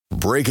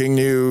breaking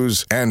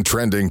news and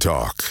trending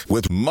talk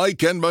with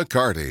Mike and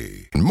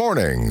McCarty.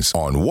 Mornings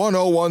on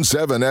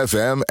 101.7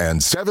 FM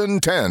and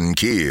 710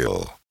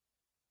 KEEL.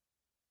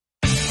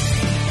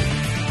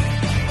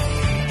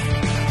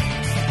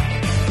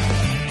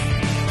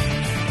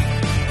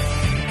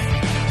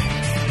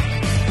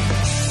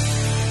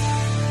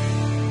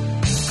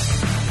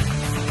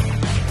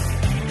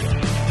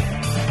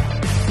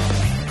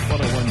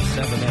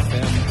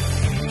 FM,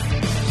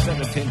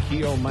 710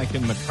 KEEL, Mike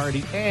and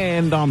McCarty,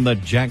 and on the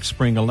Jack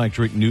Spring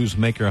Electric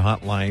Newsmaker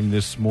Hotline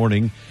this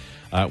morning,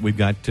 we've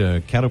got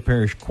Caddo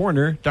Parish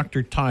Coroner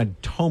Dr. Todd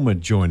Thoma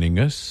joining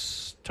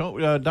us.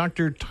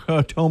 Dr.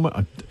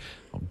 Thoma,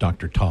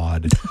 Dr.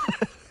 Todd.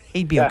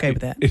 He'd be okay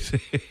with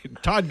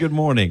that. Todd, good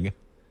morning.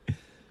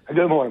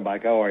 Good morning,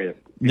 Mike. How are you?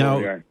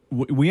 Now,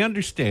 we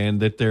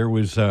understand that there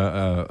was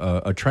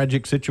a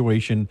tragic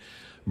situation,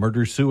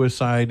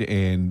 murder-suicide,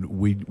 and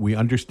we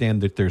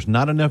understand that there's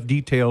not enough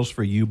details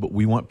for you, but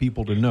we want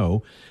people to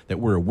know that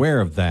we're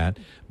aware of that.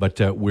 But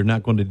we're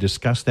not going to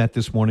discuss that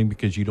this morning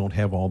because you don't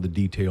have all the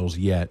details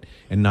yet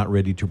and not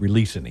ready to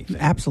release anything.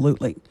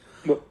 Absolutely.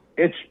 Well,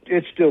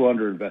 it's still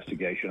under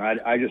investigation.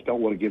 I just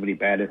don't want to give any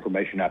bad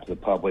information out to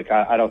the public.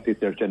 I don't think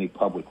there's any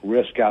public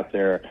risk out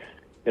there.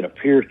 It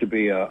appears to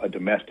be a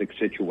domestic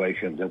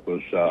situation that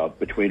was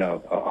between a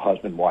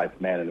husband-wife,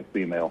 man and a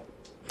female.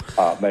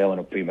 Male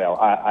and a female.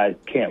 I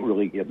can't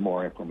really give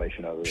more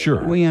information other than Sure.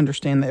 that. We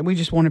understand that. We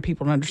just wanted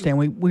people to understand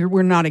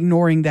we're not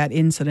ignoring that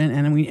incident,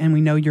 and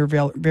we know you're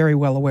very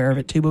well aware of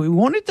it too. But we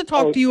wanted to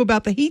talk to you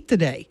about the heat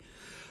today,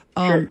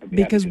 Sure.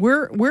 because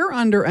we're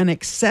under an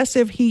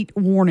excessive heat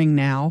warning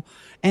now,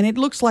 and it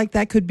looks like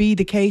that could be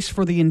the case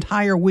for the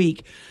entire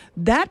week.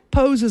 That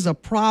poses a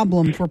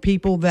problem for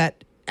people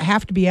that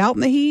have to be out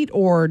in the heat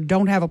or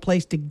don't have a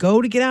place to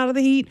go to get out of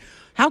the heat.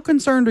 How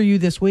concerned are you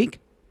this week?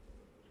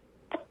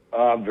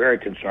 I'm very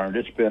concerned.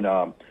 It's been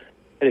an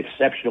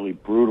exceptionally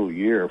brutal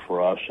year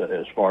for us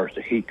as far as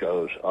the heat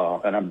goes,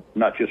 and I'm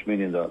not just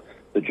meaning the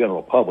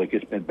general public.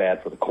 It's been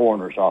bad for the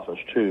coroner's office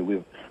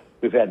too.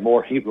 We've had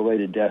more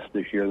heat-related deaths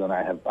this year than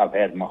I've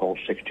had in my whole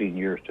 16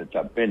 years since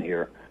I've been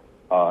here.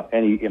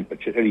 Any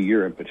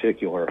year in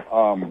particular.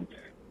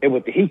 And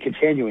with the heat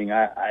continuing,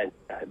 I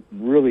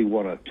really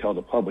want to tell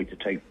the public to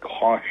take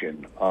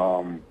caution.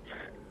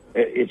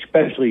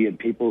 Especially in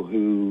people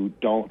who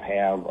don't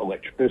have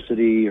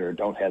electricity or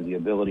don't have the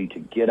ability to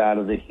get out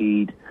of the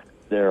heat,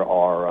 they're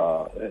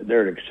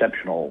at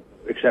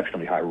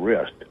exceptionally high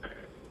risk.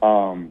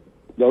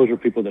 Those are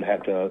people that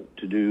have to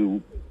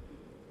do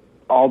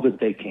all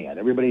that they can.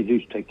 Everybody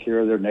needs to take care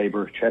of their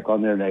neighbors, check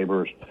on their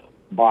neighbors,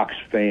 box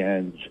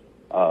fans,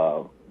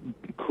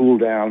 cool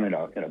down in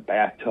a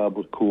bathtub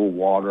with cool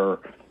water,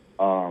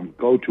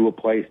 go to a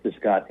place that's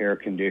got air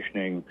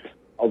conditioning.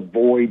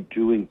 Avoid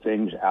doing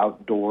things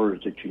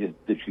outdoors that you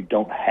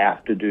don't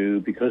have to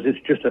do because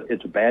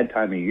it's a bad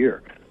time of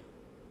year.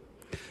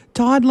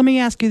 Todd, let me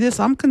ask you this.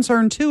 I'm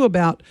concerned too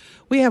about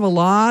we have a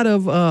lot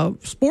of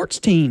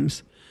sports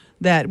teams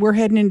that we're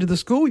heading into the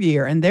school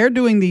year, and they're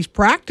doing these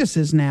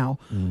practices now.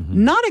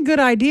 Mm-hmm. Not a good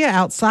idea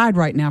outside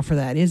right now for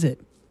that, is it?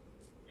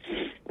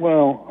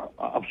 Well,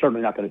 I'm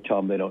certainly not going to tell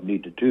them they don't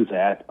need to do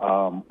that.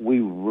 We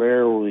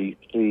rarely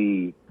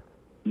see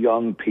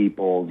young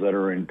people that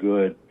are in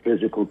good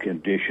physical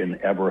condition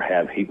ever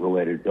have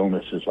heat-related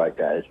illnesses like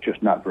that. It's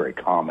just not very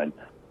common.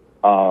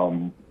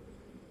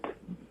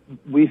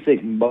 We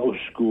think most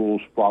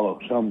schools follow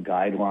some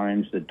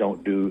guidelines that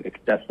don't do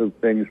excessive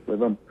things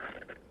with them.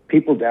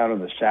 People down in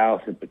the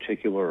South in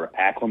particular are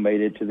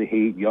acclimated to the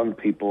heat. Young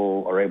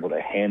people are able to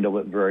handle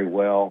it very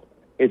well.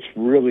 It's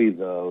really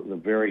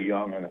the very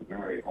young and the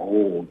very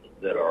old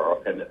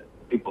and the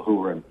people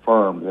who are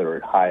infirm that are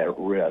at higher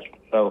risk.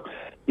 So,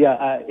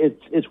 yeah,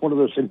 it's one of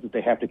those things that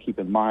they have to keep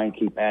in mind,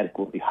 keep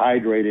adequately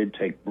hydrated,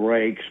 take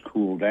breaks,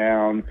 cool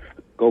down,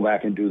 go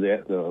back and do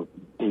the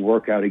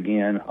workout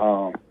again.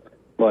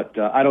 But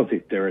I don't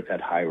think they're at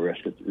that high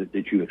risk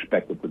that you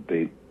expect it would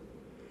be.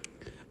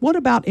 What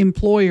about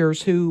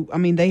employers who,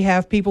 they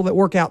have people that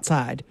work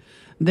outside?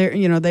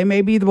 They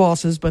may be the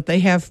bosses, but they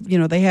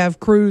have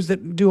crews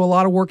that do a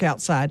lot of work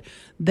outside.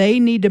 They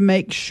need to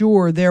make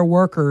sure their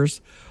workers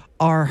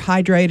are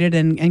hydrated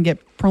and get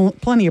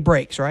plenty of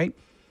breaks, right?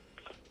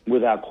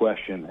 Without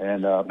question,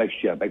 and make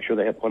sure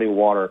they have plenty of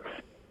water.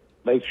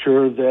 Make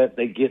sure that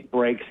they get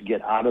breaks,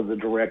 get out of the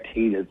direct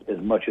heat as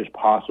much as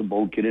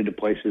possible, get into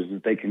places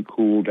that they can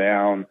cool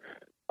down,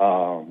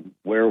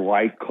 wear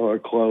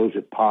light-colored clothes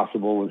if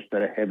possible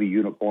instead of heavy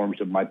uniforms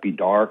that might be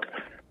dark,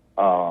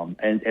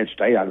 and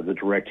stay out of the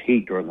direct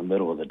heat during the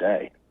middle of the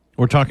day.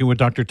 We're talking with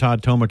Dr.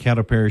 Todd Thoma,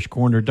 Caddo Parish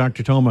Coroner.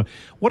 Dr. Thoma,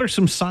 what are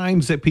some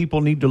signs that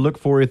people need to look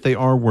for if they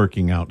are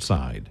working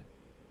outside?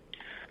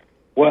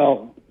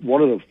 Well,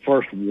 one of the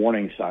first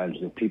warning signs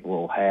that people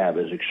will have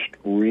is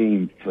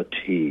extreme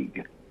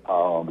fatigue.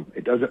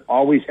 It doesn't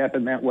always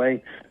happen that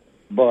way,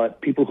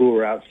 but people who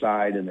are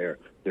outside and they're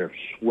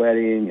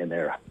sweating and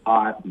they're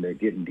hot and they're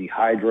getting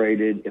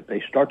dehydrated, if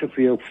they start to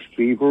feel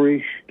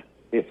feverish,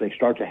 if they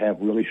start to have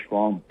really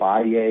strong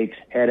body aches,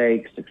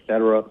 headaches,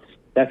 etc.,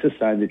 that's a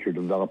sign that you're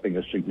developing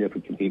a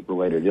significant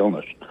heat-related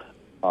illness.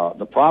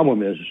 The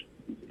problem is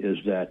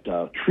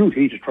that true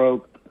heat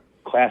stroke,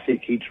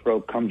 classic heat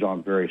stroke, comes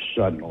on very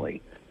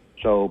suddenly.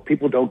 So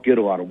people don't get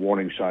a lot of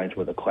warning signs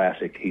with a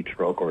classic heat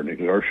stroke or an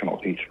exertional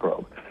heat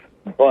stroke.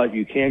 But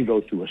you can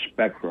go through a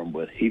spectrum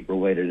with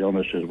heat-related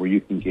illnesses where you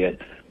can get,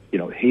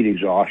 heat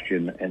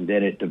exhaustion, and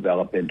then it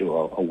develop into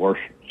a worse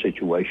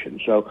situation.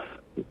 So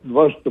the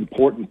most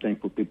important thing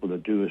for people to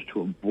do is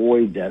to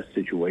avoid that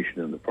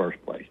situation in the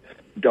first place.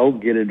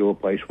 Don't get into a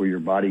place where your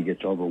body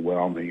gets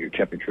overwhelmed and your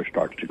temperature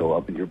starts to go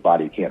up and your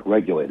body can't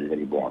regulate it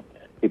anymore.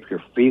 If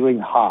you're feeling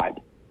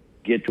hot,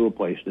 get to a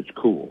place that's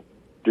cool.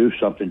 Do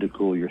something to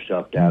cool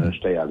yourself down and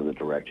stay out of the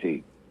direct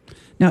heat.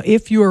 Now,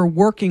 if you're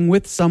working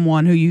with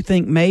someone who you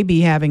think may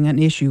be having an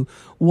issue,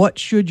 what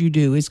should you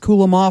do? Is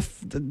cool them off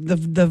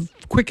the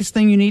quickest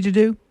thing you need to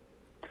do?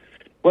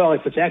 Well,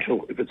 if it's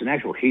an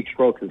actual heat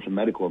stroke, it's a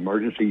medical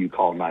emergency, you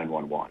call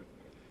 911.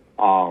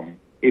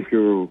 If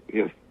you're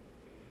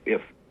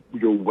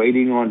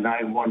waiting on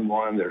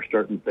 911, there are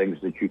certain things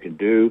that you can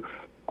do.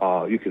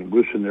 You can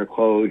loosen their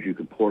clothes. You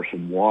can pour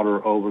some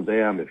water over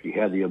them. If you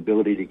have the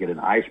ability to get an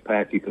ice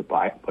pack, you could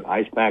put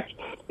ice packs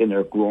in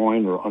their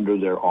groin or under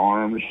their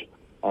arms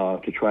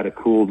to try to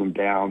cool them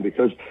down,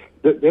 because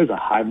there's a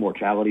high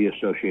mortality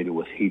associated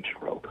with heat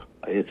stroke.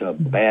 It's a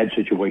bad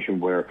situation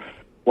where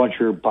once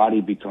your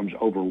body becomes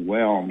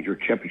overwhelmed, your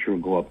temperature will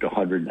go up to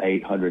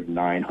 108,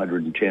 109,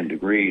 110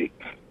 degrees.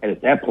 And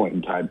at that point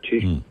in time,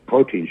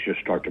 proteins just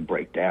start to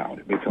break down.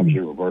 It becomes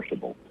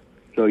irreversible.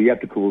 So you have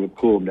to cool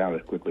them down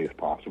as quickly as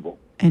possible.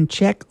 And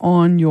check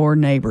on your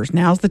neighbors.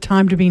 Now's the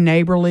time to be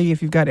neighborly.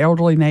 If you've got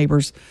elderly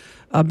neighbors,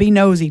 be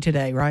nosy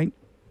today, right?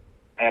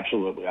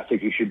 Absolutely. I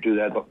think you should do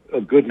that.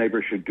 A good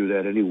neighbor should do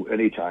that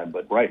any time.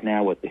 But right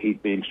now, with the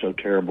heat being so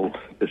terrible,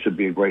 this would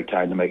be a great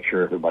time to make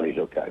sure everybody's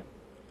okay.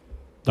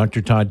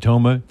 Dr. Todd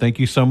Thoma, thank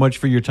you so much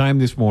for your time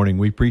this morning.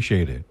 We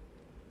appreciate it.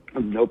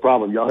 No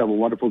problem. Y'all have a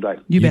wonderful day.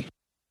 You bet.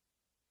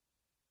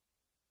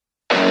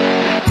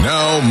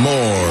 Now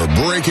more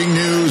breaking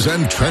news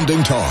and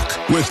trending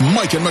talk with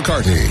Mike and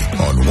McCarty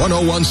on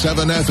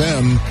 101.7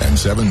 FM and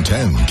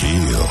 710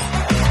 KEEL.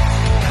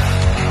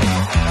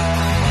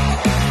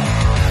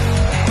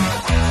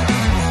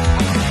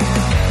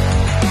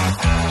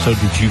 So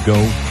did you go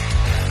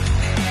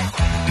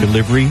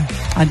delivery?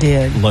 I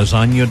did.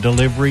 Lasagna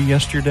delivery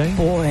yesterday?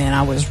 Boy, and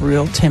I was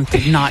real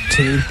tempted not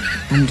to.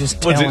 I'm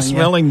just telling you. Was it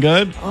smelling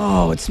good?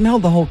 Oh, it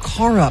smelled the whole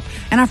car up.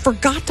 And I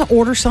forgot to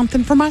order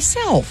something for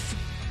myself.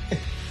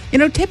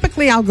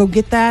 Typically I'll go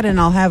get that and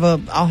I'll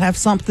have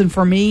something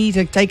for me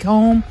to take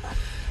home.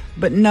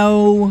 But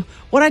no,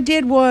 what I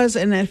did was,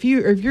 and if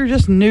you're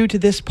just new to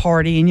this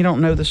party and you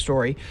don't know the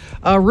story,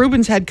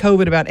 Ruben's had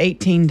COVID about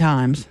 18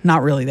 times.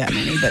 Not really that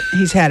many, but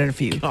he's had it a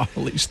few.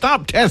 Golly,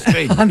 stop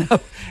testing. I know.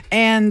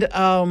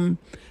 And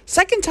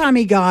second time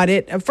he got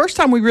it, first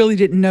time we really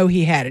didn't know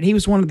he had it. He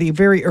was one of the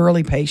very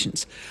early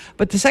patients.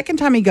 But the second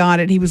time he got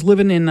it, he was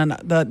living in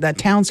that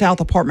Town South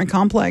apartment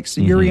complex,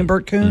 Uri and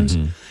Bert Coons.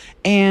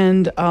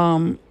 And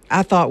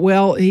I thought,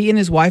 well, he and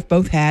his wife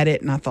both had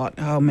it, and I thought,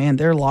 oh man,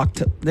 they're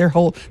locked.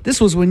 This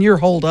was when you're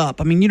holed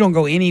up. I mean, you don't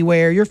go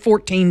anywhere. You're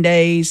 14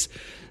 days.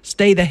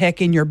 Stay the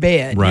heck in your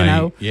bed,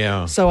 right?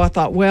 Yeah. So I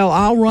thought, well,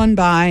 I'll run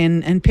by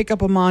and pick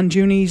up a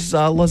Monjuni's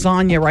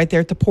lasagna right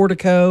there at the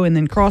portico, and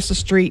then cross the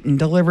street and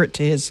deliver it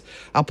to his.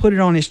 I'll put it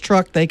on his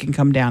truck. They can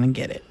come down and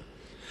get it.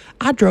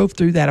 I drove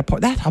through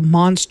that's a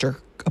monster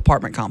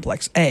apartment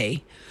complex.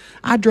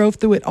 I drove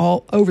through it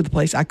all over the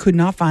place. I could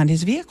not find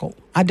his vehicle.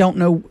 I don't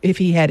know if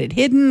he had it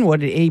hidden,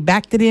 he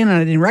backed it in and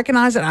I didn't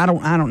recognize it. I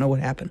don't know what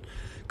happened.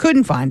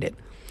 Couldn't find it.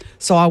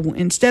 So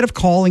instead of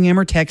calling him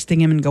or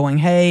texting him and going,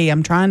 hey,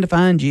 I'm trying to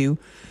find you,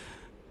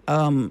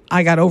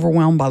 I got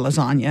overwhelmed by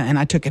lasagna and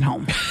I took it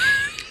home.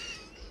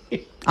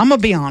 I'm going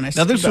to be honest.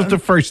 Now, this was the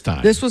first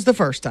time. This was the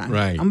first time.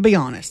 Right. I'm going to be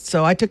honest.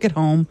 So I took it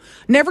home.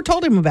 Never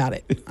told him about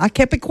it. I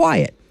kept it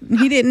quiet.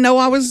 He didn't know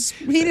I was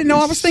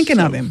thinking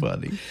of him.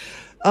 Funny.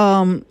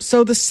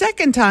 So the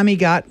second time he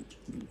got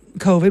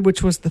COVID,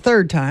 which was the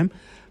third time,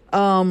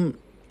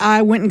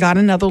 I went and got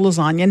another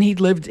lasagna, and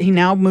he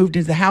now moved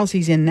into the house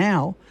he's in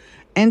now.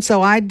 And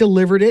so I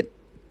delivered it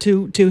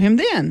to him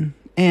then.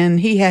 And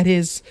he had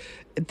his,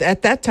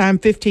 at that time,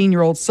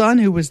 15-year-old son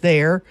who was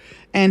there,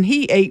 and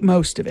he ate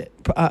most of it,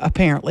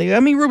 apparently.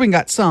 I mean, Ruben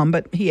got some,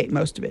 but he ate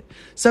most of it.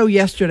 So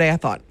yesterday I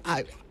thought,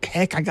 I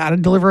got to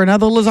deliver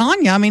another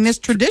lasagna. I mean, it's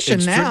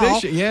tradition now.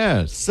 Tradition,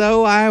 yes.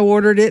 So I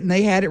ordered it, and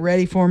they had it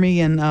ready for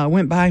me, and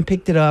went by and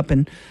picked it up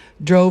and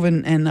drove,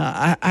 and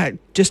I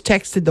just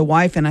texted the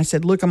wife, and I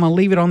said, look, I'm going to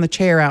leave it on the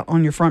chair out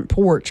on your front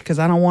porch because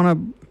I don't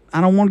want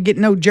to get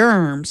no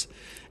germs.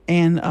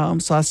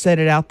 And so I set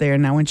it out there.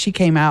 Now, when she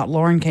came out,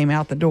 Lauren came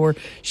out the door,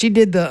 she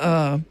did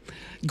the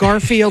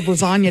Garfield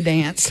lasagna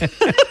dance.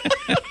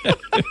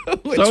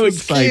 Which so was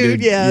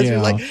excited. Cute.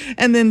 Yeah.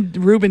 And then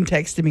Ruben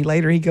texted me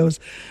later. He goes,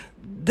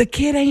 the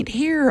kid ain't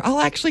here. I'll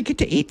actually get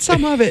to eat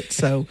some of it.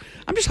 So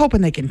I'm just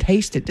hoping they can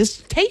taste it. Does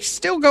taste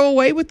still go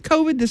away with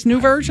COVID, this new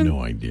version?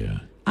 No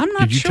idea. I'm not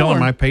sure. Did you tell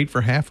him I paid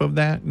for half of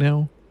that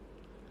now?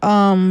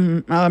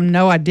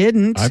 No, I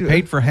didn't. I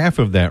paid for half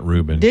of that,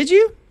 Reuben. Did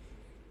you?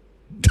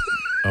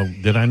 Oh,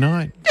 did I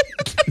not?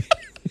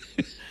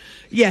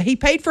 Yeah, he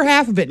paid for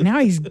half of it. Now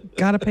he's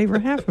got to pay for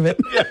half of it.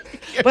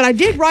 But I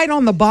did write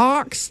on the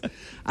box,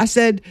 I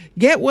said,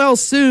 get well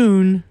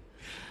soon.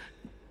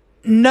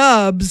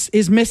 Nubs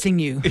is missing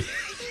you.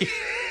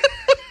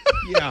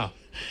 Yeah.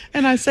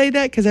 And I say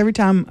that because every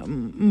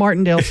time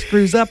Martindale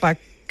screws up, I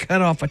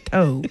cut off a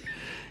toe.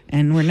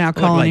 And we're now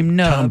calling him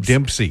Nubs. Tom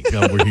Dempsey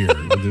over here.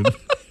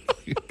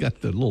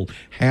 Got the little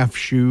half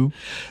shoe.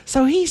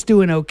 So he's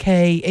doing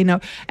okay,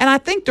 And I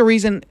think the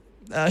reason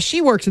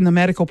she works in the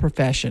medical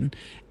profession,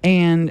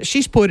 and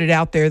she's put it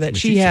out there that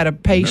she had a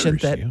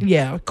patient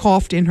that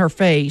coughed in her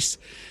face.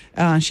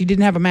 She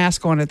didn't have a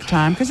mask on at the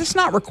time because it's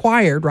not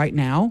required right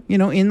now.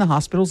 In the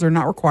hospitals, they're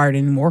not required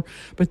anymore.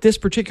 But this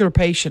particular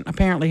patient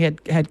apparently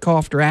had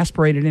coughed or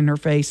aspirated in her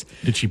face.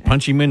 Did she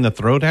punch him in the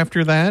throat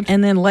after that?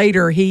 And then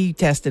later he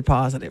tested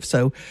positive.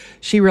 So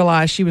she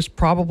realized she was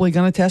probably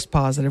going to test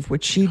positive,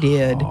 which she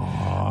did.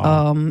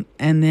 And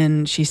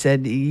then she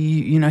said,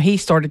 he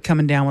started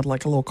coming down with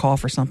like a little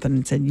cough or something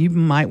and said, you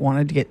might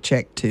want to get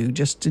checked too,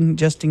 just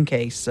in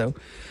case. So.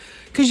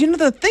 Because,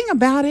 the thing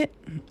about it,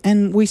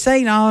 and we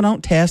say, no,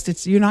 don't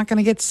test. You're not going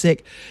to get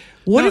sick.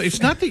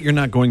 It's not that you're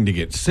not going to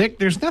get sick.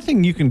 There's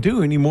nothing you can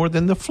do any more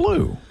than the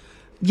flu.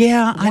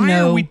 Yeah, I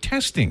know. Why are we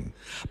testing?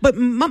 But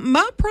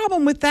my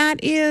problem with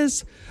that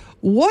is,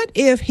 what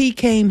if he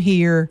came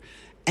here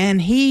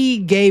and he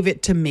gave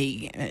it to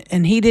me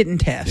and he didn't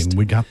test? Then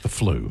we got the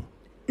flu.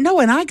 No,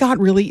 and I got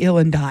really ill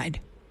and died.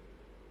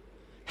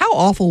 How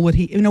awful would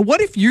he?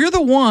 What if you're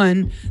the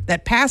one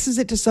that passes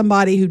it to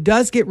somebody who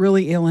does get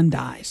really ill and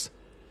dies?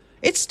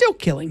 It's still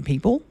killing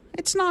people.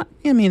 It's not,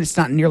 it's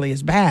not nearly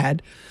as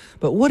bad.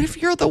 But what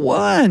if you're the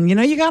one?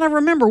 You got to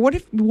remember, what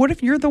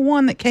if you're the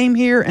one that came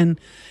here, and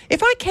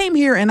if I came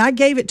here and I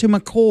gave it to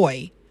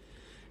McCoy,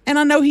 and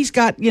I know he's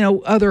got,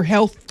 other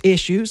health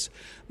issues,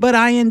 but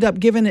I end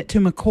up giving it to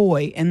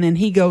McCoy, and then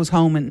he goes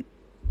home and,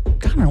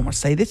 God, I don't want to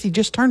say this, he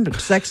just turned a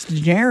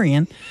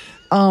sexagenarian.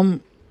 I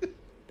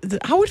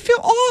would feel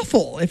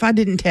awful if I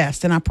didn't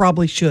test, and I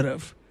probably should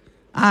have.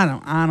 I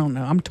don't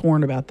know. I'm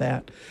torn about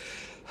that.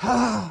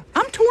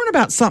 I'm torn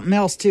about something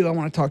else, too, I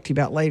want to talk to you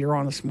about later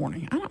on this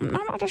morning. I'm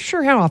not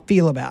sure how I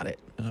feel about it.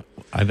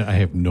 I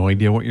have no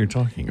idea what you're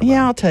talking about.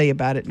 Yeah, I'll tell you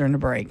about it during the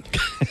break.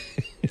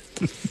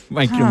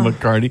 Mike and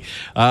McCarty.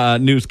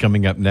 News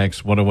coming up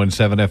next,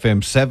 101.7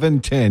 FM,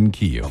 710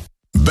 KEEL.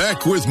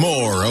 Back with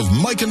more of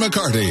Mike and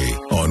McCarty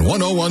on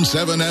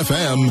 101.7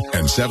 FM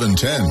and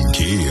 710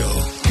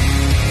 KEEL.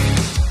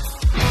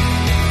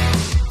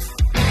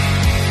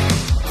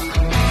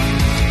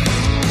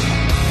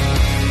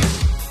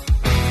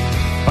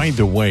 By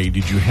the way,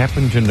 did you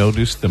happen to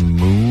notice the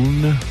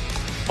moon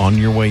on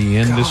your way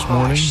in this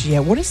morning? Yeah,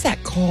 what is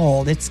that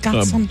called? It's got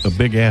a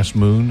big-ass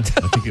moon. I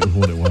think it was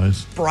what it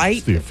was. Bright?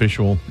 It's the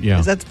official, yeah.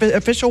 Is that the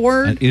official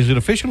word? Is it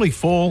officially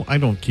full? I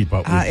don't keep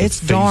up with the it's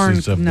phases darn,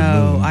 of the moon.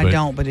 No, I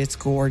don't, but it's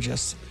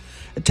gorgeous.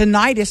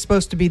 Tonight is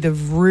supposed to be the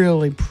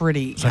really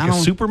pretty. It's like a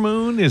super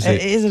moon? Is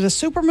it a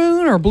super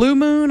moon or blue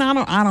moon?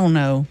 I don't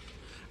know.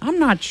 I'm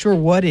not sure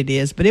what it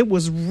is, but it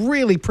was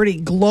really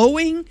pretty,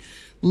 glowing,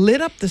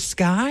 lit up the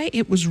sky.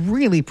 It was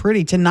really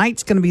pretty.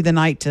 Tonight's going to be the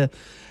night to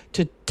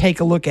take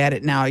a look at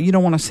it now. You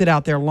don't want to sit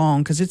out there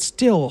long because it's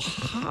still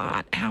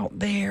hot out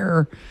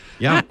there.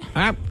 Yeah,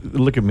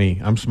 look at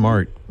me. I'm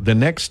smart. The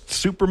next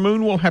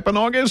supermoon will happen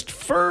August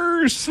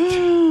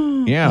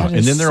 1st. Yeah,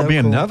 and then there'll be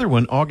another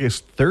one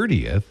August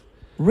 30th.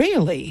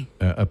 Really?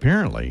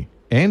 Apparently.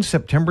 And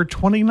September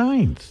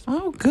 29th.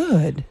 Oh,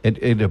 good.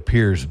 It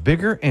appears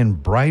bigger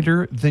and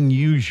brighter than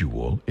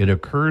usual. It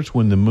occurs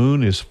when the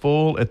moon is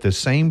full at the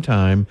same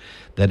time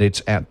that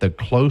it's at the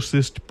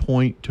closest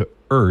point to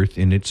Earth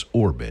in its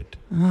orbit.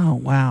 Oh,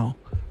 wow.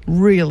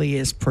 Really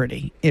is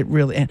pretty. It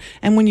really,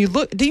 and when you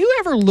look, do you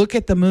ever look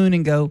at the moon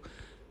and go,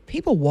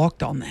 people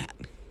walked on that?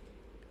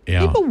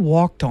 Yeah. People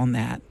walked on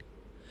that.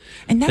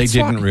 And that's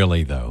they didn't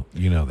really, though.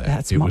 You know that.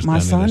 That's it was my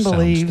done son in a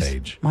believes.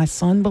 soundstage. My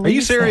son believes. Are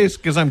you serious?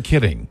 Because I'm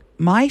kidding.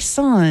 My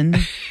son,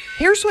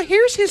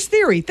 here's his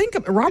theory. Think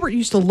of Robert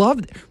used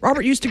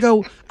to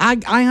go,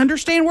 I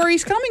understand where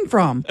he's coming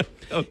from.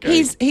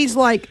 Okay. He's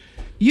like,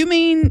 you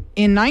mean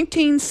in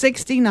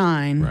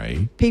 1969,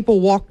 right, people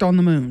walked on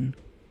the moon?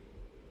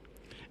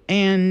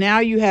 And now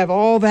you have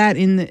all that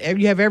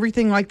you have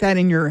everything like that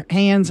in your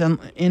hands and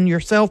in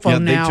your cell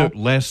phone now. They took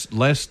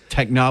less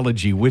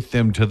technology with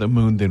them to the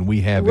moon than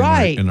we have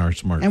in our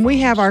smartphones. And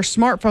we have our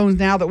smartphones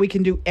now that we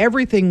can do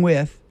everything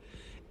with,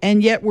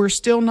 and yet we're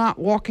still not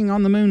walking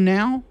on the moon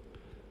now.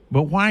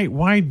 But why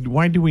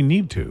do we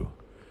need to?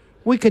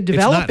 We could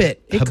develop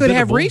it. It could have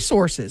habitable.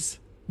 Resources.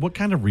 What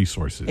kind of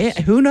resources?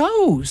 Who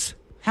knows?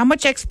 How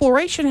much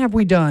exploration have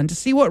we done to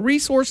see what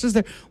resources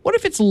there? What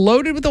if it's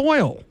loaded with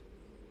oil?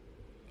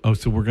 Oh,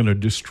 so we're going to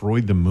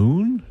destroy the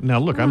moon? Now,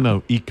 look, I'm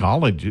no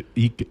ecologic.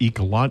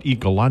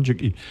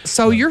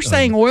 So you're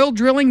saying oil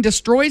drilling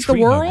destroys the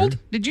world?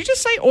 Hugger. Did you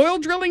just say oil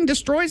drilling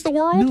destroys the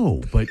world?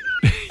 No, but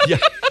yeah.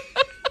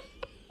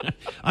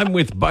 I'm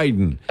with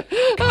Biden.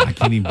 God, I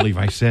can't even believe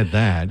I said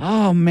that.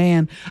 Oh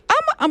man,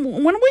 I'm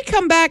when we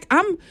come back,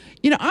 I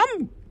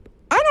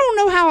don't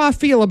know how I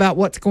feel about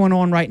what's going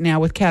on right now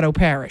with Caddo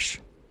Parish.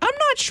 I'm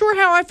not sure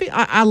how I feel.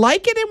 I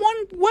like it in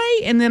one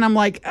way, and then I'm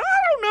like, I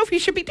don't know if you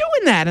should be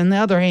doing that. On the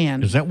other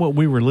hand, Is that what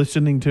we were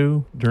listening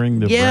to during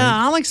the break?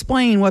 I'll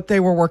explain what they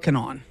were working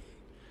on.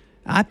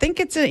 I think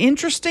it's an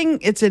interesting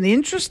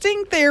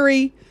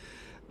theory.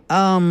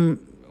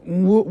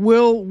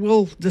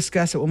 We'll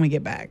discuss it when we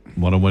get back.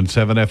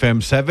 101.7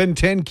 FM,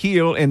 710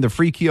 KEEL, and the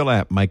free KEEL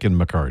app, Mike and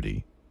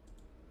McCarty.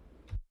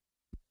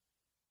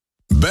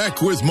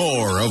 Back with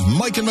more of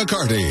Mike and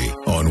McCarty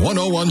on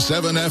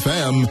 101.7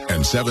 FM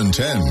and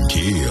 710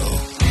 KEEL.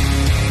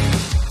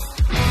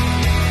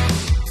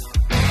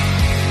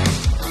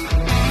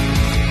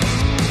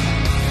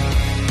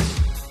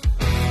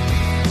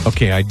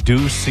 Okay, I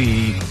do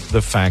see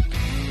the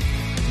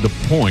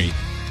point.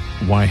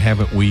 Why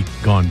haven't we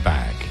gone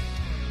back?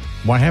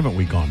 Why haven't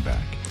we gone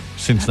back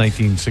since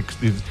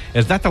 1960?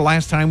 Is that the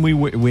last time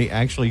we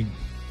actually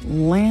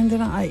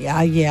landed?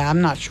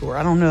 I'm not sure.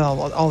 I don't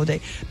know all the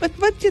day. But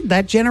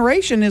that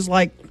generation is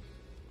like,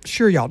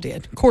 sure y'all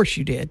did. Of course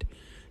you did.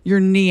 Your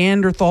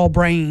Neanderthal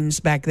brains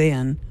back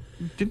then.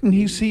 Didn't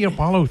he see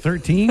Apollo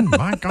 13?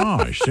 My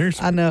gosh,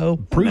 there's I know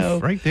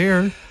proof right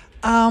there.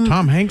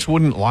 Tom Hanks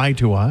wouldn't lie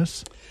to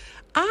us.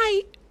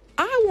 I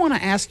want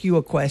to ask you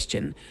a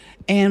question,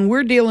 and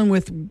we're dealing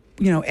with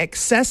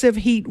excessive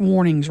heat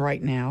warnings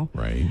right now.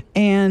 Right.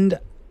 And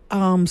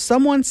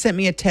someone sent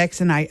me a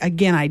text, and I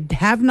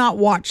have not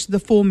watched the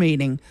full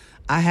meeting.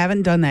 I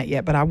haven't done that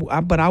yet,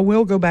 but I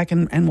will go back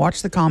and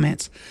watch the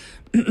comments.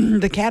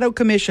 The Caddo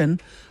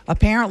Commission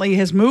apparently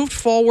has moved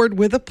forward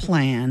with a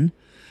plan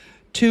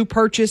to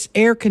purchase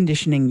air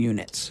conditioning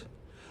units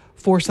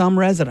for some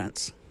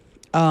residents,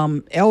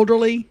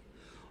 elderly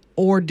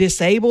or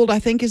disabled, I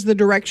think is the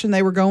direction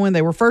they were going.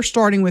 They were first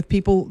starting with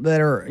people that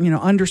are,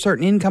 under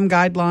certain income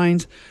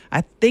guidelines.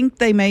 I think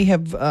they may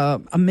have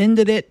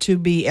amended it to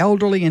be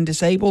elderly and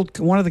disabled.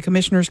 One of the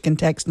commissioners can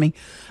text me.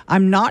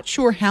 I'm not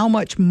sure how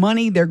much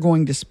money they're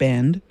going to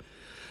spend,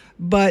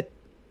 but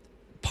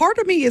part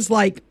of me is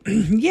like,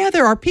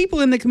 there are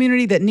people in the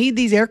community that need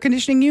these air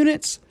conditioning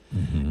units,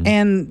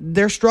 and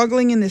they're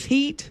struggling in this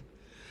heat.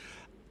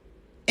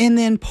 And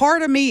then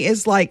part of me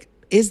is like,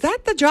 is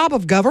that the job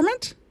of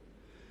government?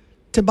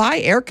 To buy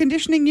air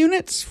conditioning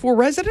units for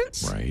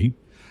residents? Right.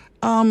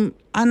 And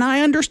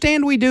I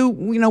understand we do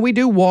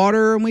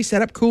water and we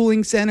set up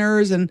cooling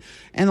centers and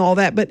all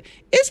that, but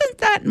isn't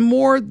that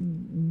more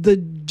the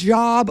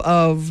job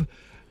of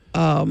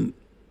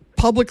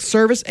public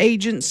service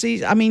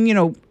agencies? I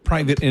mean,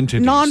 private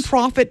entities,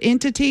 nonprofit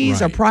entities,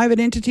 right, or private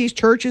entities,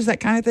 churches, that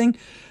kind of thing.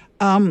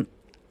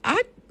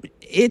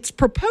 It's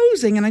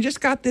proposing, and I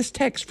just got this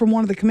text from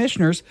one of the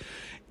commissioners.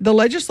 The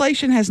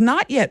legislation has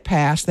not yet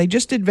passed. They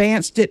just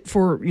advanced it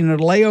for, to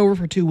lay over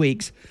for 2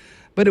 weeks.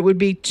 But it would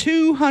be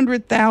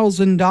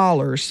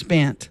 $200,000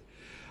 spent.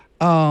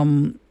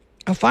 A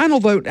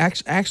final vote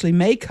actually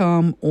may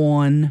come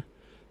on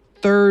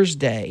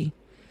Thursday.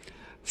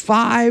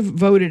 5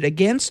 voted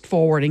against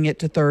forwarding it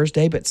to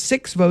Thursday, but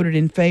 6 voted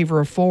in favor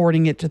of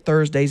forwarding it to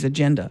Thursday's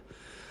agenda.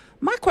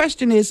 My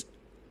question is,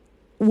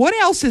 what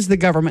else is the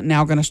government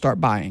now going to start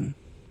buying?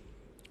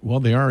 Well,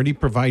 they already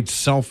provide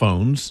cell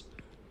phones.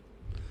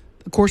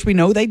 Of course, we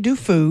know they do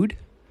food.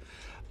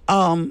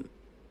 But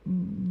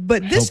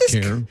this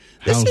healthcare,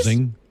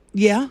 housing.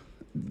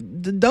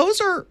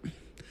 Those are,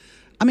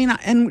 I mean,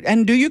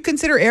 and do you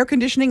consider air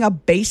conditioning a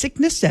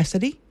basic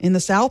necessity in the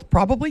South?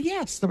 Probably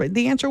yes.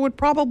 The answer would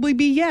probably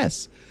be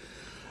yes.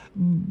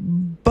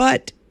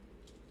 But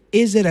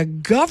is it a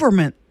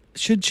government?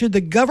 Should the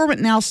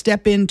government now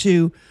step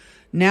into,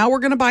 now we're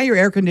going to buy your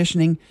air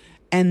conditioning,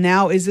 and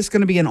now is this going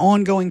to be an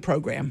ongoing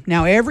program?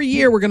 Now every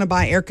year we're going to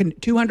buy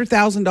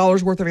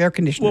 $200,000 worth of air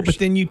conditioners. Well, but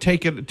then you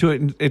take it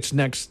to its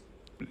next,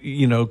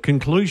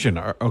 conclusion.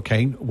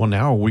 Okay, well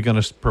now are we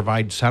going to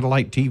provide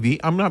satellite TV?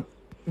 I'm not,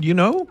 I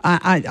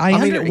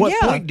mean, at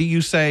what point do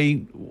you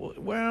say,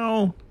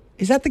 well,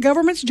 is that the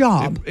government's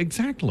job?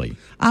 Exactly.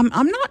 I'm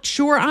not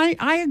sure.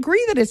 I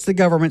agree that it's the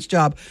government's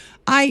job.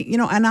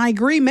 And I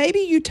agree. Maybe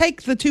you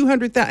take the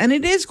 $200,000, and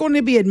it is going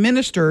to be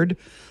administered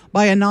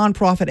by a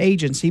nonprofit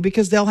agency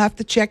because they'll have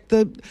to check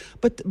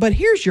but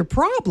here's your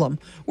problem.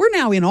 We're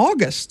now in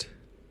August,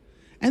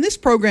 and this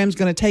program's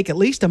going to take at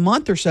least a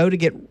month or so to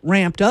get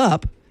ramped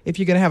up if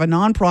you're going to have a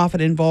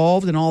nonprofit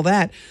involved and all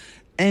that.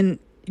 And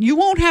you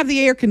won't have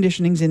the air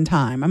conditionings in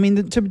time. I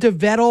mean, to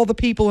vet all the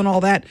people and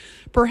all that.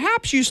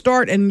 Perhaps you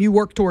start and you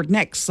work toward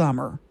next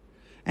summer,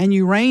 and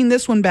you rein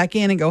this one back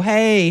in and go,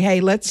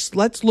 hey, let's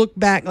look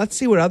back. Let's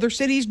see what other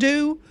cities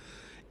do.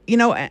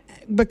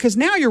 Because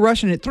now you're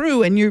rushing it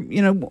through,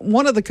 and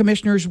one of the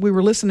commissioners we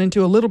were listening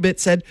to a little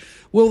bit said,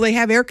 will they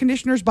have air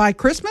conditioners by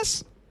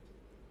Christmas?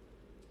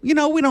 We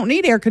don't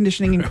need air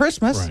conditioning in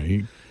Christmas.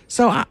 Right.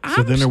 So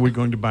then are we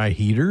going to buy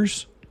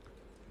heaters?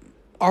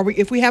 Are we,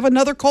 if we have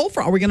another cold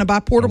front, are we going to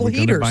buy portable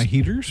heaters? Are we going to buy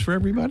heaters for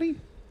everybody?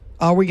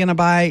 Are we going to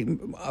buy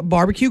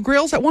barbecue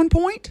grills at one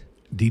point?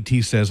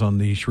 DT says on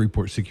the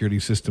Shreveport Security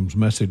Systems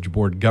message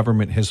board,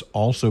 government has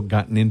also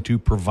gotten into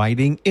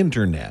providing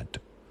internet.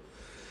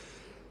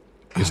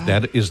 Is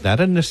that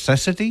a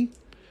necessity?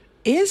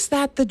 Is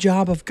that the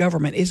job of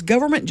government? Is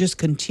government just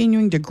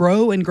continuing to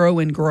grow and grow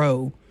and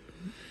grow?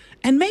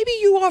 And maybe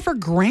you offer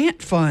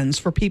grant funds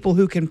for people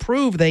who can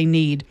prove they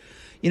need,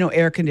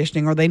 air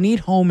conditioning or they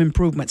need home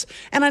improvements.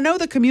 And I know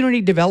the community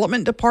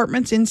development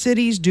departments in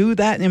cities do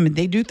that. I mean,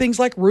 they do things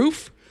like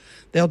roof.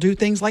 They'll do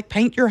things like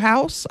paint your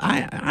house.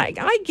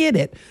 I get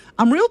it.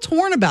 I'm real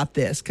torn about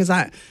this because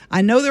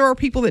I know there are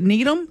people that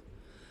need them,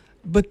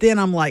 but then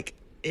I'm like,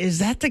 is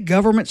that the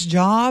government's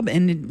job?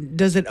 And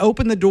does it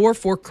open the door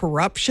for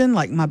corruption?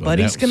 Like my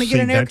buddy's going to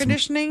get an air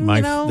conditioning,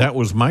 That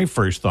was my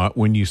first thought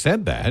when you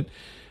said that.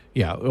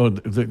 Yeah,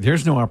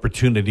 there's no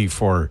opportunity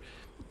for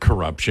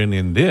corruption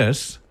in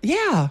this.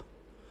 Yeah.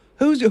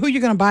 Who you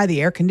going to buy the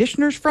air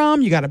conditioners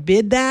from? You got to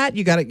bid that.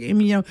 You got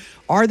to,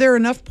 are there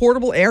enough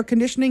portable air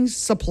conditioning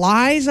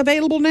supplies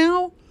available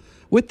now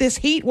with this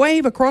heat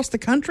wave across the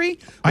country?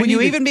 Will you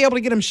even be able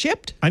to get them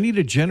shipped? I need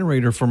a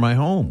generator for my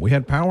home. We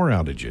had power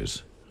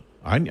outages.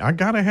 I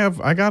gotta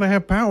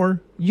have power.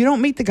 You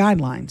don't meet the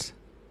guidelines.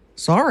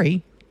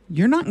 Sorry,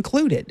 you're not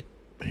included.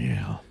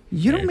 Yeah.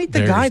 You don't meet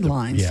the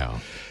guidelines. Yeah.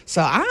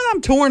 So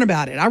I'm torn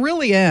about it. I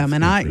really am.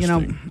 And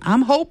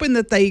I'm hoping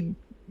that they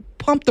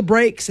pump the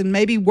brakes and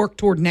maybe work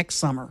toward next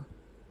summer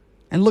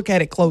and look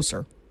at it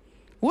closer.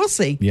 We'll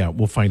see. Yeah,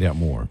 we'll find out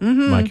more.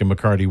 Mike and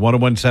McCarty,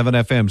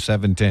 101.7 FM,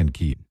 710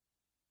 KEEL.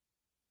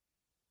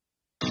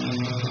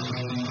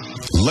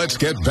 Let's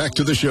get back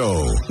to the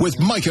show with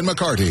Mike and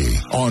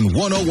McCarty on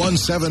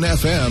 101.7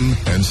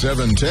 FM and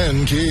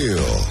 710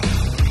 KEEL.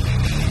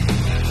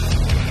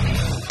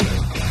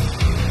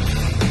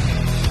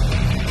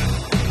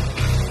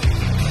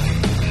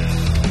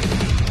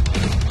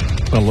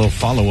 A little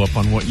follow-up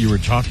on what you were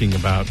talking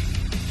about.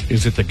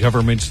 Is it the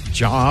government's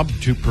job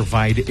to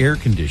provide air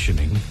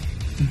conditioning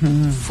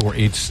for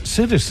its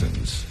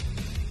citizens?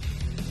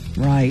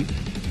 Right.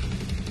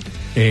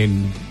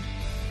 And,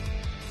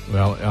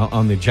 well,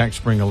 on the Jack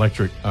Spring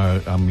Electric,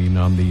 on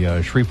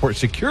the Shreveport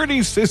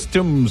Security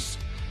Systems,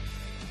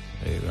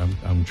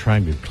 I'm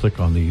trying to click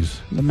on these.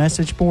 The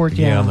message board,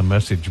 yeah. Yeah, on the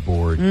message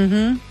board.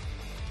 Mm-hmm.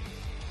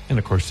 And,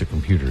 of course, the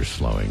computer's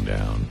slowing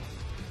down.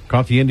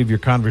 Caught the end of your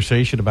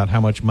conversation about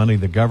how much money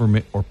the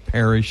government or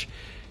parish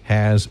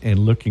has and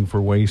looking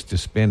for ways to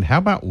spend. How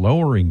about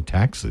lowering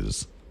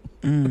taxes?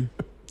 Or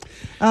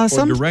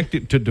direct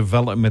it to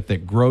development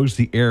that grows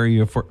the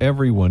area for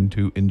everyone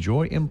to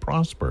enjoy and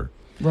prosper.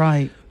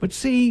 Right. But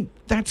see,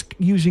 that's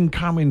using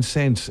common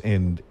sense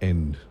and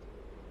in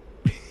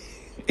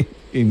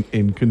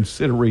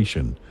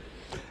consideration.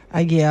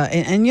 Yeah,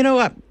 and you know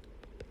what?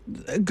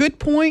 A good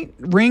point.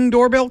 Ring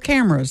doorbell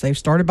cameras. They've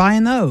started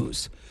buying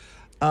those.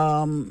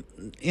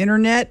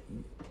 Internet,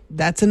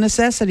 that's a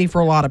necessity for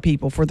a lot of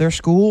people, for their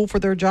school, for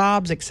their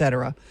jobs,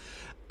 etc.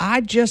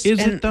 Is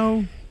it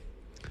though?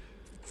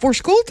 For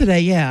school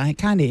today, yeah, it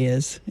kind of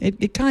is.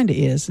 It kind of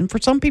is. And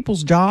for some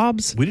people's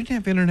jobs. We didn't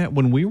have internet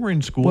when we were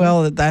in school.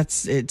 Well,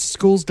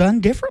 school's done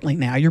differently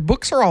now. Your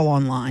books are all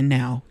online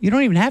now. You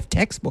don't even have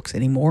textbooks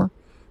anymore,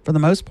 for the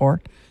most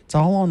part. It's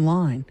all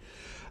online.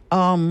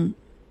 And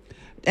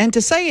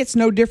to say it's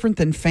no different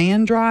than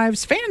fan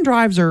drives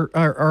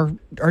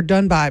are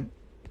done by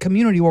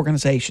community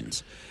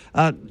organizations.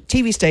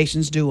 TV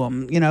stations do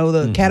them.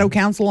 The Caddo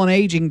Council on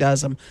Aging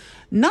does them.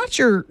 Not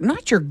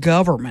your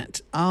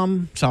government.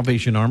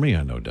 Salvation Army,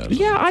 I know, does.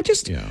 Yeah, I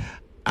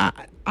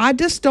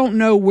just don't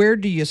know, where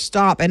do you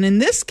stop? And in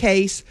this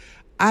case,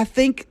 I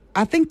think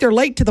they're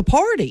late to the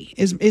party.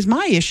 Is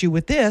my issue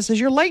with this?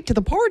 Is you're late to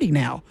the party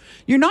now.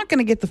 You're not going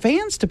to get the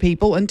fans to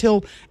people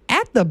until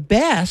at the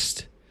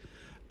best,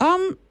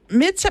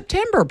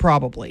 mid-September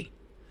probably,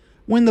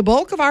 when the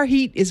bulk of our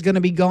heat is going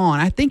to be gone.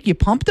 I think you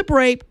pump the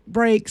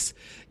brakes,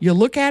 you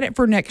look at it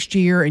for next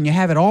year, and you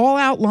have it all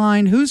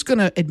outlined, who's going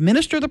to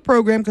administer the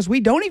program, because we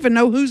don't even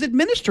know who's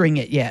administering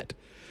it yet.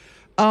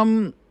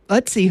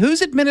 Let's see,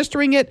 who's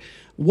administering it?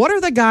 What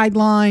are the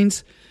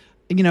guidelines?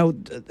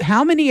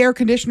 How many air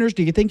conditioners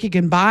do you think you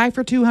can buy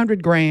for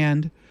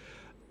 $200,000?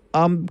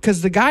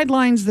 Because the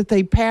guidelines that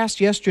they passed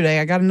yesterday,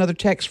 I got another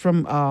text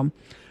from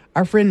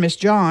our friend Miss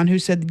John, who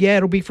said,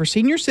 it'll be for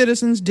senior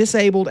citizens,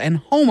 disabled,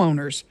 and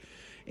homeowners.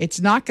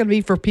 It's not going to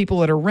be for people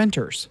that are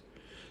renters.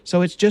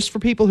 So it's just for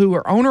people who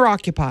are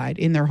owner-occupied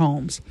in their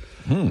homes.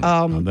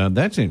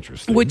 That's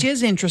interesting. Which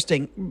is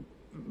interesting.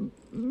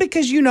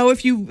 Because,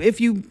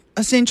 if you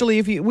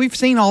essentially, we've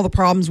seen all the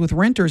problems with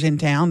renters in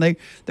town. They're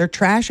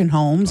trashing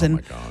homes,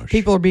 and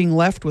people are being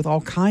left with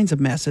all kinds of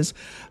messes.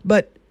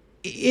 But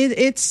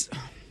it's...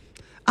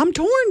 I'm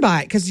torn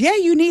by it because,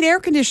 you need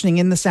air conditioning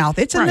in the South.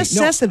 It's a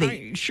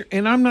necessity.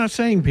 And I'm not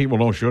saying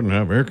people shouldn't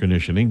have air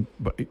conditioning,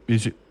 but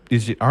is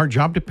it our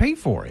job to pay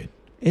for it?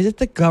 Is it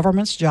the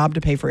government's job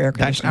to pay for air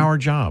conditioning? That's our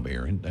job,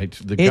 Aaron.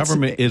 The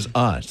government is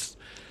us.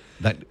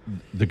 That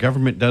the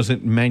government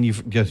doesn't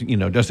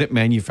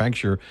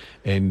manufacture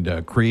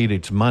and create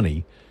its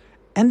money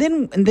And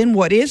then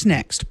what is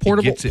next?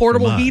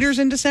 Portable heaters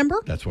in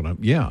December? That's what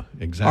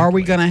exactly. Are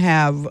we going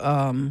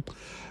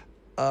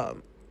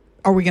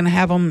to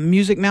have them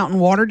Music Mountain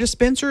water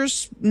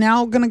dispensers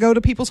now going to go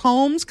to people's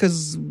homes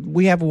because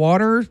we have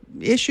water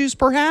issues,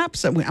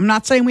 perhaps? I'm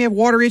not saying we have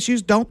water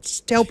issues.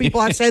 Don't tell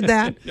people I said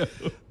that. No.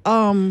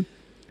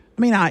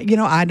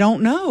 I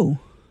don't know.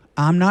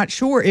 I'm not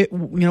sure.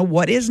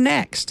 What is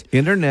next?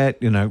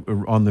 Internet,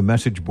 on the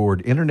message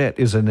board, internet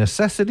is a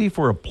necessity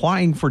for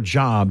applying for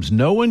jobs.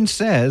 No one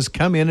says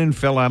come in and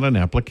fill out an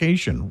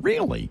application.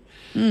 Really?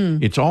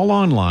 It's all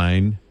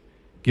online.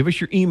 Give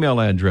us your email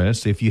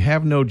address. If you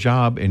have no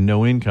job and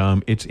no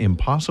income, it's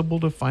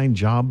impossible to find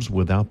jobs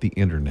without the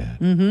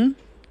internet. Mm-hmm.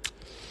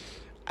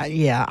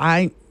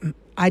 I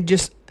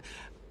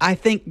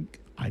think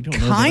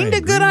kind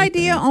of good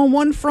idea on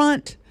one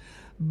front,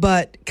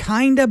 but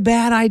kind of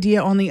bad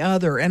idea on the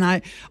other. And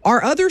I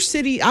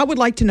would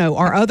like to know,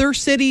 are other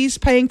cities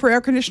paying for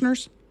air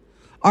conditioners?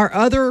 Are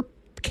other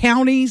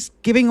counties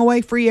giving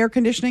away free air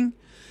conditioning?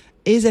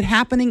 Is it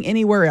happening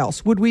anywhere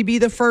else? Would we be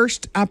the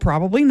first?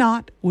 Probably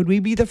not. Would we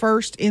be the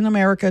first in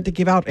America to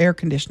give out air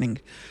conditioning?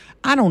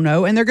 I don't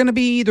know. And they're going to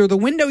be either the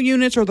window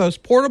units or those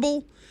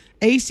portable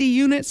AC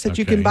units that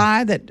you can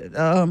buy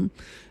that,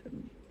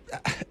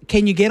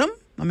 can you get them?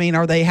 I mean,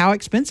 how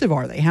expensive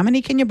are they? How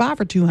many can you buy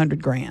for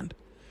 $200,000?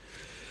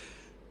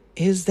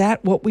 Is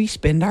that what we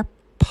spend our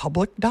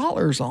public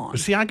dollars on?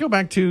 See, I go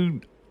back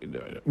to,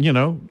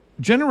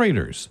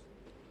 generators.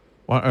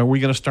 Are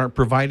we going to start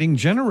providing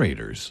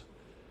generators?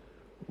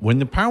 When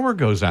the power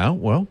goes out,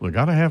 well, we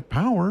got to have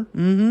power.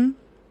 Mm-hmm.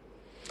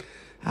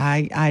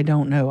 I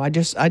don't know. I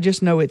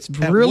just know it's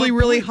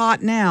really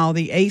hot now.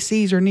 The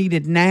ACs are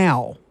needed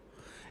now.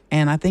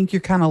 And I think you're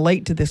kind of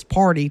late to this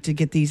party to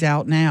get these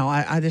out now.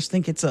 I just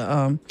think it's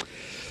a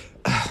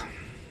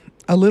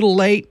little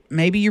late.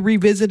 Maybe you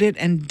revisit it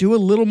and do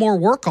a little more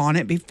work on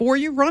it before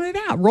you roll it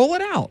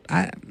out.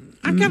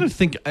 I've got to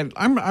think.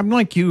 I'm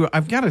like you.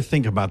 I've got to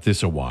think about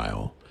this a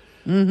while.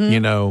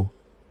 Mm-hmm.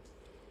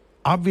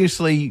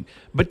 Obviously,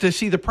 but to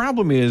see the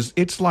problem is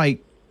it's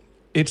like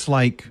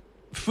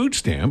food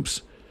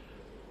stamps.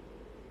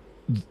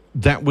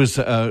 That was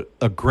a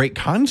great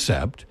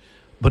concept,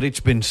 but it's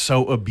been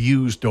so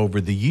abused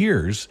over the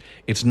years.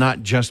 It's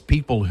not just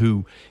people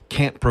who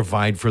can't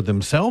provide for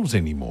themselves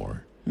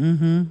anymore.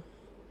 Mm-hmm.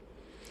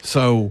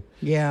 So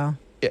yeah,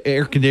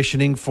 air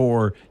conditioning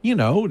for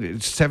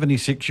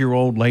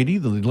 76-year-old lady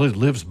that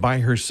lives by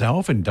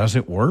herself and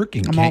doesn't work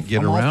and can't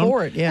get around. I'm all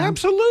for it. Yeah,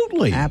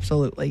 absolutely.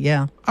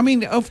 Yeah. I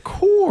mean, of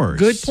course.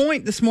 Good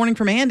point this morning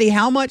from Andy.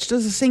 How much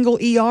does a single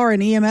ER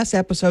and EMS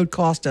episode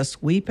cost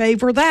us? We pay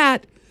for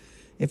that.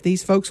 If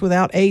these folks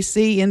without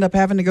AC end up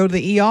having to go to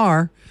the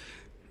ER,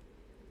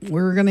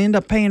 we're going to end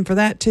up paying for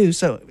that too.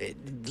 So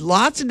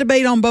lots of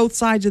debate on both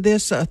sides of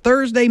this.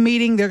 Thursday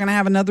meeting, they're going to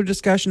have another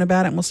discussion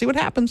about it, and we'll see what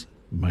happens.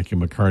 Mike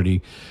and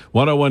McCarty,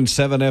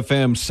 101.7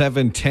 FM,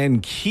 710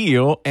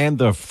 KEEL, and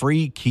the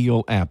free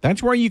KEEL app.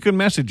 That's where you can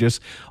message us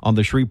on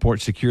the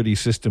Shreveport Security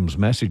Systems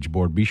message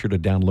board. Be sure to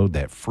download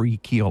that free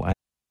KEEL app.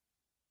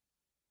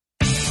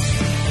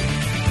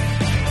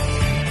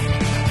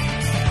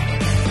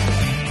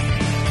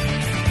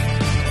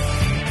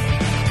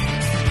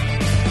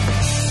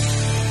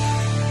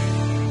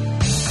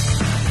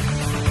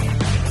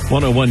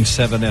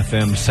 .101.7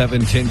 FM,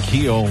 710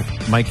 KEEL,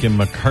 Mike and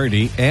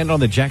McCarty, and on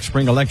the Jack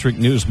Spring Electric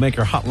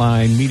Newsmaker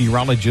Hotline,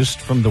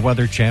 meteorologist from the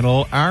Weather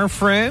Channel, our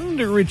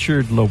friend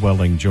Richard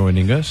Llewellyn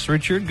joining us.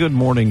 Richard, good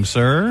morning,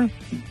 sir.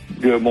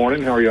 Good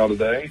morning. How are y'all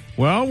today?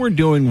 Well, we're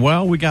doing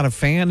well. We got a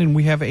fan and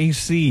we have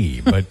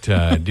AC, but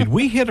did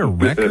we hit a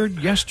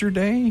record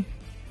yesterday?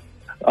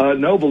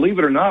 No, believe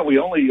it or not, we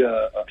only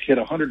hit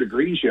 100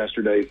 degrees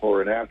yesterday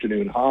for an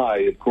afternoon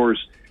high. Of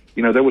course,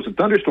 there was a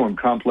thunderstorm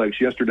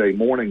complex yesterday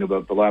morning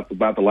about the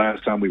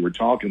last time we were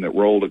talking that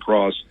rolled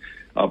across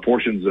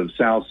portions of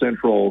south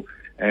central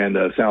and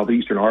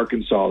southeastern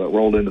Arkansas that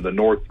rolled into the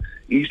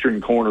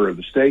northeastern corner of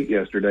the state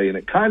yesterday, and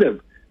it kind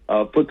of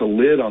put the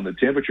lid on the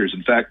temperatures.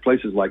 In fact,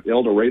 places like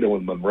El Dorado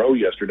and Monroe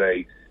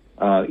yesterday,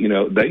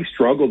 they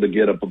struggled to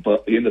get up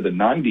into the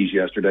 90s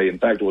yesterday. In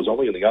fact, it was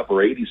only in the upper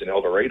 80s in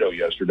El Dorado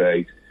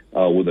yesterday.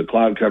 With the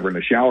cloud cover and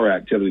the shower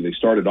activity they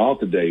started off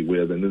the day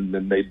with, and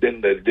then they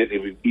didn't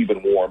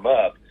even warm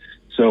up.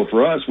 So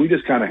for us, we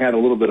just kind of had a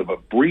little bit of a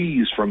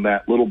breeze from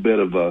that little bit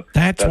of a.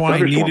 That's why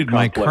I needed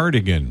my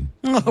cardigan.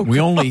 Oh, we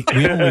only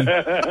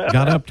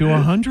got up to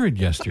 100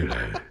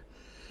 yesterday.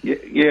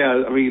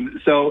 Yeah, I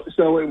mean, so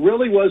it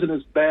really wasn't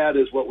as bad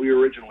as what we were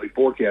originally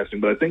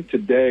forecasting. But I think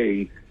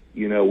today,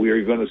 we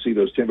are going to see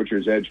those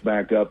temperatures edge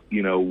back up,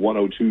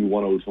 102,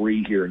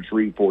 103 here in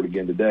Shreveport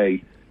again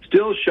today.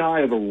 Still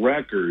shy of a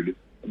record,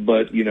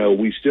 but,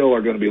 we still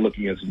are going to be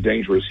looking at some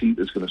dangerous heat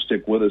that's going to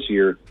stick with us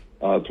here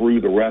through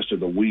the rest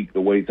of the week,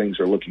 the way things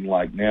are looking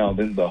like now. And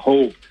then the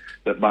hope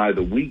that by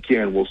the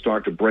weekend we'll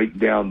start to break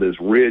down this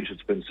ridge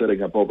that's been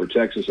setting up over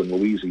Texas and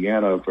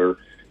Louisiana for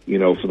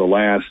the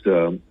last,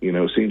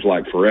 seems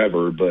like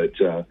forever. But,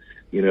 I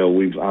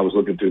was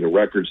looking through the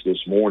records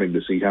this morning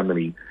to see how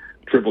many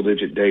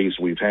triple-digit days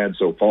we've had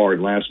so far.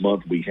 And last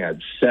month we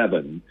had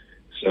 7.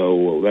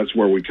 So that's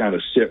where we kind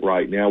of sit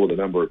right now with a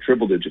number of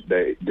triple-digit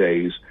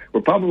days.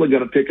 We're probably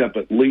going to pick up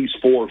at least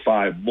 4 or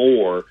 5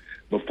 more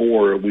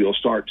before we'll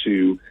start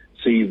to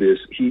see this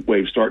heat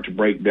wave start to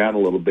break down a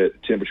little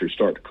bit, temperatures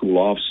start to cool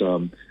off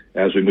some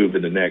as we move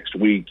into next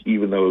week.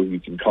 Even though you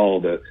can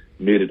call the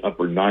mid and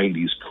upper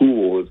 90s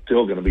cool, it's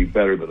still going to be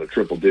better than the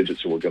triple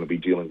digits that we're going to be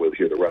dealing with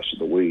here the rest of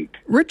the week.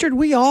 Richard,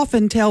 we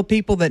often tell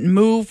people that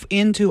move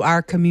into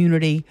our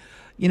community,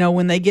 you know,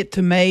 when they get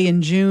to May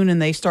and June and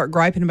they start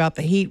griping about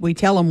the heat, we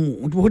tell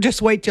them we'll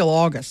just wait till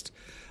August.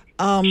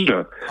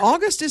 Sure.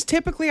 August is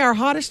typically our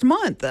hottest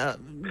month.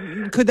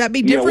 Could that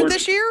be different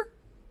this year?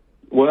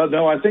 Well,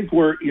 no, I think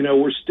we're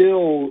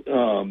still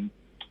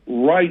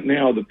right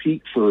now the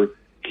peak for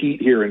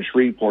heat here in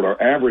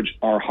Shreveport.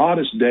 Our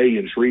hottest day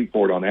in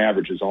Shreveport on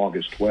average is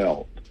August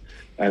 12th,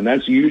 and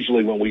that's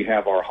usually when we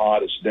have our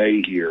hottest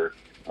day here.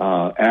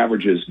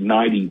 Averages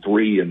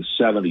 93 and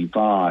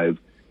 75.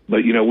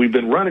 But, you know, we've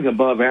been running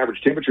above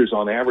average temperatures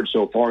on average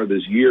so far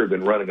this year,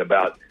 been running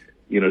about,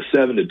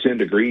 7 to 10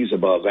 degrees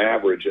above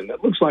average. And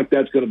it looks like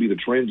that's going to be the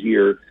trend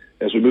here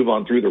as we move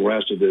on through the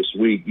rest of this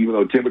week. Even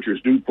though temperatures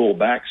do pull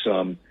back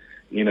some,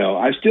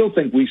 I still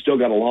think we still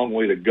got a long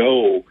way to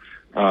go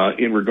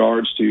in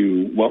regards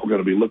to what we're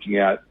going to be looking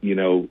at,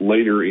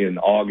 later in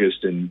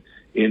August and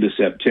into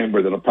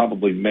September that'll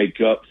probably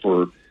make up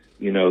for,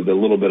 the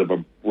little bit of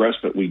a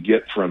respite we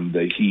get from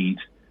the heat.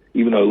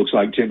 Even though it looks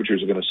like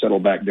temperatures are going to settle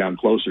back down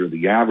closer to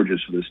the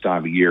averages for this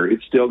time of year,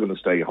 it's still going to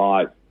stay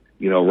hot,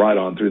 right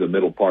on through the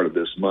middle part of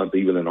this month,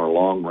 even in our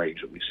long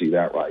range that we see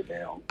that right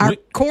now. Our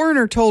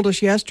coroner told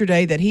us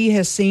yesterday that he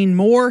has seen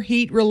more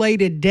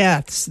heat-related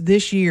deaths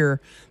this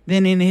year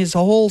than in his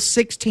whole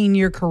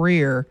 16-year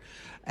career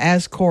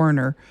as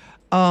coroner.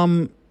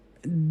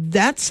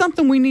 That's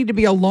something we need to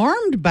be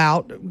alarmed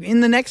about in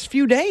the next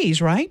few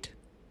days, right?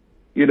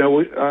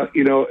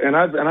 And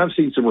I've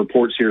seen some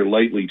reports here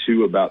lately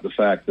too about the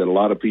fact that a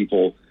lot of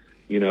people,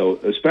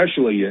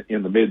 especially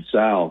in the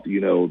Mid-South,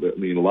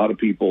 a lot of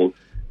people,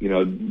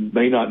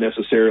 may not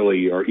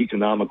necessarily are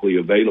economically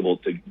available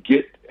to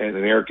get an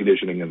air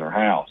conditioning in their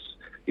house.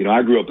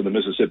 I grew up in the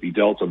Mississippi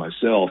Delta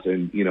myself,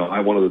 and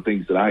one of the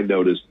things that I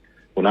noticed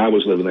when I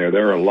was living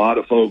there are a lot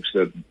of folks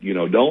that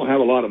don't have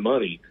a lot of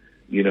money,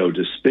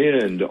 to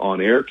spend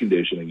on air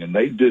conditioning, and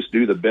they just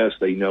do the best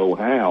they know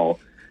how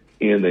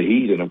in the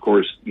heat. And of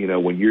course,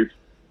 when you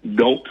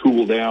don't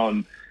cool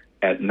down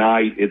at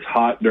night, it's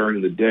hot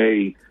during the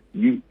day,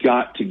 you've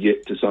got to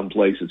get to some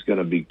place that's going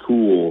to be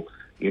cool,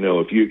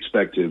 if you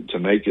expect to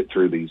make it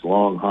through these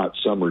long, hot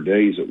summer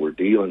days that we're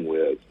dealing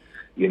with,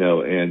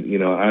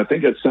 I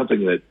think that's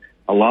something that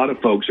a lot of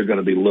folks are going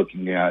to be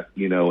looking at,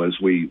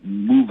 as we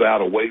move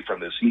out away from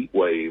this heat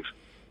wave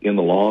in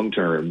the long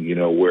term,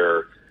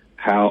 where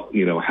how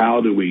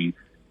do we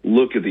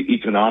look at the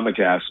economic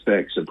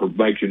aspects of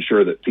making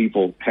sure that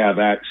people have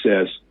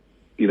access,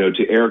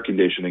 to air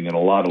conditioning in a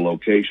lot of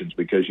locations,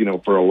 because,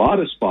 for a lot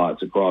of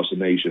spots across the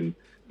nation,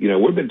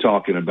 we've been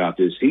talking about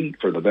this heat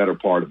for the better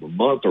part of a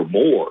month or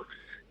more.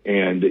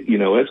 And,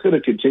 it's going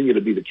to continue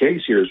to be the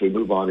case here as we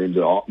move on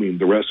into,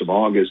 the rest of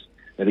August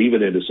and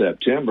even into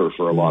September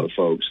for a lot of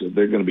folks.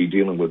 They're going to be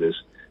dealing with this.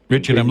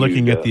 Richard, I'm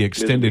looking at the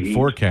extended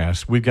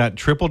forecast. We've got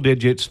triple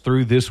digits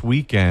through this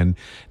weekend.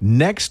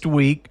 Next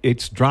week,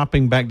 it's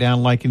dropping back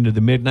down like into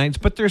the mid-90s,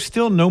 but there's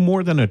still no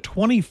more than a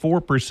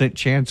 24%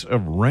 chance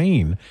of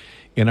rain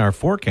in our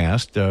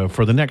forecast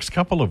for the next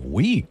couple of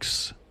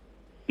weeks.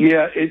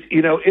 Yeah,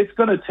 it's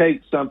going to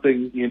take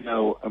something,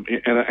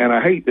 and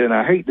I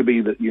hate to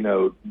be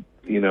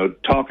the,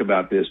 talk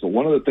about this, but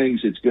one of the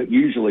things it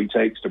usually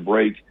takes to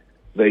break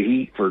the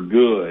heat for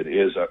good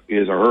is a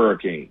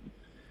hurricane.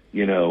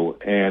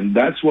 And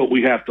that's what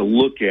we have to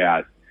look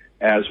at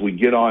as we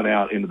get on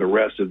out into the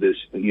rest of this,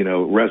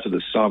 rest of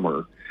the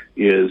summer,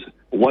 is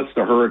what's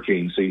the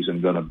hurricane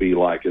season going to be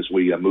like as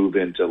we move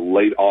into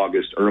late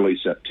August, early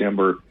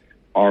September?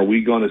 Are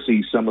we going to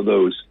see some of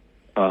those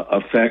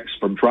effects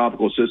from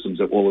tropical systems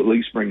that will at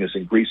least bring us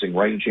increasing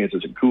rain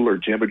chances and cooler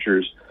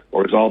temperatures,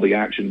 or is all the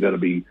action going to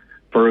be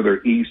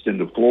further east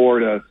into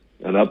Florida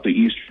and up the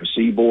eastern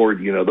seaboard?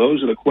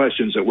 Those are the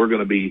questions that we're going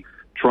to be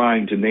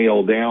trying to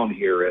nail down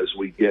here as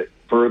we get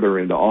further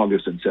into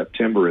August and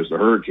September as the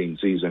hurricane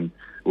season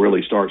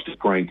really starts to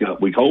crank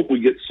up. We hope we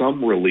get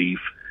some relief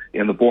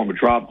in the form of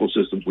tropical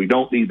systems. We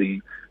don't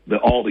need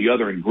all the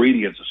other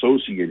ingredients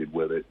associated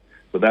with it,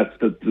 but that's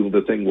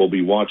the thing we'll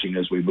be watching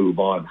as we move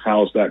on.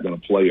 How's that going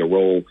to play a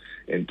role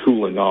in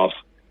cooling off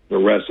the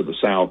rest of the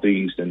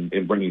Southeast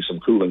and bringing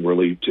some cooling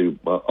relief to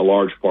a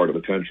large part of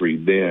the country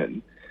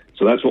then?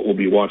 So that's what we'll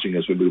be watching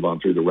as we move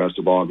on through the rest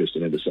of August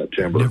and into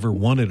September. Never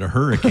wanted a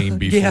hurricane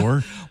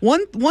before. Yeah.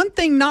 One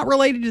thing not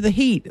related to the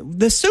heat,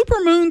 the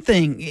supermoon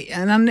thing,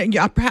 and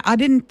I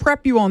didn't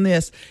prep you on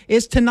this.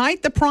 Is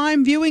tonight the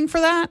prime viewing for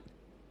that?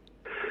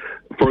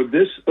 For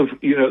this,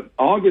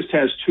 August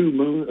has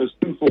two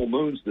full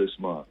moons this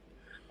month.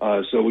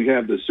 So we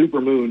have the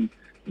supermoon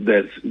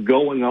that's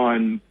going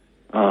on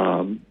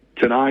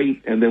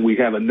tonight, and then we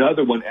have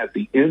another one at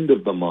the end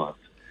of the month.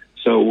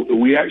 So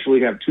we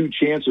actually have 2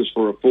 chances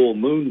for a full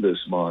moon this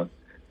month.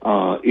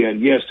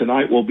 And yes,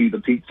 tonight will be the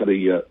peak for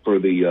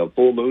the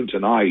full moon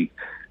tonight,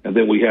 and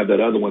then we have that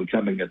other one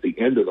coming at the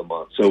end of the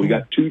month. So we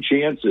got 2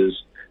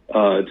 chances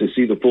to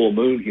see the full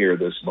moon here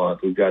this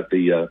month. We've got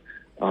the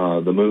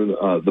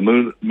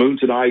moon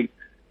tonight.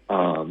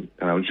 And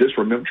I was just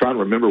trying to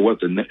remember what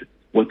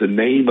the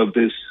name of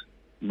this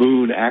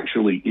moon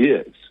actually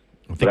is.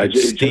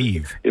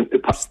 Steve.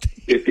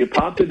 It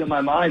popped into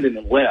my mind and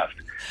it left.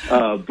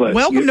 But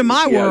welcome to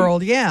my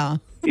world. Yeah.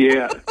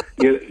 Yeah.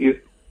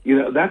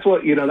 That's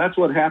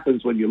what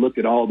happens when you look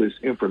at all this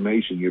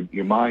information.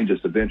 Your mind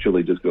just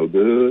eventually just goes,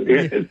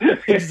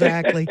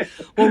 Exactly.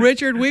 Well,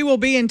 Richard, we will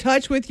be in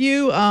touch with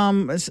you.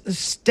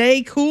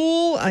 Stay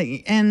cool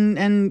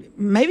and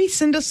maybe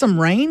send us some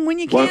rain when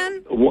you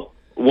can.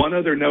 One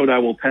other note I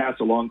will pass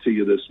along to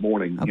you this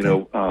morning.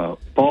 Okay.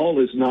 Fall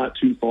is not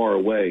too far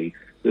away.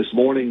 This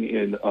morning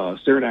in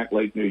Saranac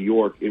Lake, New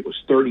York, it was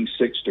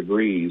 36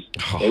 degrees.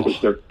 Oh. It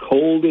was their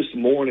coldest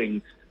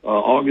morning,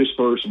 August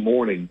 1st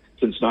morning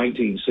since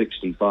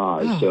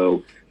 1965. Oh.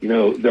 So,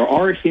 there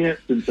are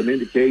hints and some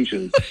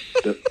indications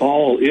that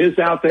fall is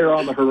out there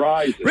on the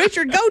horizon.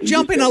 Richard, go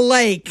jump in a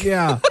lake.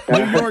 Yeah.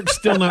 New York's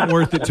still not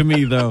worth it to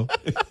me, though.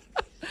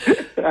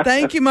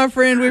 Thank you, my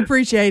friend. We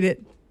appreciate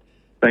it.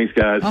 Thanks,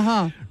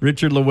 guys.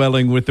 Richard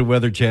Llewellyn with the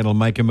Weather Channel,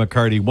 Mike and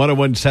McCarty,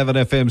 101.7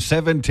 FM,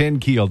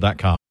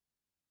 710KEEL.com.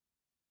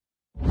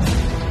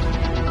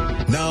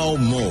 Now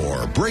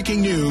more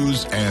breaking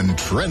news and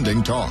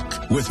trending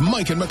talk with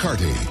Mike and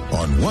McCarty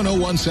on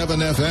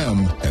 101.7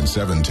 FM and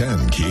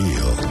 710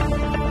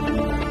 KEEL.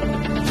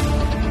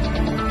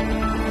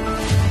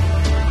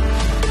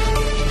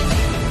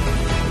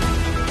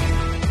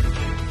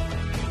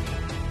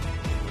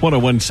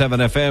 101.7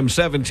 FM,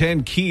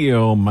 710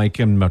 KEEL, Mike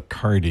and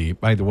McCarty.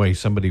 By the way,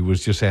 somebody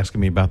was just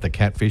asking me about the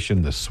catfish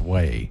and the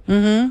sway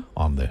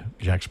on the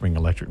Jack Spring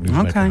Electric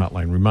Newsmaker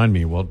hotline. Remind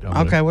me. We'll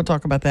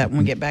talk about that when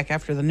we get back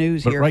after the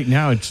news here. But right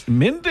now, it's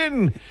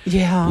Minden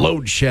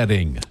load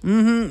shedding.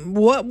 Mm-hmm.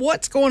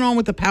 What's going on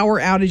with the power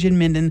outage in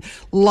Minden?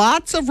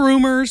 Lots of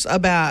rumors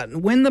about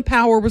when the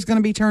power was going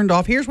to be turned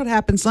off. Here's what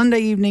happened Sunday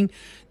evening.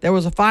 There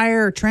was a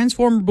fire, a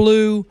transformer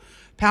blew,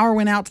 power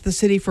went out to the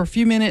city for a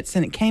few minutes,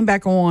 and it came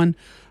back on.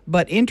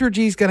 But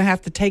Entergy's going to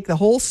have to take the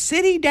whole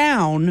city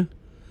down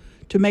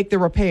to make the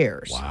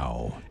repairs.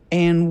 Wow.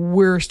 And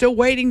we're still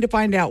waiting to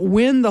find out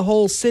when the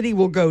whole city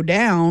will go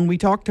down. We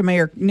talked to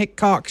Mayor Nick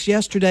Cox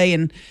yesterday,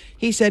 and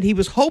he said he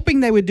was hoping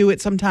they would do it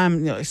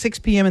sometime 6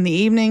 p.m. in the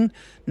evening,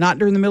 not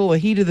during the middle of the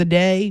heat of the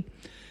day.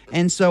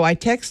 And so I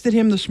texted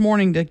him this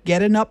morning to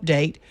get an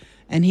update,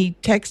 and he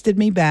texted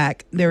me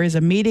back. There is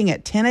a meeting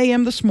at 10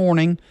 a.m. this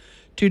morning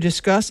to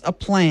discuss a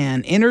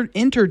plan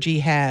Entergy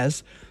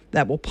has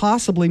that will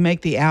possibly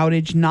make the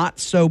outage not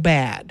so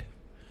bad.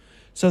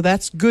 So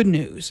that's good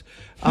news.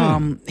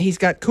 He's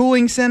got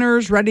cooling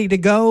centers ready to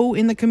go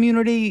in the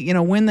community,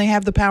 when they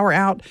have the power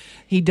out.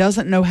 He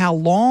doesn't know how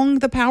long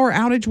the power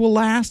outage will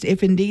last,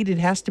 if indeed it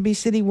has to be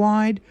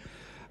citywide.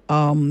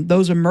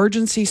 Those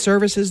emergency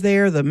services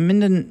there, the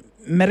Minden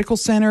Medical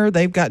Center,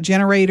 they've got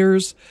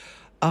generators.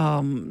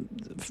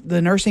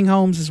 The nursing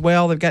homes as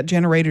well, they've got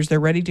generators.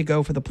 They're ready to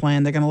go for the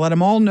plan. They're going to let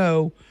them all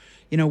know,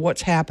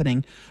 what's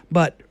happening.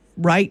 But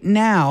right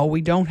now,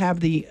 we don't have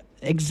the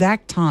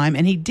exact time.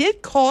 And he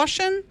did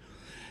caution,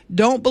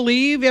 don't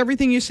believe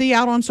everything you see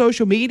out on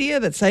social media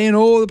that's saying,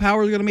 the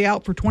power is going to be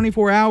out for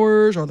 24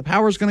 hours or the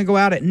power is going to go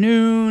out at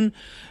noon.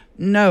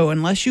 No,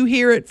 unless you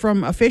hear it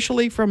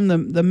officially from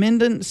the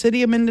Minden,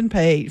 City of Minden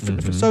page,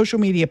 for social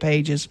media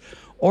pages,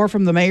 or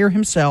from the mayor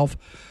himself,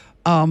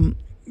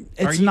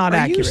 it's not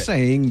accurate. Are you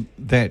saying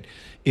that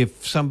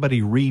if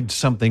somebody reads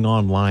something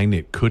online,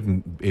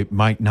 it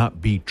might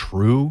not be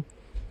true?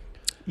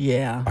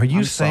 Yeah. Are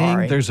you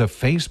saying there's a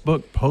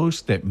Facebook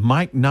post that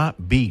might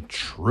not be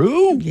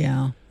true?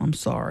 Yeah, I'm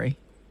sorry.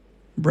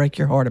 Break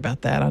your heart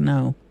about that. I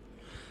know.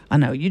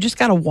 You just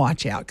got to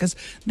watch out because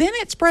then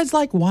it spreads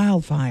like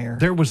wildfire.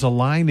 There was a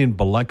line in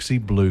Biloxi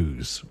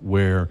Blues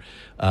where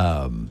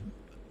the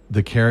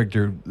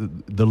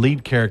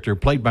lead character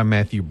played by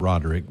Matthew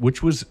Broderick,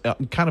 which was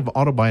kind of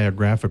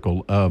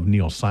autobiographical of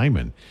Neil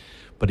Simon,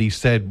 but he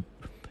said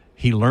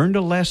he learned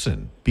a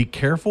lesson. Be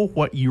careful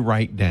what you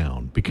write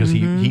down because he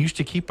used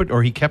to keep it,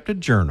 or he kept a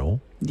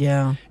journal.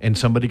 Yeah. And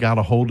somebody got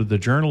a hold of the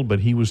journal, but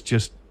he was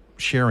just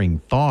sharing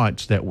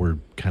thoughts that were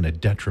kind of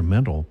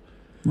detrimental.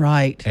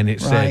 Right. And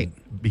it said,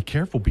 be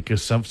careful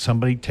because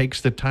somebody takes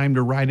the time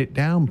to write it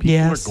down.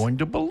 People are going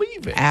to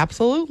believe it.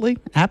 Absolutely.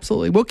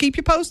 We'll keep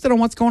you posted on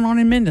what's going on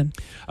in Minden.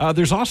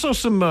 There's also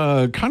some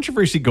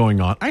controversy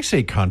going on. I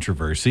say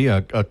controversy,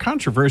 a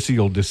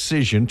controversial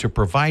decision to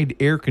provide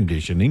air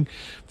conditioning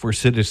for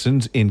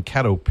citizens in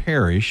Caddo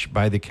Parish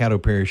by the Caddo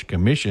Parish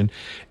Commission.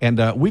 And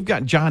we've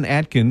got John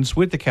Atkins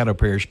with the Caddo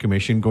Parish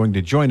Commission going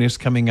to join us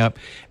coming up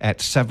at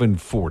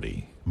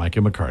 7:40. Mike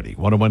and McCarty,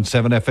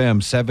 101.7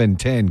 FM,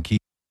 710 KEEL.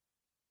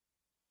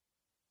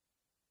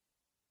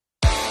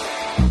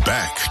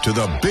 Back to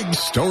the big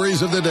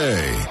stories of the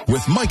day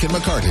with Mike and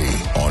McCarty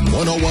on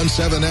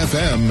 101.7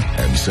 FM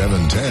and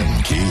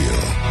 710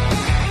 KEEL.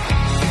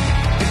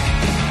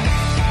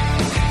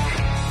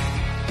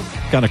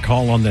 Got a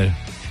call on the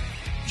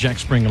Jack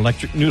Spring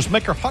Electric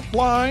Newsmaker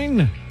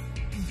hotline.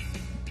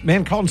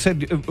 Man called and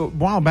said a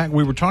while back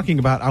we were talking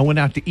about I went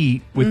out to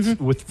eat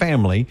with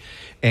family,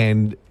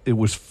 and it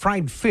was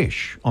fried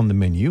fish on the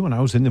menu, and I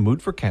was in the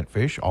mood for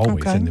catfish,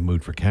 always in the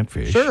mood for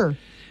catfish. Sure.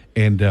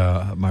 And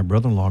my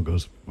brother-in-law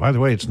goes, by the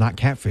way, it's not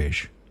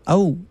catfish.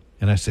 Oh.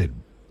 And I said,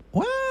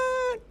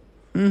 what?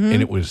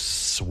 And it was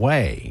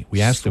sway.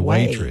 We asked the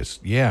waitress.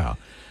 Yeah.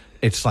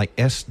 It's like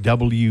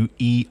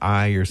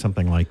SWEI or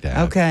something like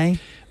that. Okay.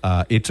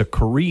 It's a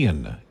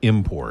Korean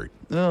import.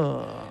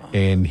 Ugh.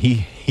 And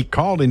he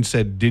called and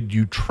said, did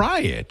you try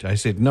it? I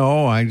said,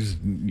 no, I just,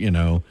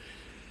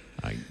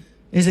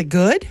 Is it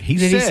good? He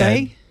Did said, he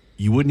say?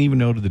 You wouldn't even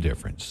know the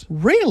difference.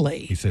 Really?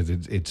 He says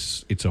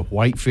it's a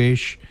white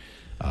fish.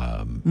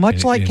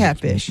 Much like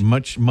catfish.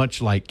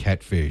 Much like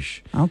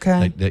catfish.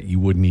 Okay. That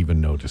you wouldn't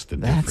even notice the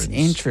difference. That's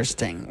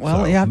interesting. Well,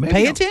 So yeah, maybe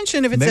pay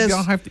attention if it says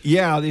I'll have to,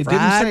 yeah, it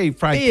didn't say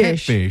fried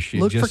fish. catfish. It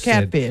Look just for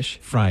catfish.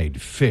 said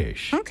fried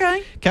fish.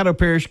 Okay. Caddo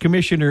Parish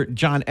Commissioner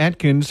John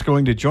Atkins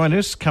going to join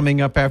us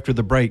coming up after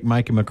the break.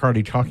 Mike and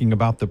McCarty talking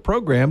about the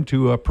program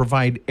to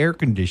provide air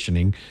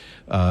conditioning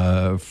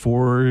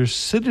for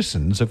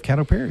citizens of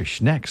Caddo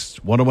Parish.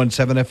 Next,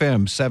 101.7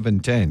 FM,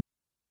 710.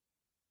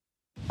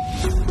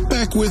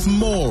 Back with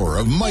more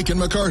of Mike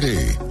and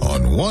McCarty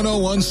on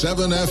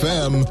 101.7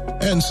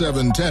 FM and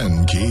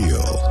 710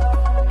 KEEL.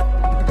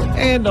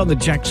 And on the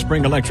Jack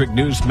Spring Electric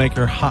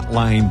Newsmaker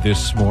hotline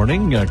this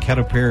morning,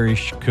 Caddo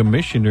Parish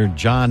Commissioner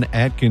John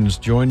Atkins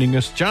joining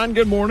us. John,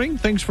 good morning.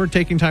 Thanks for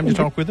taking time to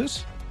talk with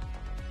us.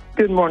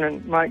 Good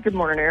morning, Mike. Good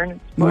morning, Aaron.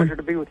 It's a pleasure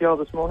to be with y'all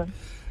this morning.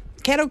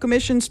 Caddo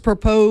Commission's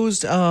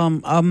proposed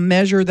a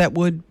measure that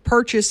would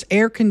purchase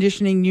air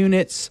conditioning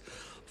units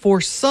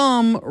for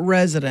some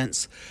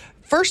residents.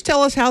 First,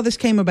 tell us how this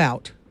came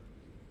about.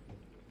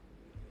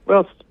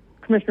 Well,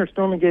 Commissioner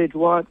Stormy Gage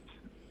Watts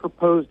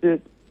proposed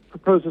this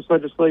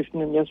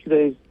legislation in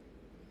yesterday's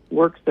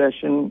work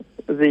session.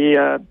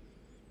 The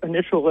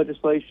initial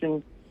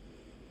legislation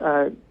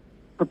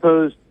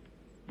proposed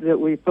that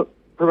we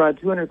provide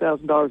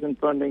 $200,000 in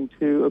funding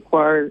to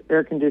acquire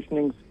air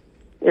conditioning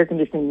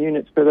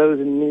units for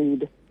those in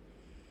need.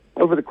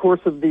 Over the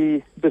course of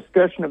the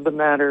discussion of the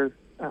matter,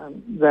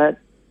 that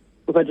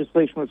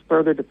legislation was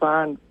further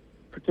defined,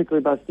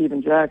 particularly by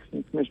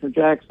Commissioner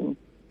Jackson,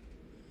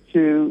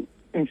 to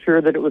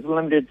ensure that it was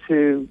limited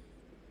to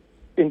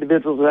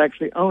individuals that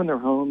actually own their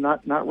home,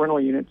 not rental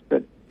units,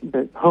 but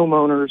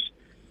homeowners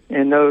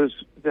and those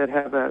that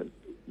have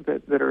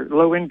that are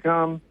low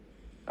income,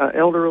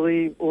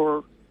 elderly,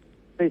 or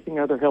facing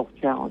other health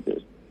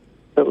challenges.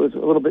 So it was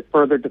a little bit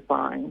further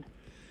defined.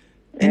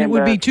 And it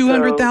would be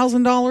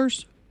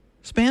 $200,000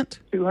 spent?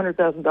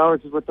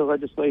 $200,000 is what the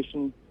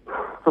legislation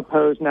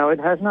proposed. Now, it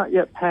has not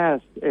yet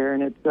passed,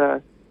 Aaron.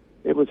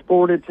 It was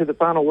forwarded to the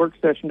final work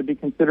session to be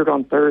considered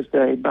on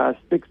Thursday by a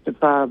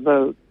 6-5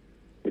 vote.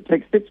 It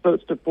takes 6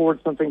 votes to forward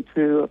something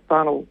to a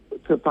final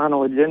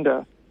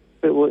agenda.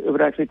 It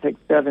would actually take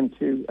 7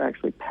 to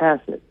actually pass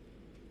it.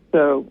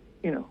 So,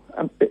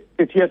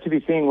 it's yet to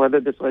be seen whether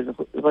this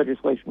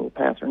legislation will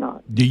pass or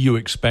not. Do you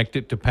expect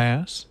it to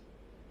pass?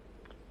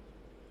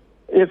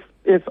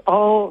 If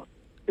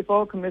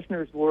all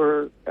commissioners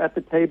were at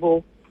the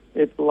table,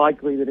 it's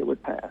likely that it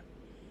would pass.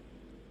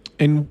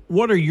 And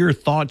what are your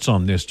thoughts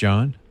on this,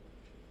 John?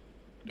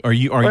 Are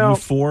you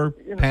for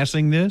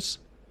passing this?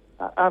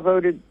 I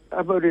voted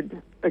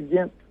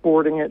against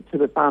forwarding it to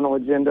the final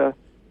agenda.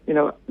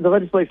 The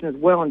legislation is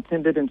well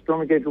intended, and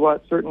Stormy Gage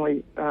Watts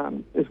certainly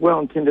is well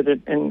intended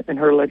in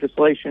her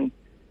legislation.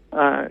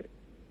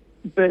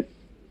 But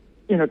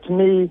to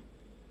me,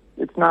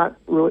 it's not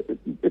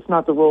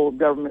the role of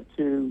government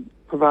to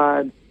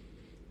provide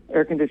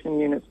air conditioning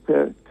units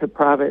to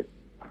private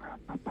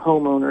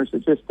homeowners.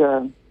 It's just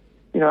I'm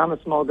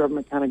a small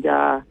government kind of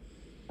guy,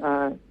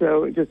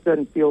 so it just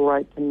doesn't feel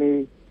right to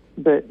me.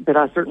 But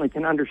I certainly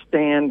can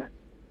understand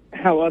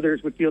how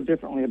others would feel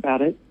differently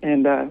about it.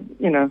 And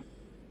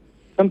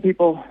some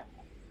people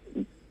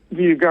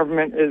view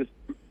government as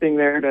being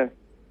there to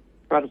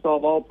try to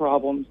solve all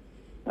problems.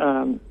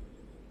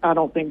 I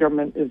don't think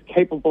government is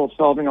capable of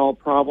solving all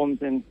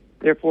problems, and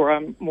therefore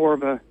I'm more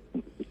of a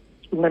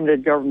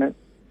limited government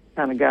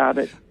kind of guy.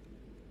 But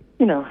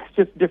it's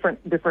just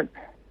different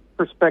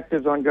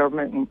perspectives on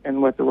government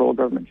and what the role of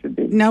government should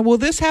be. Now, will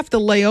this have to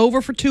lay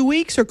over for 2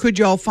 weeks, or could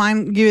y'all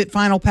give it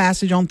final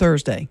passage on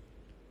Thursday?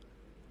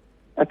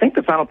 I think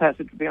the final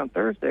passage would be on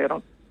Thursday.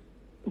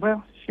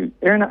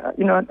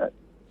 Aaron,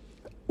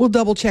 we'll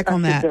double check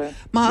on that.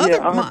 My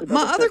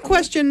other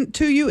question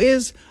to you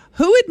is,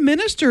 who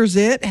administers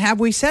it? Have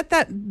we set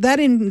that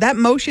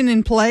motion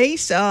in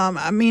place?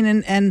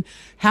 And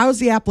how's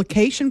the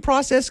application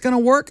process going to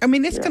work?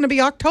 It's going to be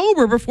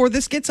October before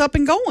this gets up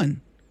and going.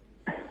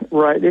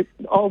 Right.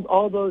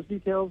 All those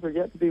details are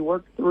yet to be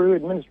worked through.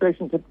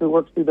 Administration typically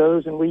works through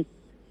those, and we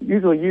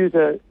usually use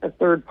a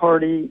third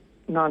party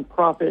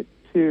nonprofit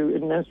to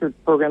administer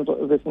programs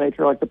of this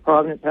nature, like the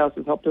Providence House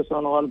has helped us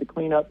on a lot of the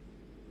cleanup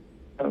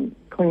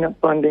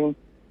funding.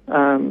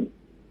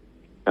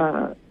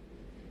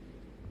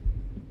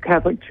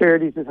 Catholic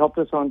Charities has helped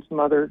us on some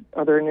other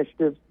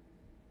initiatives.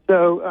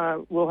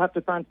 So we'll have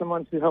to find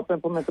someone to help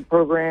implement the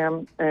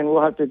program, and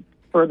we'll have to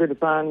further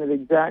define the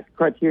exact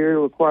criteria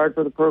required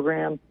for the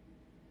program.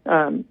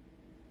 The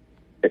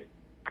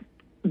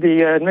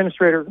new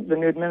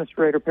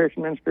administrator, parish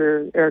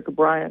administrator, Erica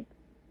Bryant,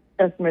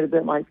 estimated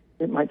that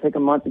it might take a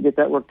month to get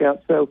that worked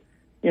out. So,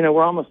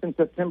 we're almost in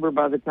September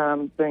by the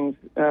time things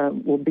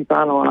will be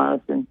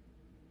finalized. And,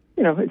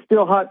 it's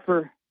still hot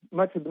for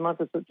much of the month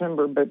of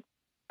September, but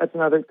that's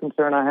another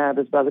concern I have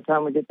is by the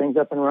time we get things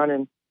up and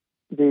running,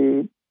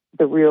 the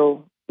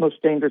real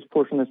most dangerous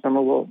portion of the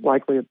summer will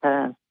likely have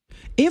passed.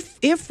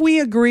 If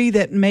we agree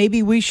that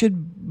maybe we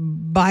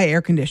should buy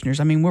air conditioners,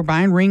 I mean, we're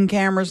buying Ring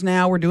cameras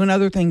now, we're doing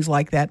other things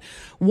like that,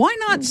 why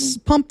not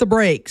pump the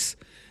brakes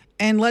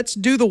and let's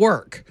do the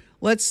work?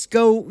 Let's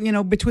go,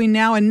 between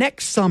now and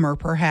next summer,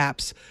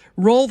 perhaps,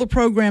 roll the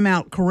program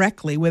out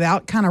correctly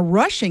without kind of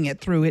rushing it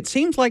through. It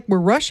seems like we're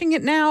rushing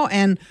it now,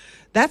 and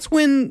that's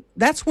when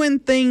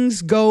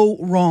things go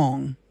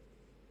wrong.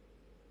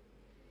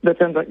 That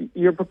sounds like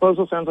your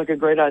proposal sounds like a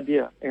great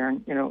idea,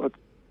 Aaron.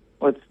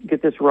 Let's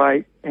get this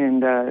right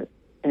and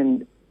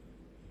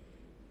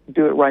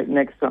do it right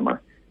next summer.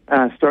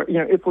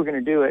 If we're going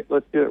to do it,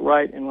 let's do it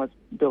right, and let's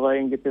delay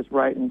and get this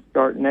right and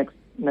start next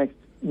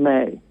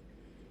May.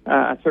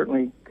 I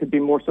certainly could be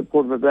more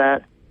supportive of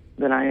that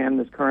than I am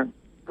this current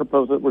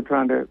proposal that we're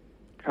trying to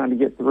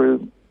get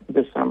through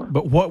this summer.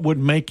 But what would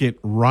make it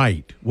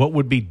right? What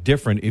would be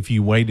different if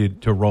you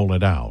waited to roll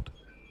it out?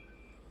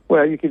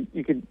 Well, you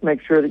could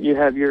make sure that you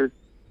have your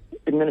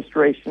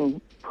administration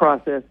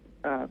process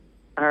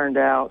ironed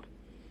out.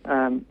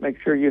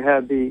 Make sure you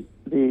have the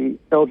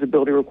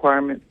eligibility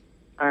requirements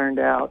ironed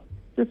out.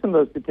 Just some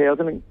of those details.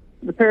 I mean,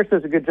 the parish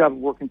does a good job of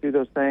working through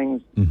those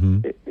things.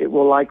 Mm-hmm. It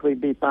will likely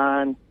be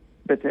fine.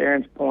 But to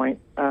Aaron's point,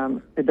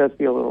 it does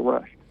feel a little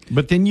rushed.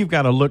 But then you've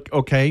got to look,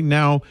 okay,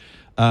 now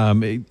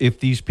if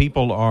these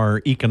people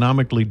are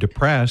economically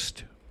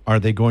depressed, are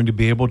they going to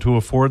be able to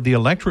afford the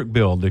electric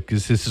bill?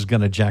 Because this is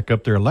going to jack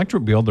up their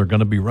electric bill. They're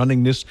going to be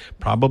running this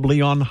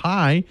probably on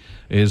high.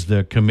 Is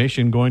the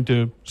commission going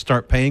to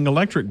start paying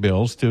electric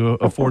bills to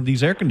afford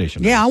these air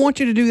conditioners? Yeah, I want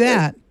you to do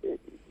that.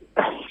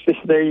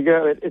 There you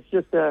go. It's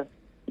just,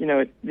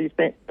 these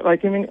things,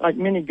 like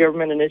many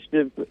government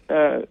initiatives,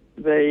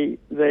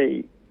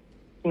 they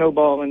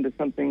snowball into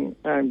something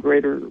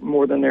greater,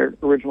 more than they're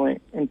originally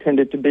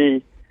intended to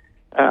be.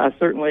 I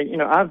certainly,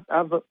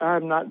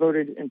 I've not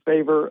voted in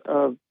favor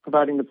of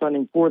providing the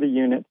funding for the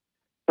unit,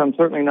 so I'm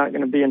certainly not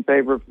going to be in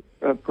favor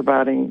of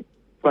providing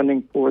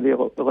funding for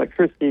the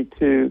electricity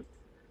to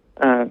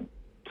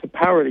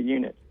power the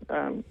unit.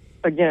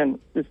 Again,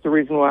 it's the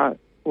reason why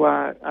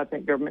I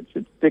think government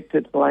should stick to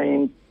its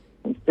lanes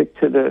and stick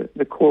to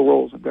the core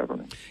roles of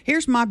government.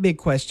 Here's my big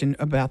question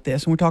about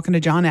this, and we're talking to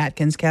John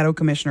Atkins, Caddo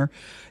Commissioner.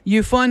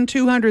 You fund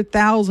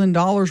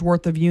 $200,000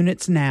 worth of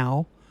units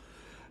now.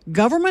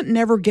 Government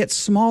never gets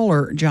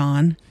smaller,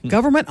 John.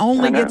 Government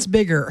only gets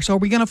bigger. So are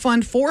we going to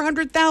fund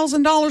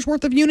 $400,000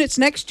 worth of units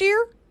next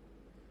year?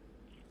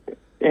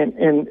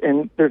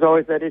 And there's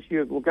always that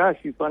issue of, well, gosh,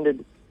 you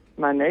funded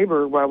my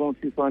neighbor, why won't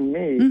you fund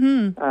me?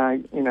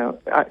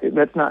 Mm-hmm.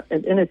 That's not,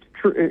 and it's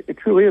true. It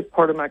truly is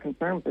part of my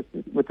concern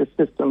with the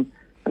system.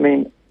 I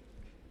mean,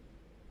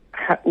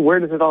 where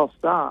does it all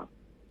stop?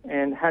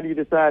 And how do you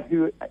decide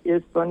who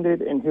is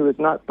funded and who is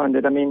not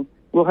funded? I mean,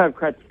 we'll have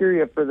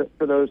criteria for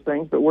those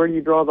things, but where do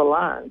you draw the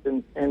lines?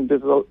 And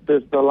does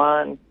the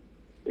line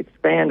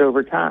expand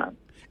over time?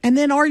 And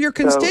then are your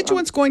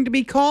constituents going to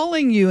be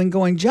calling you and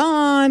going,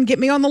 John, get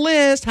me on the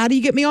list. How do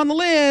you get me on the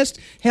list?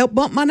 Help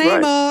bump my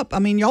name up. I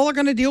mean, y'all are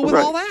going to deal with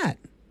all that.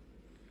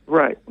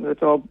 Right.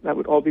 That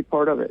would all be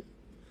part of it.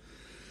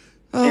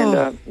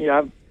 Oh.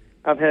 And,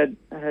 I've had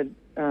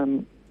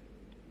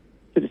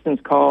citizens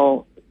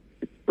call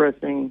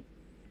expressing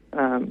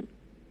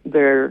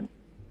their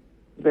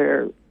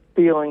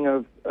feeling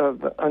of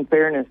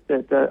unfairness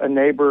that a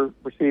neighbor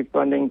received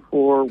funding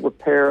for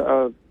repair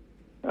of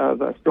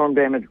a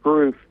storm-damaged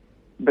roof,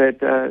 but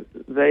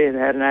they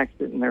had an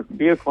accident in their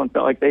vehicle and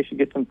felt like they should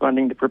get some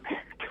funding to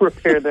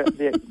repair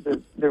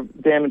the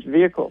damaged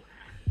vehicle.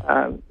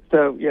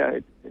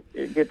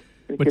 It gets.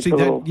 But see,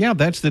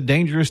 that's the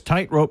dangerous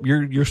tightrope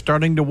you're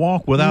starting to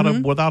walk without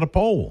a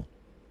pole.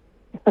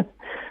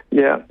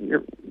 Yeah.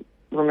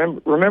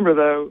 Remember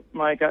though,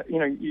 Mike,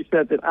 you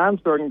said that I'm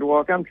starting to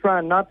walk. I'm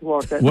trying not to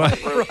walk that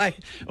tightrope. Right.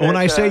 When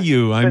I say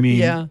you, I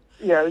mean...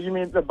 Yeah, you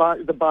mean the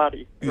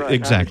body. Right.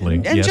 Exactly.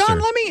 And yes, John,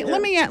 sir.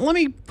 let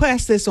me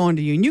pass this on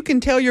to you, and you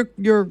can tell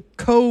your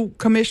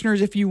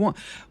co-commissioners if you want.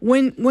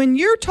 When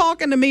you're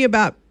talking to me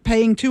about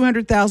paying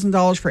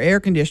 $200,000 for air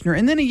conditioner,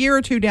 and then a year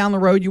or two down the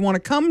road, you want to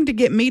come to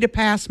get me to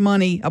pass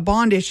money, a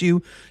bond issue,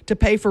 to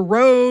pay for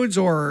roads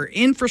or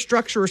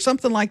infrastructure or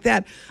something like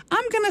that,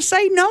 I'm going to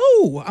say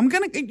no.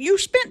 You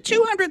spent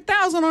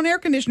 $200,000 on air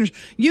conditioners.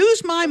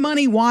 Use my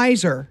money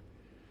wiser.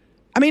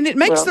 I mean, it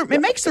makes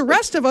the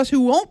rest of us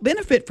who won't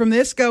benefit from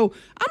this go,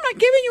 I'm not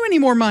giving you any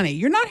more money.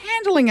 You're not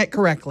handling it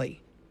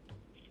correctly.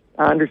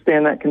 I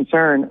understand that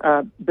concern,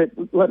 but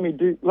let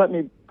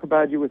me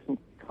provide you with some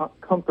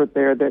comfort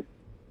there that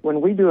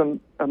when we do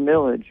a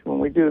millage, when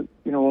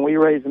we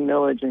raise a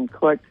millage and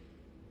collect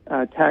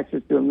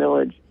taxes through a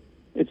millage,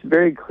 it's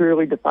very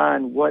clearly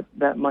defined what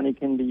that money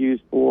can be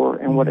used for,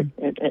 and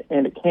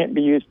and it can't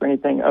be used for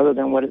anything other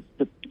than what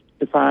it's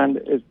defined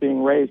as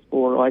being raised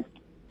for. Like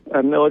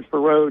a millage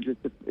for roads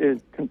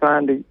is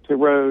confined to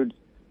roads.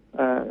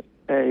 A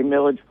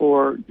millage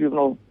for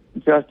juvenile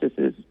justice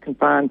is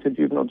confined to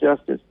juvenile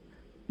justice.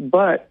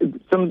 But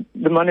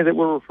the money that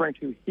we're referring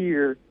to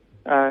here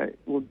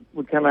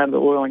would come out of the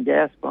oil and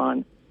gas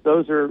fund.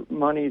 Those are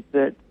monies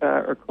that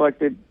are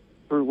collected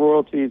through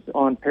royalties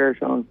on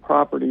parish-owned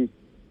properties.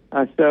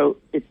 So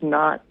it's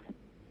not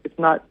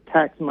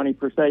tax money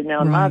per se.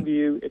 Now, in my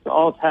view, it's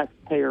all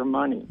taxpayer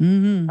money.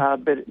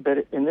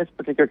 But in this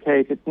particular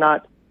case, it's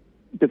not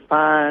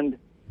defined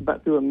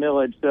but through a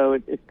millage. So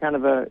it's kind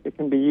of it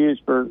can be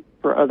used for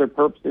other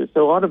purposes.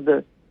 So a lot of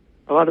the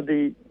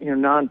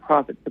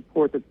nonprofit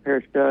support that the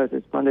parish does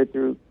is funded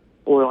through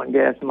oil and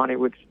gas money,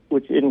 which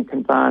isn't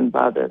confined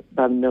by the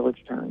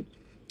millage terms.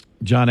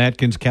 John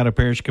Atkins, Caddo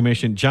Parish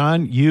Commission.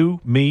 John, you,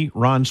 me,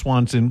 Ron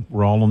Swanson,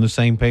 we're all on the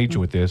same page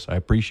with this. I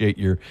appreciate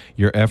your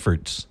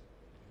efforts.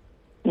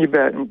 You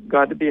bet. I'm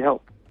glad to be a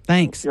help.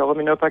 Thanks. Y'all let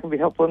me know if I can be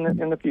helpful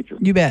in the future.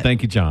 You bet.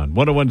 Thank you, John.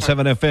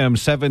 101.7 FM,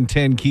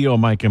 710 KEEL,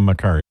 Mike and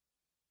McCarty.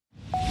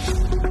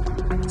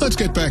 Let's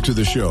get back to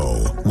the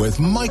show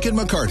with Mike and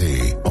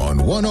McCarty on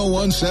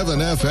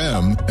 101.7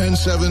 FM and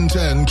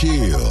 710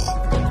 KEEL.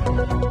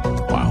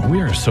 Wow,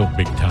 we are so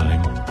big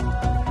time.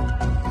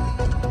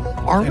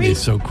 Are we? It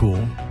is so cool.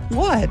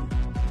 What?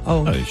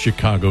 Oh,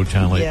 Chicago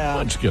talent. Yeah.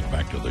 Let's get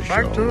back to the show.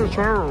 Back to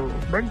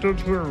the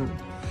show.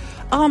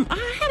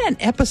 I had an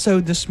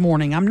episode this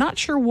morning. I'm not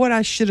sure what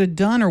I should have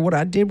done or what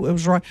I did. It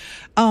was right.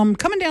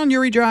 Coming down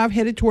Uri Drive,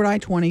 headed toward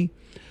I-20.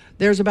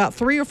 There's about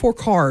 3 or 4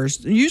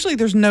 cars. Usually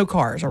there's no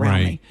cars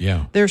around me.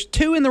 Yeah. There's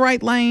 2 in the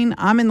right lane.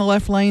 I'm in the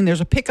left lane.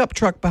 There's a pickup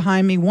truck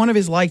behind me. One of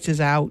his lights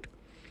is out.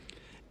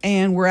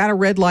 And we're at a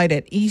red light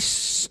at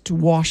East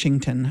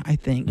Washington, I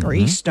think, or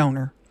East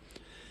Stoner.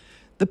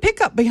 The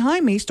pickup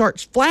behind me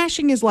starts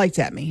flashing his lights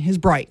at me, his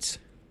brights.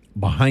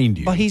 Behind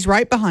you? But he's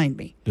right behind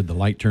me. Did the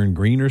light turn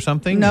green or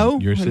something? No.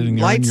 You're sitting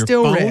there light's on your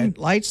still phone? red.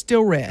 Light's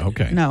still red.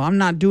 Okay. No, I'm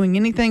not doing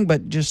anything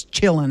but just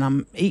chilling.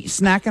 I'm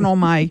snacking on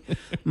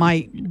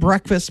my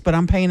breakfast, but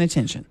I'm paying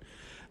attention.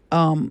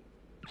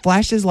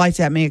 Flashed his lights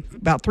at me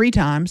about 3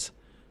 times.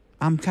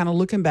 I'm kind of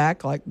looking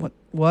back like,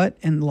 what?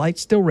 And the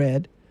light's still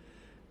red.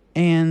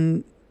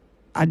 And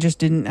I just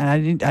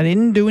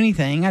didn't do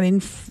anything. I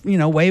didn't,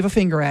 wave a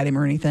finger at him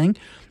or anything.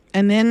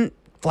 And then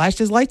flashed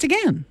his lights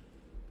again.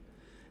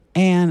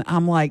 And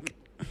I'm like,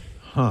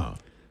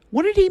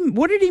 what did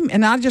he,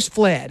 and I just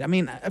fled. I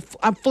mean,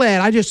 I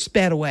fled. I just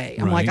sped away.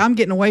 I'm like, I'm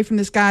getting away from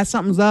this guy.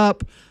 Something's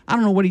up. I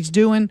don't know what he's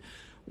doing.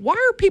 Why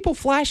are people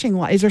flashing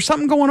lights? Is there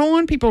something going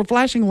on? People are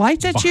flashing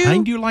lights at you?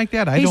 Behind you like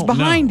that? He's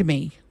behind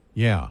me.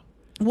 Yeah.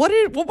 What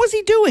was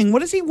he doing? What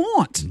does he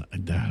want?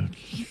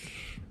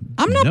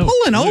 I'm not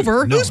pulling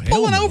over. Who's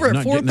pulling over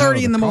at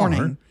 4:30 in the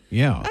morning?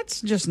 Yeah.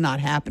 That's just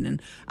not happening.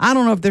 I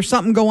don't know if there's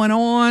something going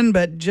on,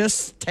 but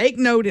just take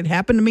note. It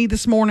happened to me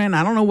this morning.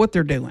 I don't know what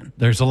they're doing.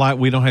 There's a lot.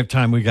 We don't have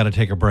time. We got to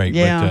take a break.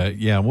 Yeah.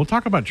 But, we'll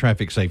talk about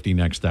traffic safety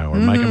next hour.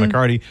 Mike and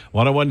McCarty,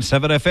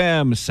 101.7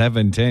 FM,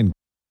 710.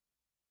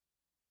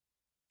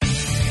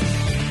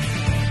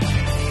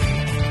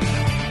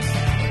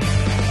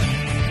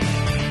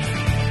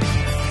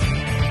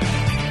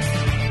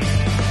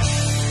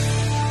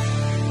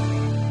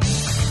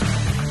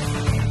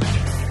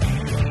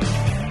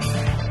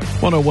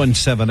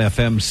 .101.7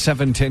 FM,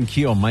 710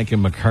 KEEL, Mike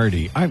and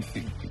McCarty.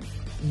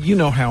 You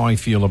know how I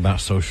feel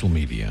about social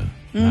media.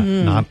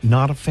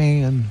 Not a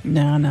fan.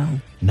 No.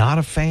 Not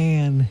a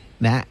fan.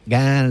 Not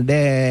gonna do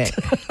it.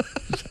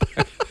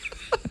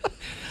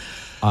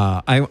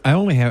 I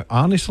only have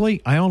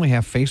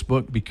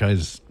Facebook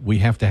because we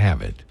have to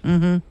have it.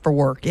 For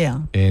work,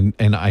 yeah. And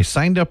I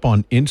signed up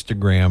on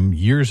Instagram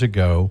years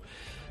ago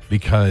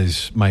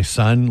because my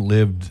son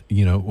lived,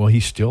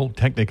 he's still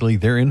technically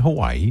there in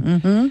Hawaii,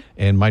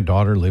 and my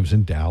daughter lives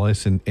in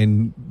Dallas,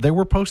 and they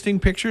were posting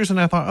pictures, and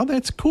I thought, oh,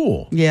 that's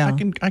cool. Yeah.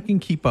 I can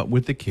keep up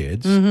with the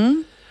kids.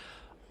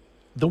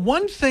 The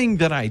one thing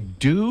that I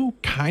do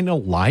kind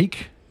of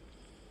like,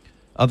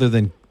 other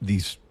than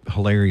these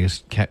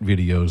hilarious cat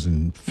videos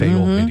and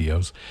fail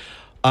videos,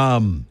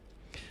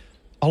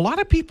 a lot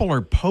of people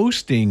are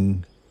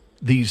posting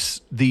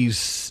these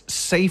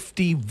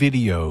safety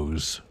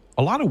videos.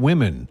 A lot of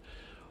women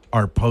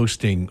are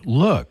posting,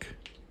 look,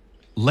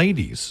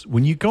 ladies,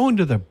 when you go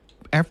into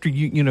after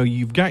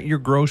you've got your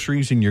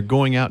groceries and you're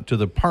going out to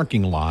the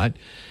parking lot,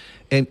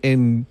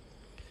 and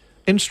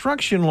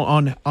instruction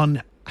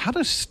on how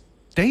to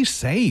stay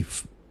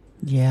safe.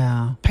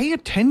 Yeah. Pay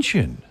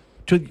attention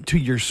to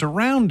your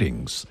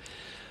surroundings.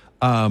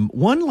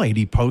 One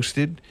lady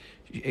posted,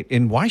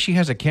 and why she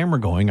has a camera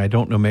going, I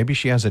don't know, maybe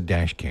she has a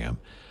dash cam.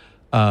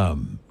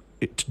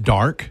 It's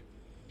dark,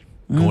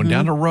 going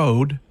down a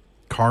road,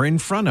 car in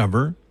front of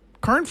her.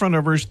 Car in front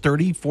of her is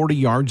 30, 40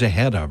 yards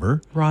ahead of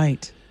her.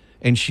 Right.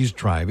 And she's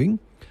driving.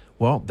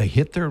 Well, they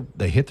hit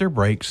their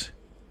brakes,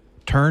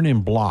 turn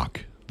and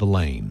block the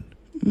lane.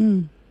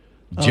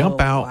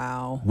 Jump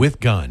out with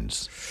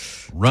guns,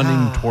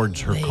 running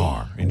towards her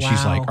car. And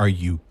she's like, "Are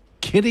you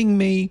kidding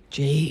me?"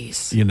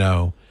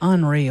 Jeez.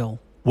 Unreal.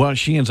 Well,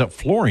 she ends up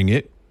flooring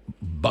it,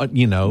 but,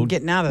 getting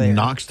out of there.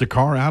 Knocks the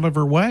car out of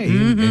her way.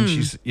 And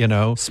she's,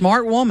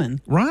 Smart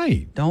woman.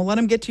 Right. Don't let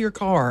them get to your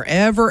car.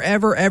 Ever,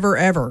 ever, ever,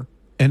 ever.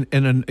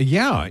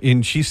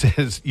 And she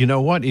says, you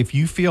know what? If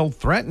you feel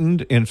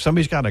threatened and if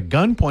somebody's got a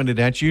gun pointed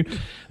at you,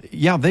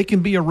 they can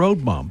be a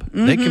road bump.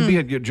 They can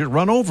be just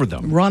run over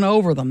them. Run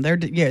over them.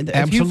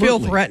 If you feel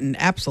threatened,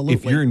 absolutely.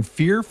 If you're in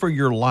fear for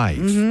your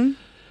life.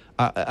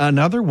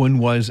 Another one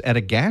was at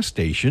a gas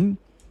station.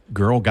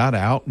 Girl got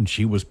out and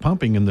she was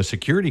pumping, and the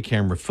security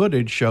camera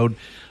footage showed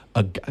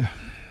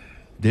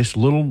this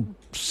little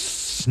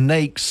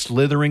snake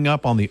slithering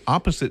up on the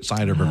opposite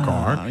side of her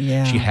car.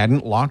 Yeah. She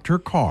hadn't locked her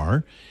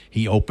car.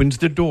 He opens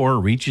the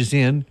door, reaches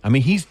in. I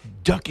mean, he's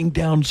ducking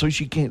down so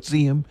she can't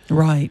see him.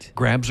 Right.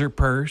 Grabs her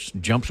purse,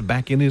 jumps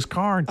back in his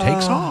car, and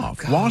takes off.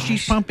 Gosh. While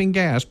she's pumping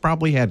gas,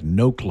 probably had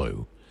no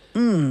clue.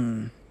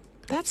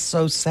 That's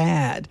so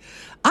sad.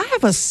 I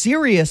have a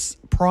serious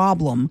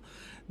problem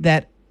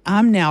that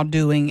I'm now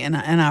doing, and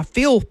I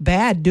feel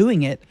bad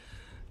doing it,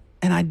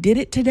 and I did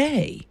it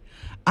today.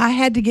 I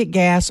had to get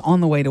gas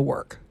on the way to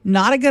work.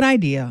 Not a good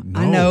idea. No.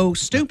 I know,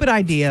 stupid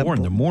idea. 4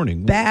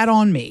 a.m. Bad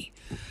on me.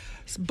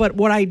 But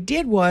what I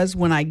did was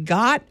when I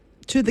got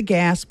to the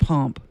gas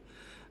pump,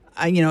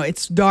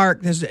 it's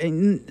dark. There's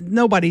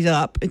nobody's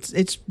up.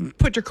 It's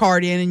put your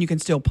card in and you can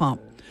still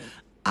pump.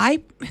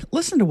 I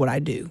listen to what I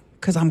do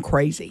because I'm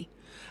crazy.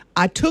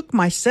 I took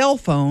my cell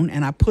phone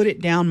and I put it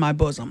down my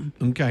bosom.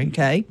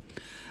 Okay.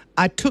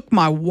 I took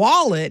my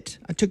wallet.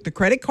 I took the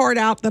credit card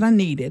out that I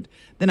needed.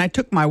 Then I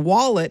took my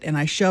wallet and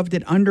I shoved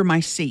it under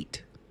my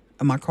seat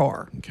of my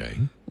car. Okay.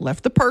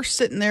 Left the purse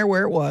sitting there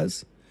where it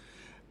was.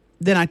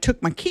 Then I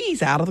took my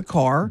keys out of the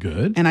car.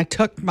 Good. And I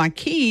tucked my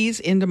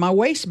keys into my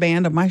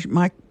waistband of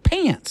my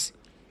pants.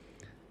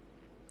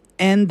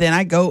 And then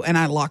I go and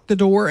I lock the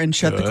door and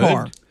shut the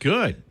car.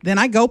 Good. Then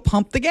I go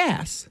pump the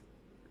gas.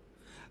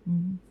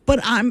 But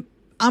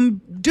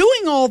I'm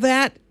doing all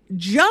that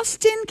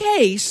just in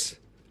case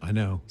I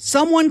know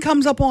someone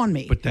comes up on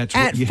me. But that's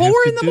at what you 4 have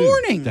to in the do.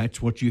 morning.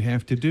 That's what you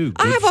have to do.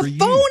 I have a phone in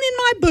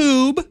my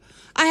boob.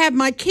 I have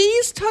my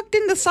keys tucked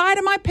in the side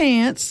of my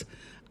pants.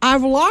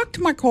 I've locked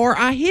my car.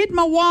 I hid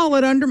my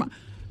wallet under my...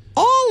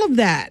 All of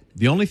that.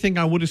 The only thing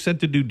I would have said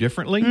to do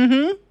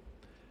differently,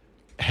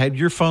 had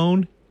your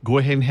phone, go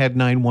ahead and had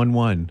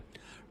 911.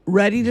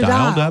 Ready to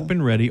Dialed dial. up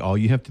and ready. All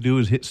you have to do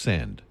is hit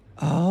send.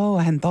 Oh,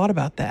 I hadn't thought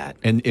about that.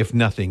 And if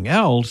nothing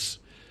else,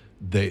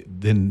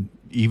 then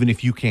even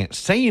if you can't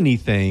say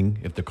anything,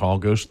 if the call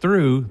goes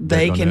through,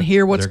 They can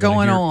hear what's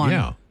going on.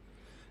 Yeah.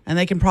 And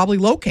they can probably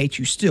locate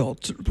you still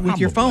with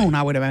your phone,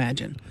 I would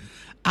imagine.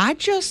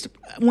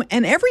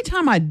 And every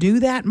time I do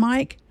that,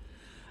 Mike,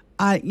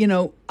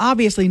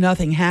 obviously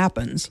nothing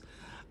happens,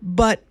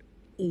 but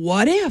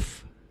what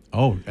if?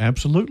 Oh,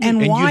 absolutely.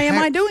 And why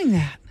am I doing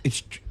that?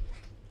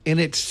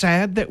 It's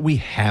sad that we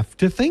have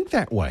to think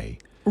that way.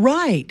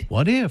 Right.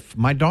 What if?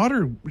 My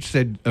daughter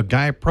said a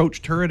guy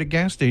approached her at a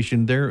gas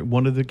station there,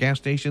 one of the gas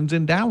stations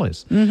in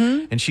Dallas.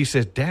 And she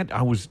said, Dad,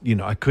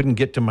 I couldn't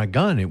get to my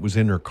gun. It was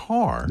in her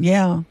car.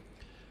 Yeah.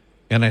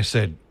 And I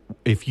said,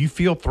 if you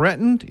feel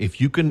threatened,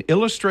 if you can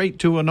illustrate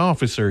to an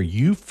officer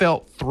you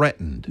felt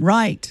threatened.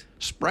 Right.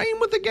 Spray him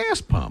with a gas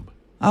pump.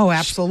 Oh,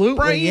 absolutely.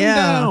 Spray him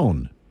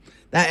down.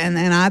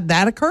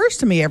 That occurs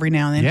to me every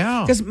now and then.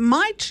 Yeah. Because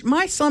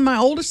my son, my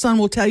oldest son,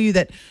 will tell you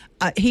that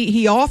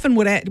he often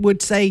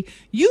would say,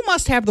 "You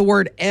must have the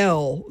word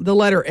L, the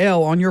letter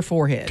L, on your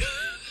forehead,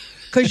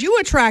 because you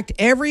attract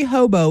every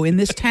hobo in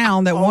this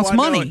town that wants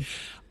money."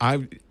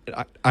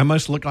 I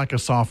must look like a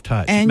soft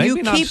touch, and maybe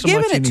you not keep so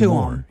giving much it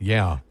anymore. to him.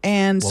 Yeah.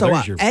 And so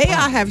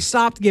I have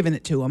stopped giving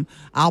it to him.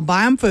 I'll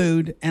buy him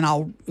food, and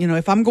I'll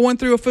if I'm going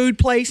through a food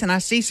place and I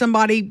see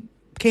somebody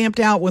camped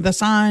out with a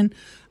sign,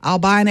 I'll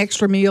buy an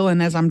extra meal,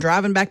 and as I'm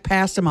driving back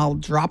past them, I'll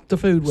drop the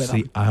food with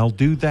them. I'll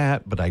do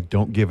that, but I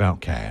don't give out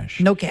cash.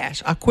 No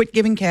cash. I quit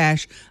giving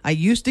cash. I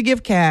used to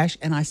give cash,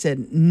 and I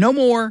said, no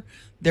more.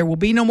 There will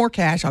be no more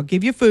cash. I'll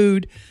give you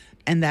food,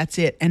 and that's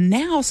it. And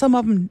now some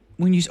of them,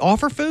 when you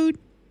offer food,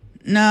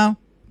 no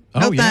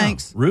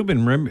thanks.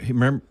 Ruben,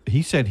 remember,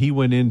 he said he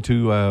went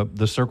into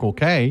the Circle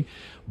K,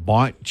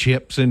 bought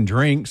chips and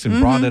drinks and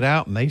brought it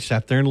out, and they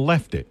sat there and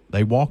left it.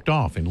 They walked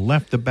off and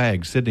left the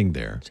bag sitting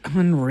there.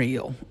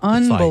 Unreal.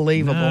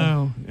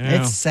 Unbelievable.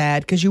 It's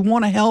sad because you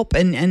want to help,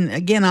 and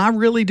again, I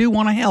really do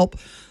want to help,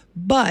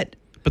 but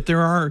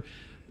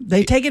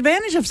they take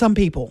advantage of some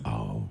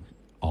people.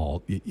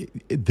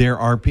 There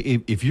are,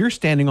 if you're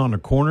standing on a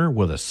corner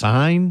with a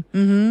sign,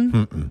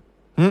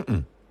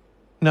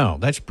 no,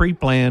 that's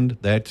pre-planned.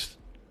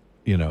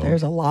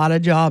 There's a lot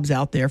of jobs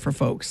out there for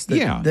folks that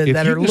if are you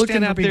can looking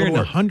stand for out people there to in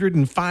work.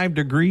 105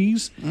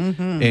 degrees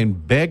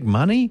and beg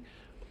money,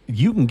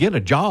 you can get a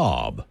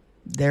job.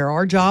 There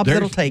are jobs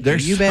that'll take you.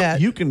 You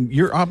bet.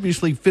 You're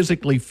obviously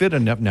physically fit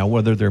enough now.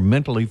 Whether they're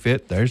mentally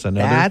fit, there's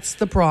another. That's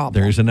the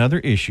problem. There's another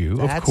issue,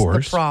 of course.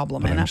 That's the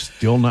problem. But And I'm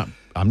still not.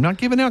 I'm not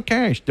giving out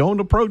cash. Don't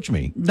approach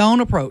me. Don't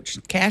approach.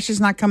 Cash is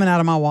not coming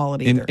out of my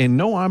wallet either. And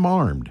no, I'm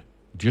armed.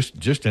 Just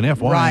an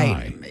FYI.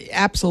 Right.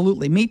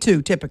 Absolutely. Me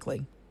too,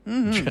 typically.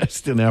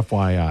 Just an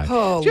FYI.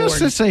 Oh,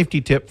 Just Lord. a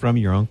safety tip from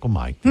your Uncle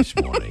Mike this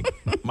morning,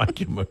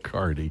 Mike and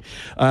McCarty.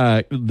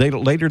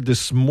 Later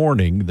this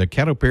morning, the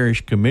Caddo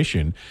Parish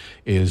Commission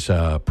is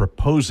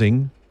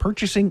proposing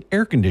purchasing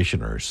air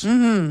conditioners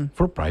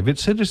for private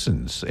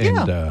citizens.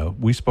 And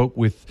we spoke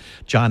with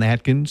John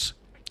Atkins,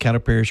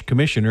 Caddo Parish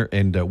Commissioner,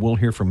 and we'll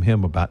hear from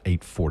him about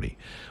 8:40.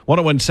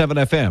 101.7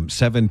 FM,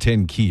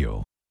 710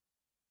 KEEL.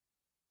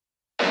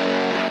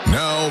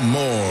 Now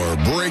more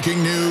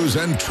breaking news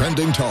and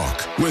trending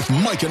talk with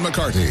Mike and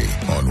McCarty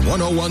on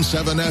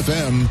 101.7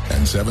 FM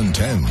and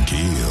 710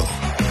 KEEL.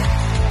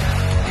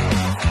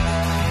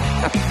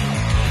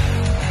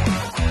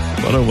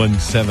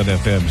 101.7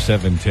 FM,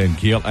 710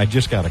 KEEL. I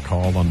just got a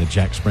call on the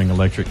Jack Spring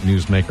Electric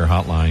Newsmaker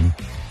hotline,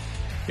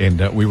 and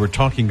we were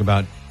talking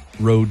about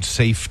road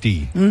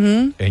safety,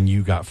 and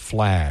you got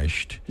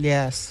flashed.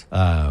 Yes.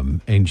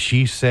 And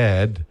she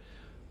said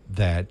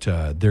that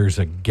there's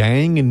a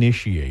gang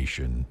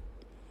initiation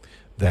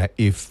that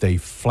if they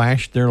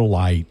flash their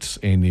lights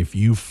and if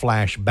you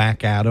flash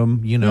back at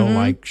them,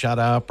 like shut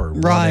up or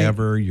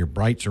whatever, your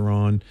brights are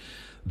on,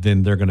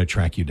 then they're going to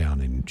track you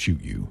down and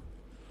shoot you.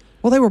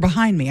 Well, they were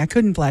behind me. I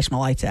couldn't flash my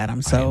lights at them.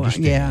 I So,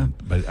 understand, yeah.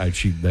 But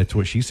that's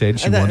what she said.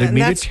 She wanted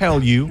me to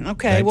tell you.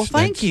 Okay, well,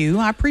 thank you.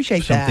 I appreciate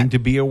that. Something to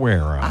be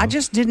aware of. I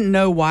just didn't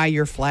know why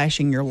you're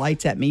flashing your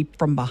lights at me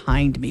from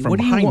behind me. From what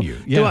do behind you you,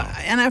 do? yeah.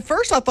 And at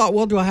first I thought,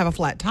 well, do I have a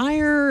flat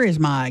tire? Is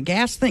my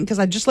gas thing? Because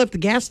I just left the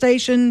gas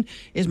station.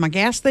 Is my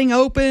gas thing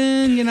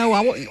open? I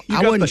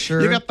wasn't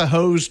sure. You got the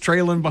hose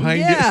trailing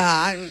behind you.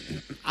 Yeah,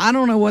 I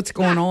don't know what's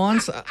going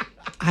on. So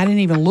I didn't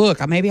even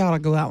look. Maybe I ought to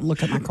go out and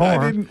look at my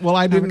car.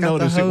 I didn't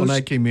notice it when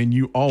I came in.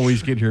 You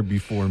always get here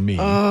before me.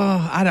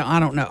 Oh, I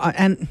don't know.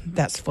 And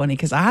that's funny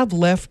because I've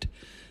left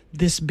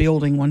this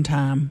building one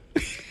time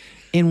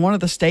in one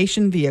of the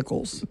station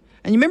vehicles.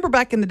 And you remember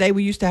back in the day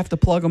we used to have to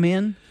plug them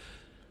in?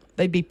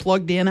 They'd be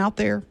plugged in out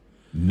there.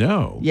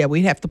 No. Yeah,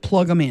 we'd have to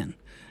plug them in.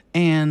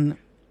 And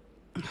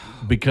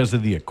because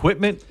of the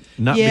equipment?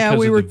 Not yeah, because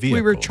we of were the vehicle.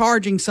 we were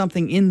charging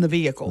something in the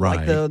vehicle. Right.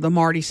 Like the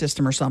McCarty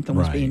system or something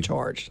was Right. being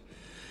charged.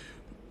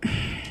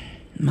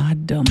 My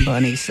dumb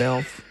bunny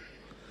self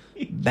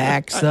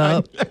backs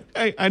up,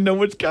 I know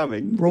what's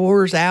coming.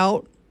 roars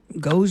out,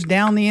 goes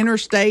down the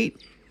interstate.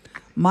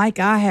 Mike,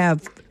 I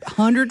have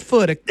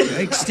 100-foot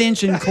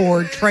extension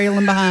cord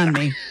trailing behind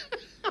me.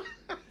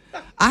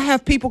 I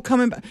have people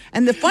coming by.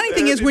 And the funny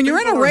thing is when you're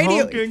in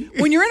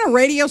a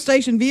radio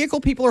station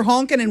vehicle, people are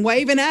honking and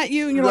waving at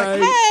you and you're like,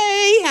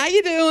 "Hey, how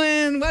you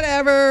doing?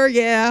 Whatever.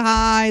 Yeah,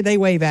 hi." They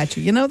wave at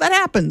you. That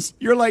happens.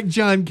 You're like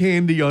John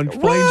Candy on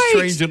Planes, Right.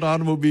 Trains, and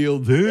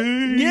Automobiles.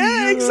 Hey,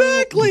 Yeah,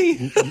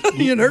 exactly.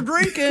 They're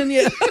drinking.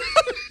 Yeah.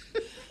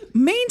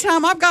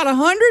 Meantime, I've got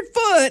 100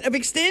 foot of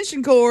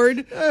extension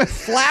cord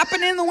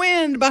flapping in the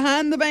wind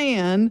behind the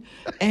van,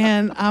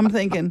 and I'm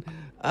thinking,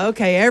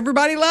 okay,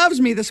 everybody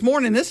loves me this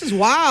morning. This is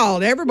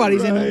wild.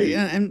 Everybody's in.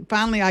 And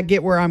finally, I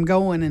get where I'm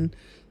going, and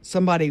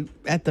somebody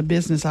at the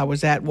business I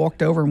was at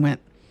walked over and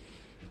went,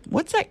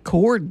 "What's that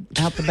cord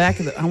out the back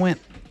of the?" I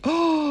went,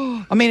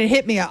 "Oh!" I mean, it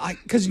hit me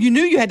because you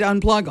knew you had to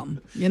unplug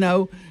them,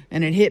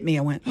 and it hit me.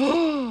 I went,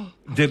 "Oh!"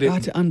 Did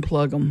Got to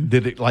unplug them.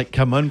 Did it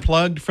come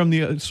unplugged from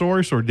the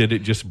source, or did it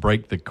just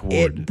break the cord?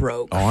 It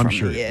broke. Oh, I'm from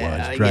sure me. it was.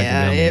 Yeah, dragging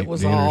yeah, down it the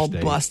was all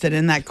interstate. busted,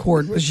 and that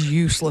cord was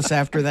useless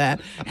after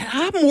that. And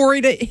I'm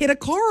worried it hit a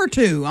car or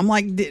two. I'm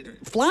like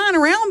flying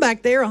around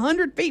back there,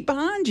 100 feet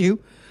behind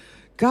you.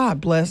 God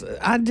bless.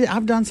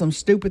 I've done some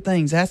stupid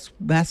things.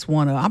 That's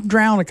one of. I've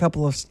drowned a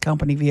couple of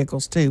company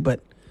vehicles too, but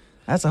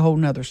that's a whole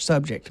nother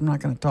subject. I'm not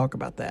going to talk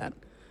about that.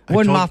 It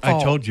wasn't my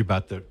fault. I told you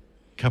about the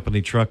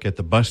company truck at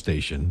the bus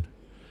station.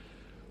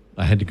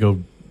 I had to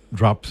go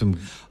drop some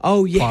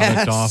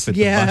product off at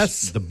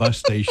the bus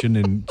station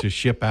and to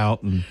ship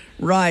out and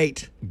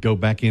right. go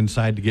back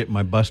inside to get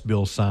my bus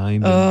bill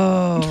signed.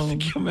 Oh,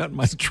 come out,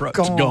 my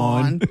truck's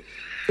gone.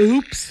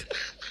 Oops.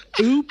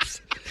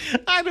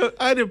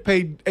 I'd have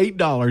paid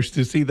 $8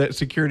 to see that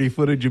security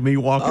footage of me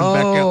walking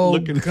back out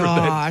looking for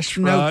that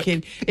truck. No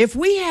kidding. If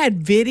we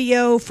had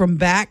video from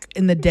back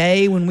in the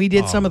day when we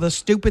did some of the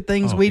stupid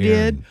things we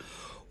did,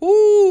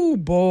 oh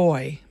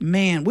boy,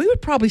 man, we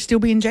would probably still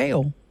be in